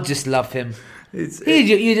not just love him?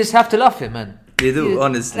 You just have to love him, man. You do,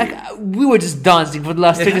 honestly. Like, we were just dancing for the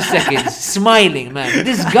last 30 seconds, smiling, man.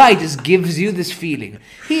 This guy just gives you this feeling.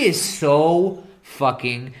 He is so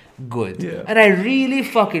fucking good. Yeah. And I really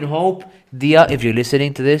fucking hope, Dia, if you're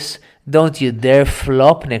listening to this, don't you dare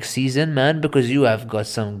flop next season, man, because you have got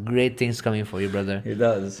some great things coming for you, brother. He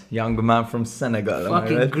does. Young man from Senegal. am I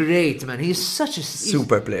Fucking right? great, man. He's such a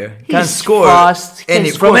Super player. He's Can score fast, can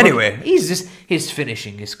score from anywhere. His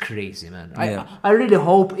finishing is crazy, man. Yeah. I really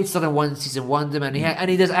hope it's not a one season wonder, man. And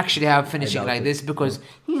he does actually have finishing doubt like it. this because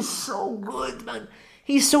he's so good, man.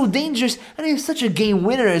 He's so dangerous and he's such a game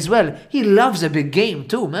winner as well. He loves a big game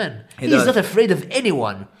too, man. He He's does. not afraid of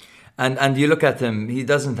anyone. And you look at him, he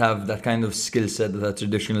doesn't have that kind of skill set that a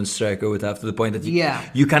traditional striker would have, to the point that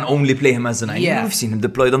you can only play him as a 9. Yeah. We've seen him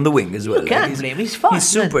deployed on the wing as well. You can't He's- blame him. He's fast. He's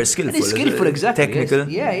super man. skillful. And he's skillful, exactly. Technical.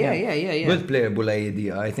 Yes. Yeah. Good player, Boulaye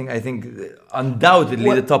Dia. I think undoubtedly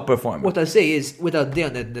What- the top performer. What I'll say is, without Day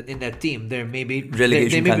in that team, they're maybe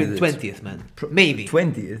Relegation they may be candidates. 20th, man. Maybe.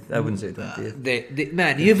 20th? I wouldn't say 20th.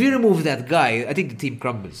 Man, if you remove that guy, I think the team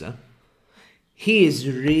crumbles, huh? He is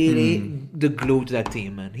really the glue to that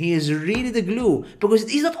team, man. He is really the glue. Because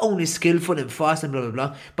he's not only skillful and fast and blah, blah,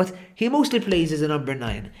 blah, but he mostly plays as a number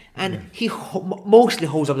 9. And he mostly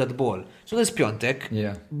holds up that ball. So there's Piontek.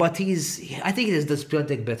 Yeah. But I think he does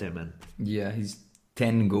Piontek better, man. Yeah, he's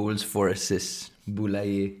 10 goals, 4 assists.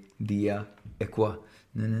 Boulaye Dia Ekwa.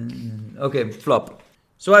 Okay, flop.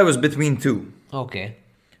 So I was between two. Okay.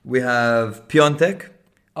 We have Piontek,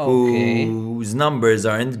 Okay. whose numbers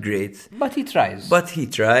aren't great. But he tries. But he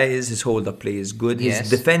tries. His hold-up play is good. Yes. His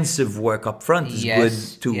defensive work up front is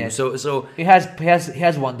Yes, good too. yes. So he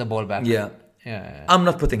has won the ball back. yeah. Yeah. I'm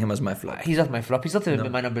not putting him as my flop. He's not my flop. He's not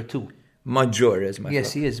even my number 2. Major is my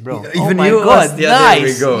Yes, flop. he is, bro. Even my you? God, Yeah,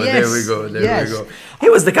 nice. There we go. Yes, There we go. There yes. we go. He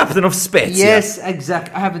was the captain of Spezia. Yes,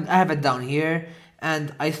 exactly. I have it down here,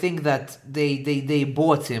 and I think that they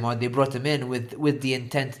bought him or they brought him in with the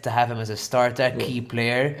intent to have him as a starter, key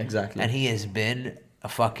player. Exactly. And he has been a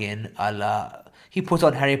fucking Allah. He put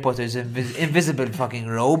on Harry Potter's invisible fucking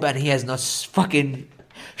robe, and he has not fucking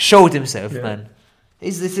showed himself, man.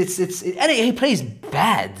 And he plays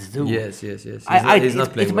bad too. Yes. He's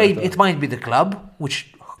not playing well at all. It might be the club,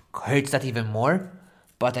 which hurts that even more.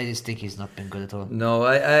 But I just think he's not been good at all. No,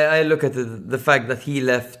 I look at the fact that he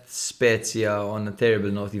left Spezia on a terrible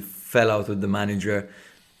note. He fell out with the manager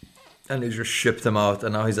and they just shipped him out,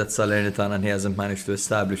 and now he's at Salernitana and he hasn't managed to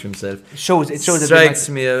establish himself. It shows strikes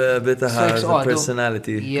me a bit of strikes a odd, though.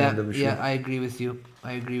 personality. Yeah, kind of issue. yeah, I agree with you.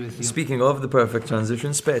 Speaking of the perfect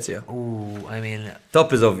transition, Spezia. Ooh, I mean,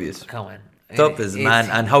 Top is obvious. come on. Top is, man,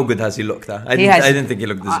 and how good has he looked? I didn't think he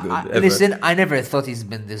looked this good. Ever. Listen, I never thought he's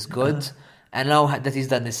been this good. And now that he's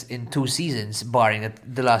done this in 2 seasons, barring that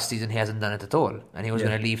the last season he hasn't done it at all. And he was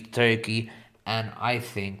going to leave Turkey. And I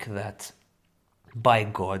think that, by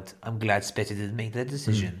God, I'm glad Spezia didn't make that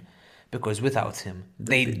decision. Because without him,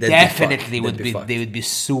 they definitely would be. They would be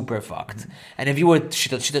super fucked. And if you were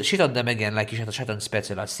shit on them again, like you shit on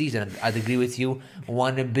Spezia last season, I'd agree with you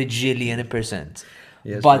 1 bajillion%.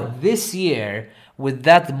 Yes, but bro. this year, with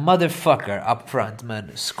that motherfucker up front,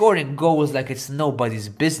 man, scoring goals like it's nobody's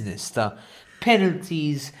business,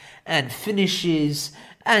 penalties and finishes,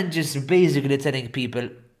 and just basically telling people,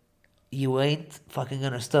 you ain't fucking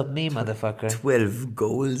gonna stop me, motherfucker. 12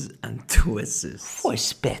 goals and 2 assists. For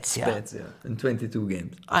Spezia. In 22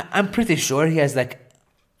 games. I'm pretty sure he has like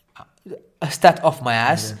a stat off my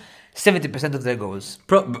ass. 70% of their goals.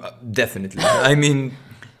 Definitely. I mean,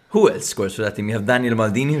 who else scores for that team? You have Daniel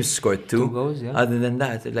Maldini, who scored 2 goals, yeah. Other than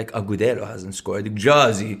that, like Agudelo hasn't scored.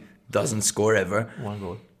 Jazi doesn't score ever. 1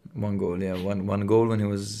 goal. 1 goal, yeah. One goal when he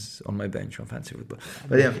was on my bench on fantasy football.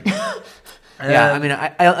 But yeah. Yeah, I mean,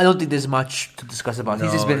 I don't think there's much to discuss about.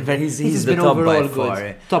 He's just been very. He's been the top overall by good.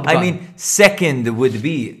 far. Top I gun. mean, second would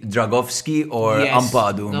be Dragovski or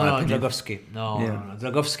Ampadu. in my No, opinion. Dragowski. No.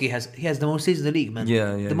 Dragowski has the most saves in the league, man.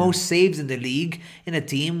 Yeah. Most saves in the league in a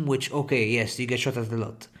team which, okay, yes, you get shot at a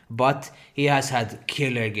lot, but he has had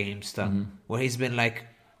killer games, where he's been like,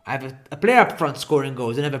 I have a player up front scoring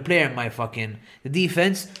goals, and I have a player in my fucking the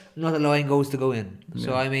defense not allowing goals to go in.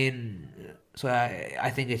 So I mean, I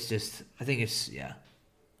think it's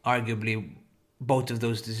arguably both of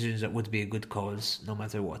those decisions that would be a good cause no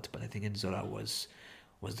matter what. But I think Nzola was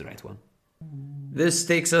the right one. This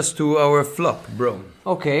takes us to our flop, bro.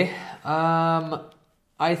 Okay,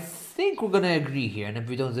 I think we're gonna agree here, and if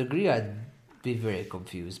we don't agree, I'd be very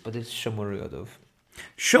confused. But it's Shomurodov.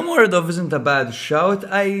 Shomurodov isn't a bad shout.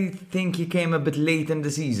 I think he came a bit late in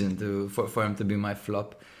the season for him to be my flop.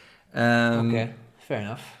 Okay, fair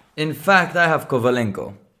enough. In fact, I have Kovalenko.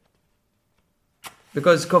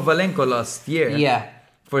 Because Kovalenko last year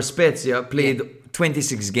for Spezia played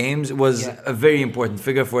 26 games, was a very important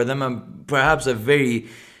figure for them, and perhaps a very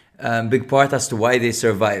big part as to why they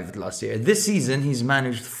survived last year. This season, he's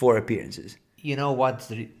managed 4 appearances. You know what?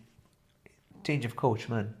 Change of coach,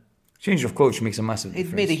 man. Change of coach makes a massive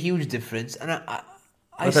difference. It made a huge difference. And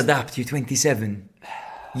But adapt, you're 27.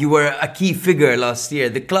 You were a key figure last year.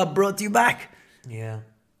 The club brought you back. Yeah.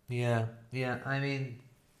 I mean,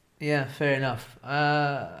 fair enough.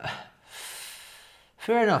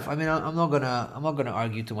 Fair enough. I mean, I'm not gonna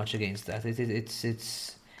argue too much against that.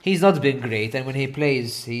 It's he's not been great, and when he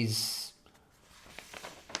plays, he's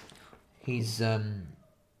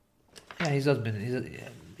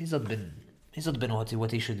not been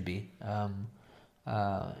what he should be.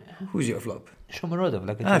 Who's your flop? Shomurodov,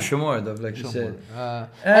 Shomurodov, like you said.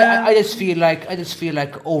 I just feel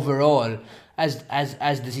like overall, as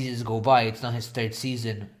the seasons go by, it's not his third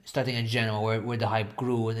season. Starting in Genoa, where the hype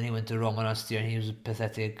grew, and then he went to Roma last year, and he was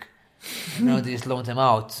pathetic. And now they just loaned him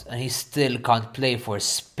out, and he still can't play for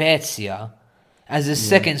Spezia as a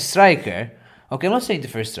second striker. Okay, I'm not saying the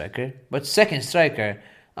first striker, but second striker.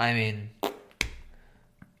 I mean.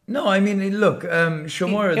 No, I mean, look,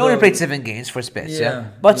 Shomurodov... He only played 7 games for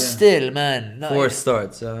Spezia, but still, man... 4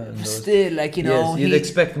 starts. Still, like, you know... Yes, you'd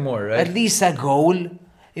expect more, right? At least a goal.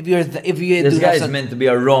 This guy is meant to be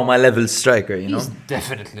a Roma-level striker, you know? He's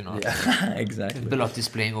definitely not. Yeah, exactly. Belotti's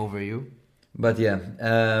playing over you. But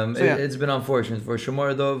it's been unfortunate for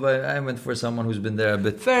Shomurodov. I went for someone who's been there a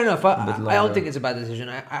bit. Fair enough. I don't think it's a bad decision.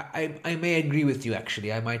 I may agree with you,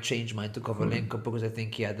 actually. I might change mine to Kovalenko because I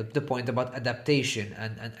think the point about adaptation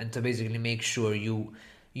and to basically make sure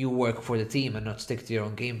you work for the team and not stick to your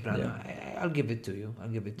own game plan. Yeah. I'll give it to you.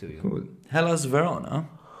 Cool. Hellas Verona.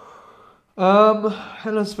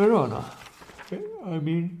 Hellas Verona. I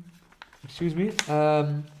mean, excuse me.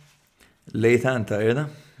 Late Anta,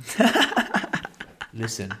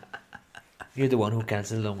 Listen, you're the one who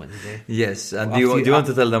cancelled on Wednesday. Yes, and do you want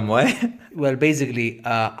to tell them why? Well, basically,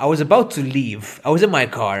 I was about to leave. I was in my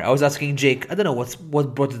car. I was asking Jake. I don't know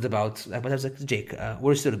what brought it about, but I was like, Jake,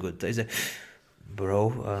 we're still good. He's like,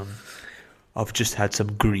 bro, I've just had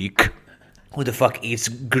some Greek. Who the fuck eats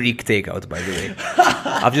Greek takeout, by the way?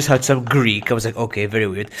 I've just had some Greek. I was like, okay, very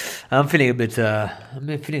weird. I'm feeling a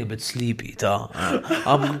bit sleepy.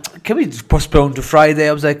 Can we postpone to Friday?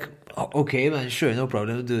 I was like, oh, okay, man, sure, no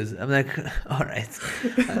problem, do it. I'm like, all right.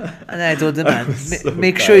 And I told the man,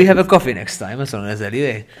 make sure you have a coffee next time, as long as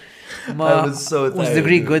anyway. I was so tired. Was the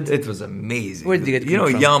Greek good? It was amazing. Where did you get Greek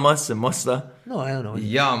from? Yamas and Mosta? No, I don't know.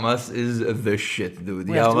 Yamas is the shit, dude.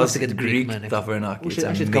 We have Yamas to get Greek man. Tafarnaki.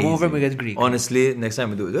 I should come over and we get Greek. Honestly, next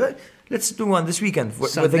time we do it. Let's do one this weekend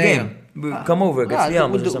with the game. Come over, get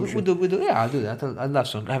Yamas or some shit. I'll do that. I'll love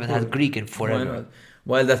some. I haven't had Greek in forever.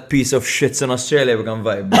 While that piece of shit's in Australia, we can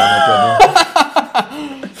vibe. No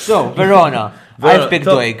problem. So, Verona. I've picked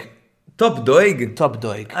Doig. Top Doig? Top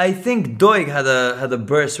Doig. I think Doig had a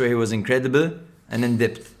burst where he was incredible and then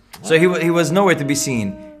dipped. So he was nowhere to be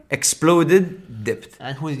seen. Exploded, dipped.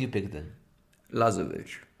 And who did you pick then?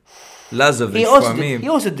 Lazovic for me. He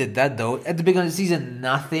also did that though. At the beginning of the season,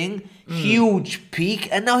 nothing. Huge peak.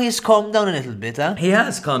 And now he's calmed down a little bit, huh? He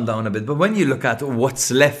has calmed down a bit. But when you look at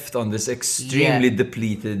what's left on this extremely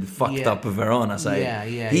depleted, fucked up Verona side,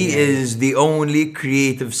 he is the only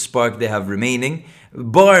creative spark they have remaining.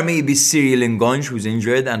 Bar maybe Cyril Ngonj, who's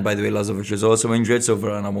injured. And by the way, Lazovic is also injured. So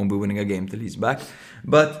Verona won't be winning a game till he's back.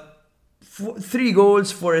 But 3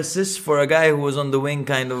 goals, 4 assists for a guy who was on the wing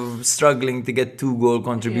kind of struggling to get 2 goal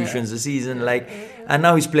contributions a season, and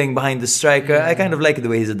now he's playing behind the striker. I kind of like the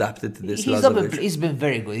way he's adapted to this. He's been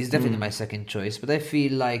very good. He's definitely my second choice, but I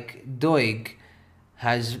feel like Doig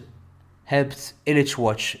has helped Ilic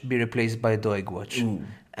Watch be replaced by Doig Watch.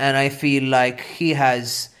 And I feel like he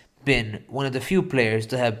has been one of the few players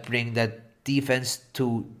to help bring that defense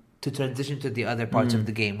to transition to the other parts of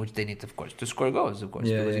the game, which they need, of course, to score goals, because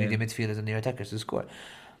you need the midfielders and the attackers to score.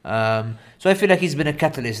 So I feel like he's been a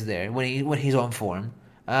catalyst there when he's on form.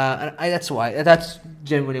 And that's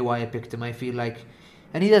generally why I picked him. I feel like,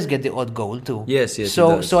 and he does get the odd goal too. Yes.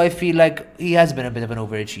 So I feel like he has been a bit of an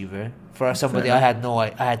overachiever for somebody. I had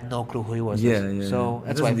no clue who he was. So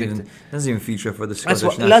that's why I picked him. Doesn't even feature for the Scottish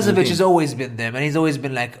national Lazovic team. has always been them, and he's always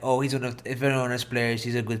been like, oh, he's one of Verona's players.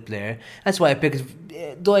 He's a good player. That's why I picked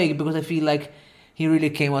Doig, because I feel like he really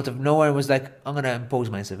came out of nowhere and was like, I'm gonna impose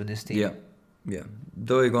myself in this team. Yeah. Yeah,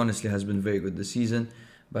 Doig honestly has been very good this season,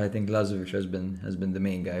 but I think Lazovic has been the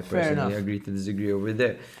main guy. Fair Personally, enough. agree to disagree over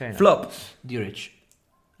there. Fair Flop. Duric.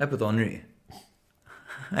 I put Henry.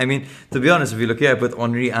 I mean, to be honest, if you look here, I put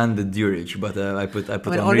Henry and the Duric, but I put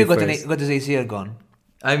Henry first. Got his ACL gone.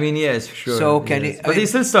 I mean, yes, sure. So can yes. he? But he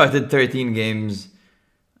still started 13 games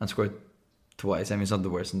and scored twice. I mean, it's not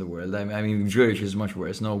the worst in the world. I mean, Duric is much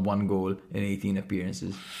worse. No, 1 goal in 18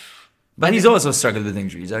 appearances. But he's also struggled with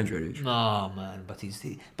injuries, Duric. No, man, but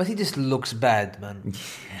he just looks bad, man.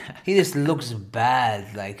 He just looks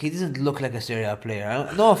bad. Like, he doesn't look like a Serie A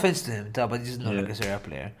player. No offense to him, but he doesn't look like a Serie A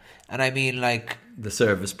player. And I mean, like, the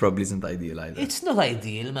service probably isn't ideal either. It's not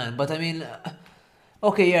ideal, man. But I mean,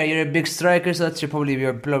 okay, yeah, you're a big striker, so that's probably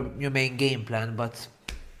your main game plan. But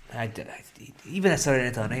even at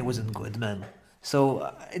Salernitana, he wasn't good, man.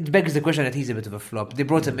 So it begs the question that he's a bit of a flop. They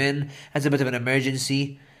brought him in as a bit of an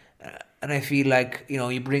emergency. And I feel like,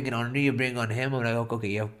 you bring in Henry, you bring on him. I'm like, okay,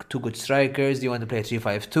 you have 2 good strikers. Do you want to play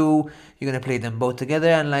 3-5-2? You're going to play them both together.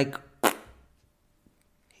 And like,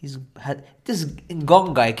 this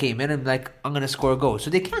Ngong guy came in and like, I'm going to score goals.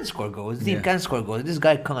 So they can score goals. The team can score goals. This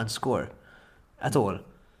guy can't score at all.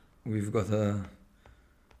 We've got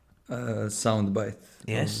a sound bite.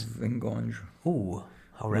 Yes. Of Ngong. Ooh,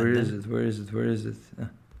 how random. Where is it?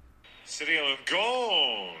 Cyril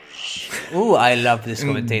Gauge. Ooh, I love this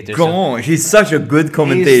commentator. Gauge. He's such a good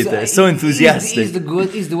commentator. So enthusiastic.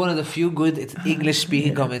 He's the one of the few good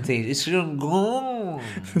English-speaking commentators. It's Gauge.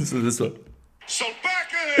 So this one.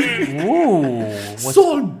 Solbakken! Ooh.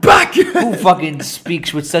 Solbakken! Who fucking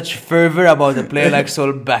speaks with such fervor about a player like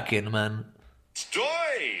Solbakken, man?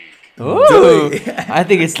 Doig! Ooh. I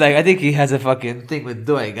think he has a fucking thing with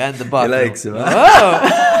Doig and the bathroom. He likes him, huh?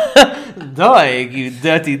 Oh! Doig, you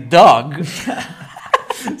dirty dog.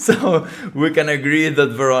 So we can agree that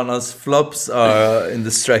Verona's flops are in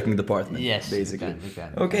the striking department. Yes, basically. we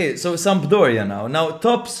can. Okay, so Sampdoria now. Now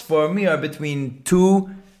tops for me are between 2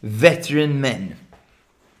 veteran men.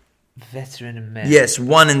 Veteran men. Yes,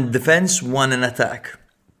 1 in defense, 1 in attack.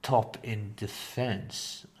 Top in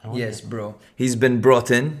defense. Yes, bro. He's been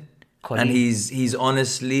brought in, Colli? and he's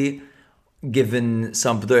honestly given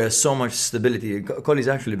Sampdoria so much stability. Colli's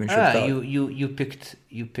actually been shipped out. You picked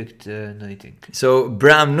Nuitink. So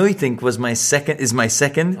Bram Nuitink was my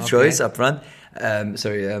second choice up front.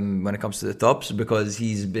 When it comes to the tops, because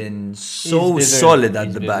he's been solid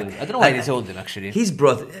at the back. I don't know why they sold him, actually.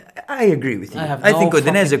 I agree with you. I think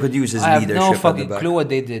Udinese could use his leadership at the back. I have no fucking clue what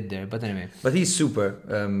they did there, but anyway. But he's super,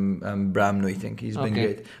 Bram Nuitink. He's been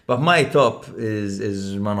great. But my top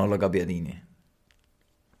is Manolo Gabbiadini.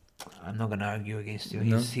 I'm not gonna argue against you.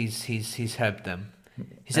 No? He's helped them.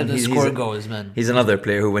 He's helped them score goals, man. He's another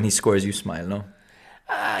player who, when he scores, you smile, no?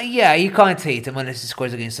 Yeah, you can't hate him unless he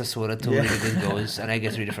scores against Sassuolo 2 really good goals, and I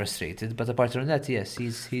get really frustrated. But apart from that, yes,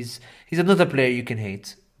 he's another player you can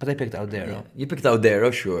hate. But I picked Audero. Yeah. You picked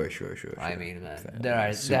Audero, sure. I mean, man, there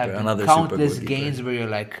have been another countless games where you're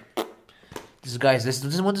like, this guy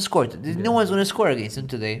doesn't want to score. No one's going to score against him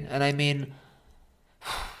today, and I mean,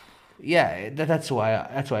 yeah, that's why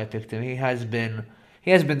I picked him. He has been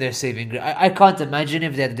their saving grace. I can't imagine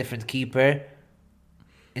if they had a different keeper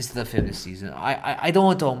instead of him this season. I don't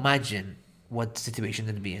want to imagine what situation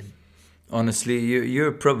they'd be in. Honestly,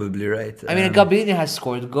 you're probably right. I mean, Gabbiadini has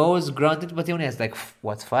scored goals, granted, but he only has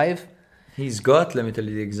 5? He's got, let me tell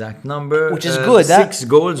you the exact number, which is good. 6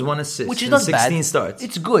 goals, 1 assist, which is not 16 bad. starts.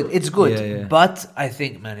 It's good. Yeah. But I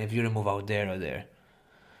think, man, if you remove Audero there,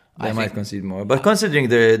 they might concede more. But considering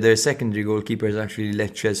their secondary goalkeeper is actually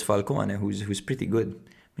Lecce's Falcone, who's pretty good,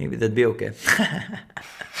 maybe that'd be okay.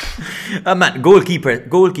 Man,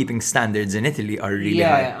 goalkeeping standards in Italy are really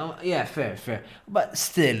high. Yeah, fair. But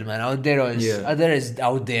still, man, Audero is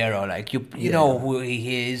Audero. Like you know who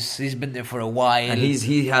he is. He's been there for a while, and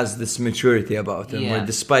he has this maturity about him. Where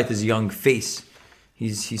despite his young face,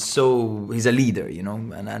 he's a leader, you know,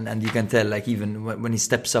 and you can tell, like, even when he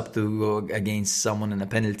steps up to go against someone in a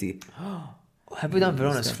penalty. Have we done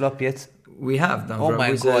Verona's flop yet? We have done. Oh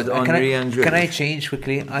my god! Can I change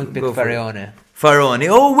quickly? I'll pick Faraone. Faraone.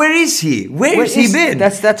 Oh, where is he? Where's he been?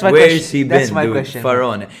 That's my question. Where's he been? That's my question.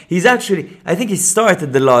 Faraone. He's actually. I think he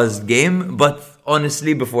started the last game, but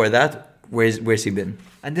honestly, before that, where's he been?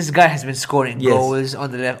 And this guy has been scoring goals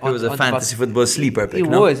on the left. It was a fantasy football sleeper pick. It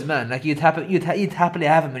was, man. Like you'd happily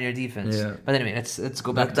have him in your defense. Yeah. But anyway, let's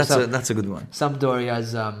go back that's a good one.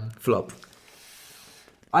 Sampdoria's flop.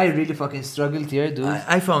 I really fucking struggled here, dude.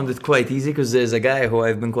 I found it quite easy because there's a guy who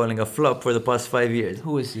I've been calling a flop for the past 5 years.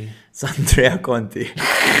 Who is he? It's Andrea Conti.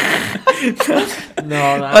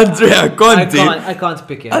 No, Andrea Conti. I can't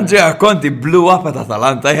pick him. Andrea Conti blew up at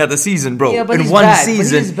Atalanta. I had a season, bro. Yeah, but in he's one bad, but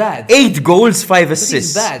season, he's bad. 8 goals, 5 But he's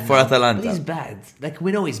assists bad for now. Atalanta. But he's bad. Like,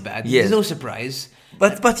 we know he's bad. Yes. There's no surprise.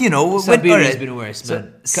 But you know, Sabiri has been worse,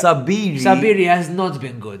 man. Sabiri has not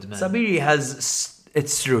been good, man. Sabiri has,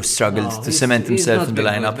 it's true, struggled No, to he's- cement he's himself not in the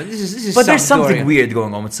been lineup. good, man. This is But there's something Sampdoria. weird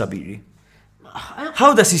going on with Sabiri.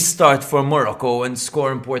 How does he start for Morocco and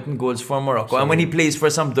score important goals for Morocco? And when he plays for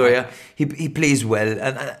Sampdoria, he plays well.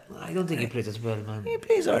 And I don't think he plays as well, man. he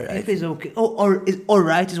plays He alright. plays okay.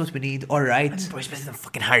 Alright is what we need. Alright. Bro, he's better than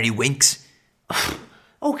fucking Harry Winks.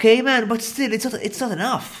 Okay, man, but still, it's not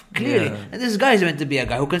enough, clearly. Yeah. And this guy's meant to be a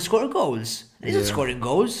guy who can score goals. And he's not scoring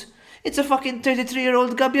goals. It's a fucking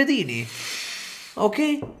 33-year-old Gabbiadini.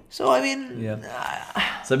 Okay? So, I mean... Yeah.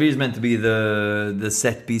 Sabir's meant to be the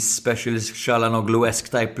set-piece specialist, Shalanoglu-esque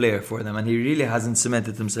type player for them, and he really hasn't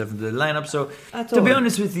cemented himself into the lineup. So, At to be all.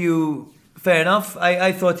 honest with you, fair enough.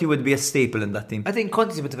 I thought he would be a staple in that team. I think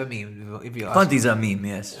Conte's a bit of a meme, if you ask me. Conti's a meme,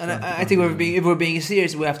 yes. And I think if we're being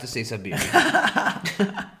serious, we have to say Sabir.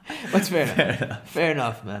 But fair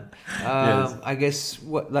enough, man. Yes. I guess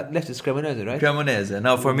what left is Cremonese, right? Cremonese.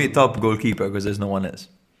 Now, for me, top goalkeeper, because there's no one else.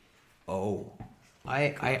 Oh,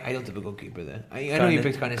 I don't have a goalkeeper there. I know you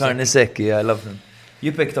picked Carnesecchi. Carnesecchi, yeah, I love him.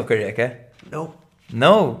 You picked Okereke? No.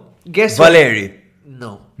 No. Guess what? Valeri?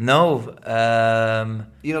 No. No.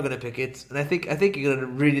 You're not gonna pick it, and I think you're gonna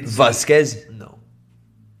really Vasquez? No.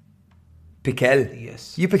 Piquel?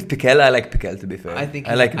 Yes. You picked Piquel. I like Piquel, to be fair. I think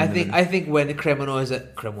I like him. I think when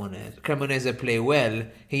Cremonese play well,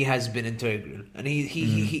 he has been integral, and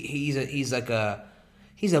he's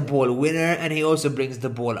a ball winner, and he also brings the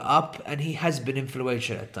ball up, and he has been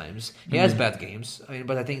influential at times. He has bad games,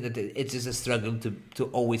 but I think that it's just a struggle to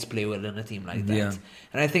always play well in a team like that. Yeah.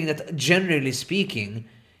 And I think that generally speaking,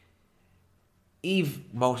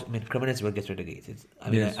 Cremonese will get relegated. I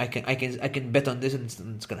mean, Yes. I can bet on this, and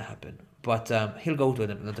it's gonna happen. But he'll go to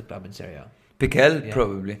another club in Serie A. Piquel, Yeah.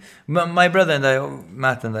 probably. My brother and I,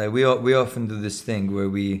 Matt and I, we often do this thing where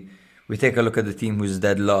we take a look at the team who's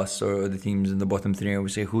dead last, or the teams in the bottom three, and we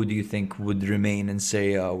say, who do you think would remain in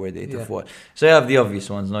Serie A were they to Yeah. fall? So you have the obvious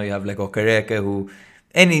ones. Now you have like Okereke, who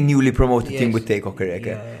any newly promoted team Yes. would take Okereke.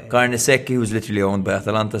 Yeah. Carnesecchi, who's literally owned by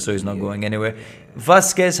Atalanta, so he's not going anywhere.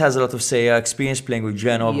 Vasquez has a lot of Serie A experience playing with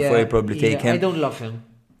Genoa before you probably take him. I don't love him.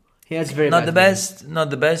 He has very Not bad the games. best, not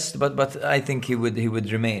the best, but I think he would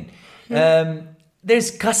remain.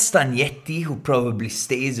 There's Castagnetti, who probably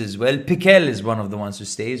stays as well. Piquel is one of the ones who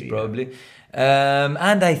stays, probably.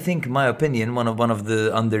 And I think, in my opinion, one of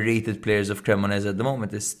the underrated players of Cremonese at the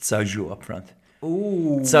moment is Tsaju up front.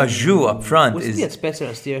 Ooh. Tsaju up front Was is... he at Spezia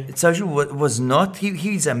last year? Tsaju was not.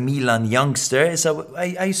 He's a Milan youngster. So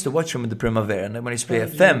I used to watch him in the Primavera, and when I used to play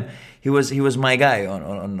FM, he was my guy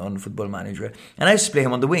on Football Manager, and I used to play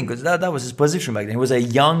him on the wing because that was his position back then. He was a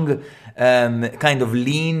young, kind of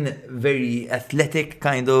lean, very athletic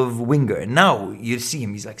kind of winger. Now you see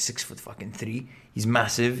him; he's like 6'3". He's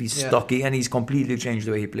massive. He's stocky, and he's completely changed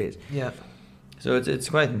the way he plays. Yeah. So it's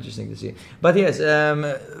quite interesting to see. But yes,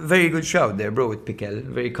 very good shout there, bro, with Piquel.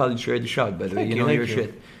 Very cultured shout, by the way. Thank You you, know thank your you.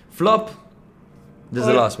 shit. Flop. This is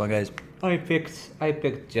the last one, guys. I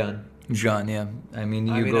picked John. John, yeah. I mean,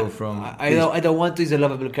 go from... I don't want to. He's a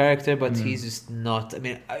lovable character, but he's just not. I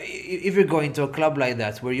mean, if you're going to a club like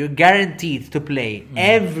that where you're guaranteed to play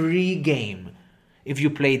every game, if you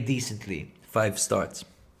play decently, 5 starts.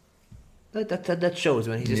 that shows,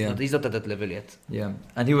 man. He's not at that level yet. Yeah.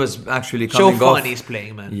 And he was actually coming So off... fun he's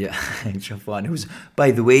playing, man. Yeah, Chafan, who's,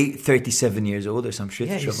 by the way, 37 years old or some shit.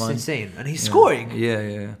 Yeah, he's Chafan. insane, and he's scoring.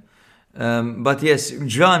 Yeah. But yes,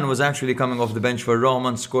 John was actually coming off the bench for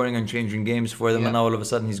Roma, scoring and changing games for them, Yeah. and now all of a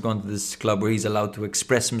sudden he's gone to this club where he's allowed to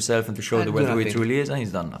express himself and to show And the do world who he nothing. truly is, and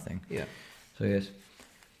he's done nothing. Yeah. So yes.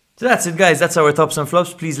 So that's it, guys. That's our tops and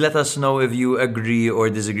flops. Please let us know if you agree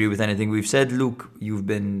or disagree with anything we've said. Luke, you've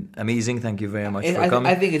been amazing. Thank you very much for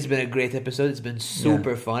coming. I think it's been a great episode. It's been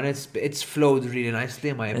super fun. It's flowed really nicely,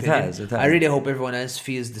 in my It opinion. has. I really hope everyone else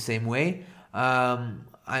feels the same way. I'm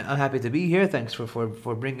happy to be here. Thanks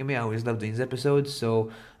for bringing me. I always love doing these episodes.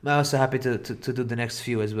 So I'm also happy to do the next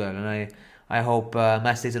few as well. And I hope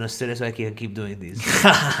Matt stays in Australia so I can keep doing these.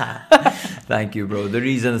 Thank you, bro. The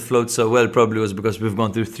reason it floats so well probably was because we've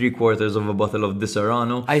gone through 3/4 of a bottle of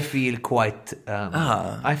Disaronno. I feel quite.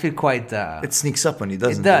 It sneaks up on you,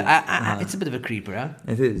 doesn't it? it? It's a bit of a creeper, huh?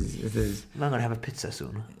 It is. I'm gonna have a pizza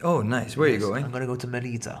soon. Oh, nice. Where are you going? I'm gonna go to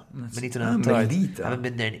Melita. Melita. Melita. I haven't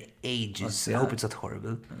been there in ages. I hope it's not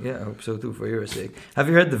horrible. Yeah, I hope so too, for your sake. Have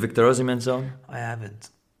you heard the Victor Osimhen song? I haven't.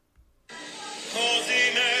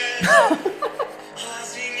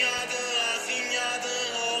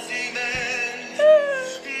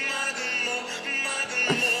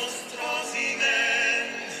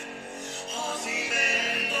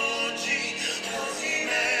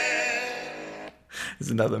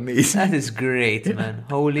 Isn't that amazing? That is great, man.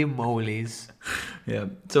 Holy molies. Yeah.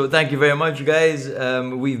 So thank you very much, guys.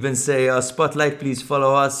 We've been Serie A Spotlight. Please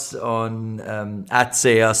follow us on at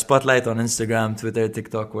Serie A Spotlight on Instagram, Twitter,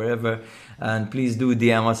 TikTok, wherever. And please do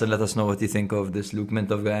DM us and let us know what you think of this Luke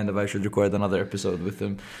Mintoff guy and if I should record another episode with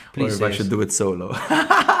him. Please, or if I should do it solo.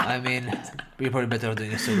 I mean, we're probably better off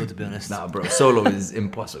doing a solo, to be honest. Nah, bro. Solo is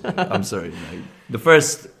impossible. I'm sorry. Like, the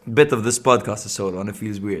first bit of this podcast is solo and it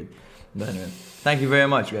feels weird. But anyway, thank you very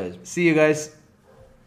much, guys. See you guys.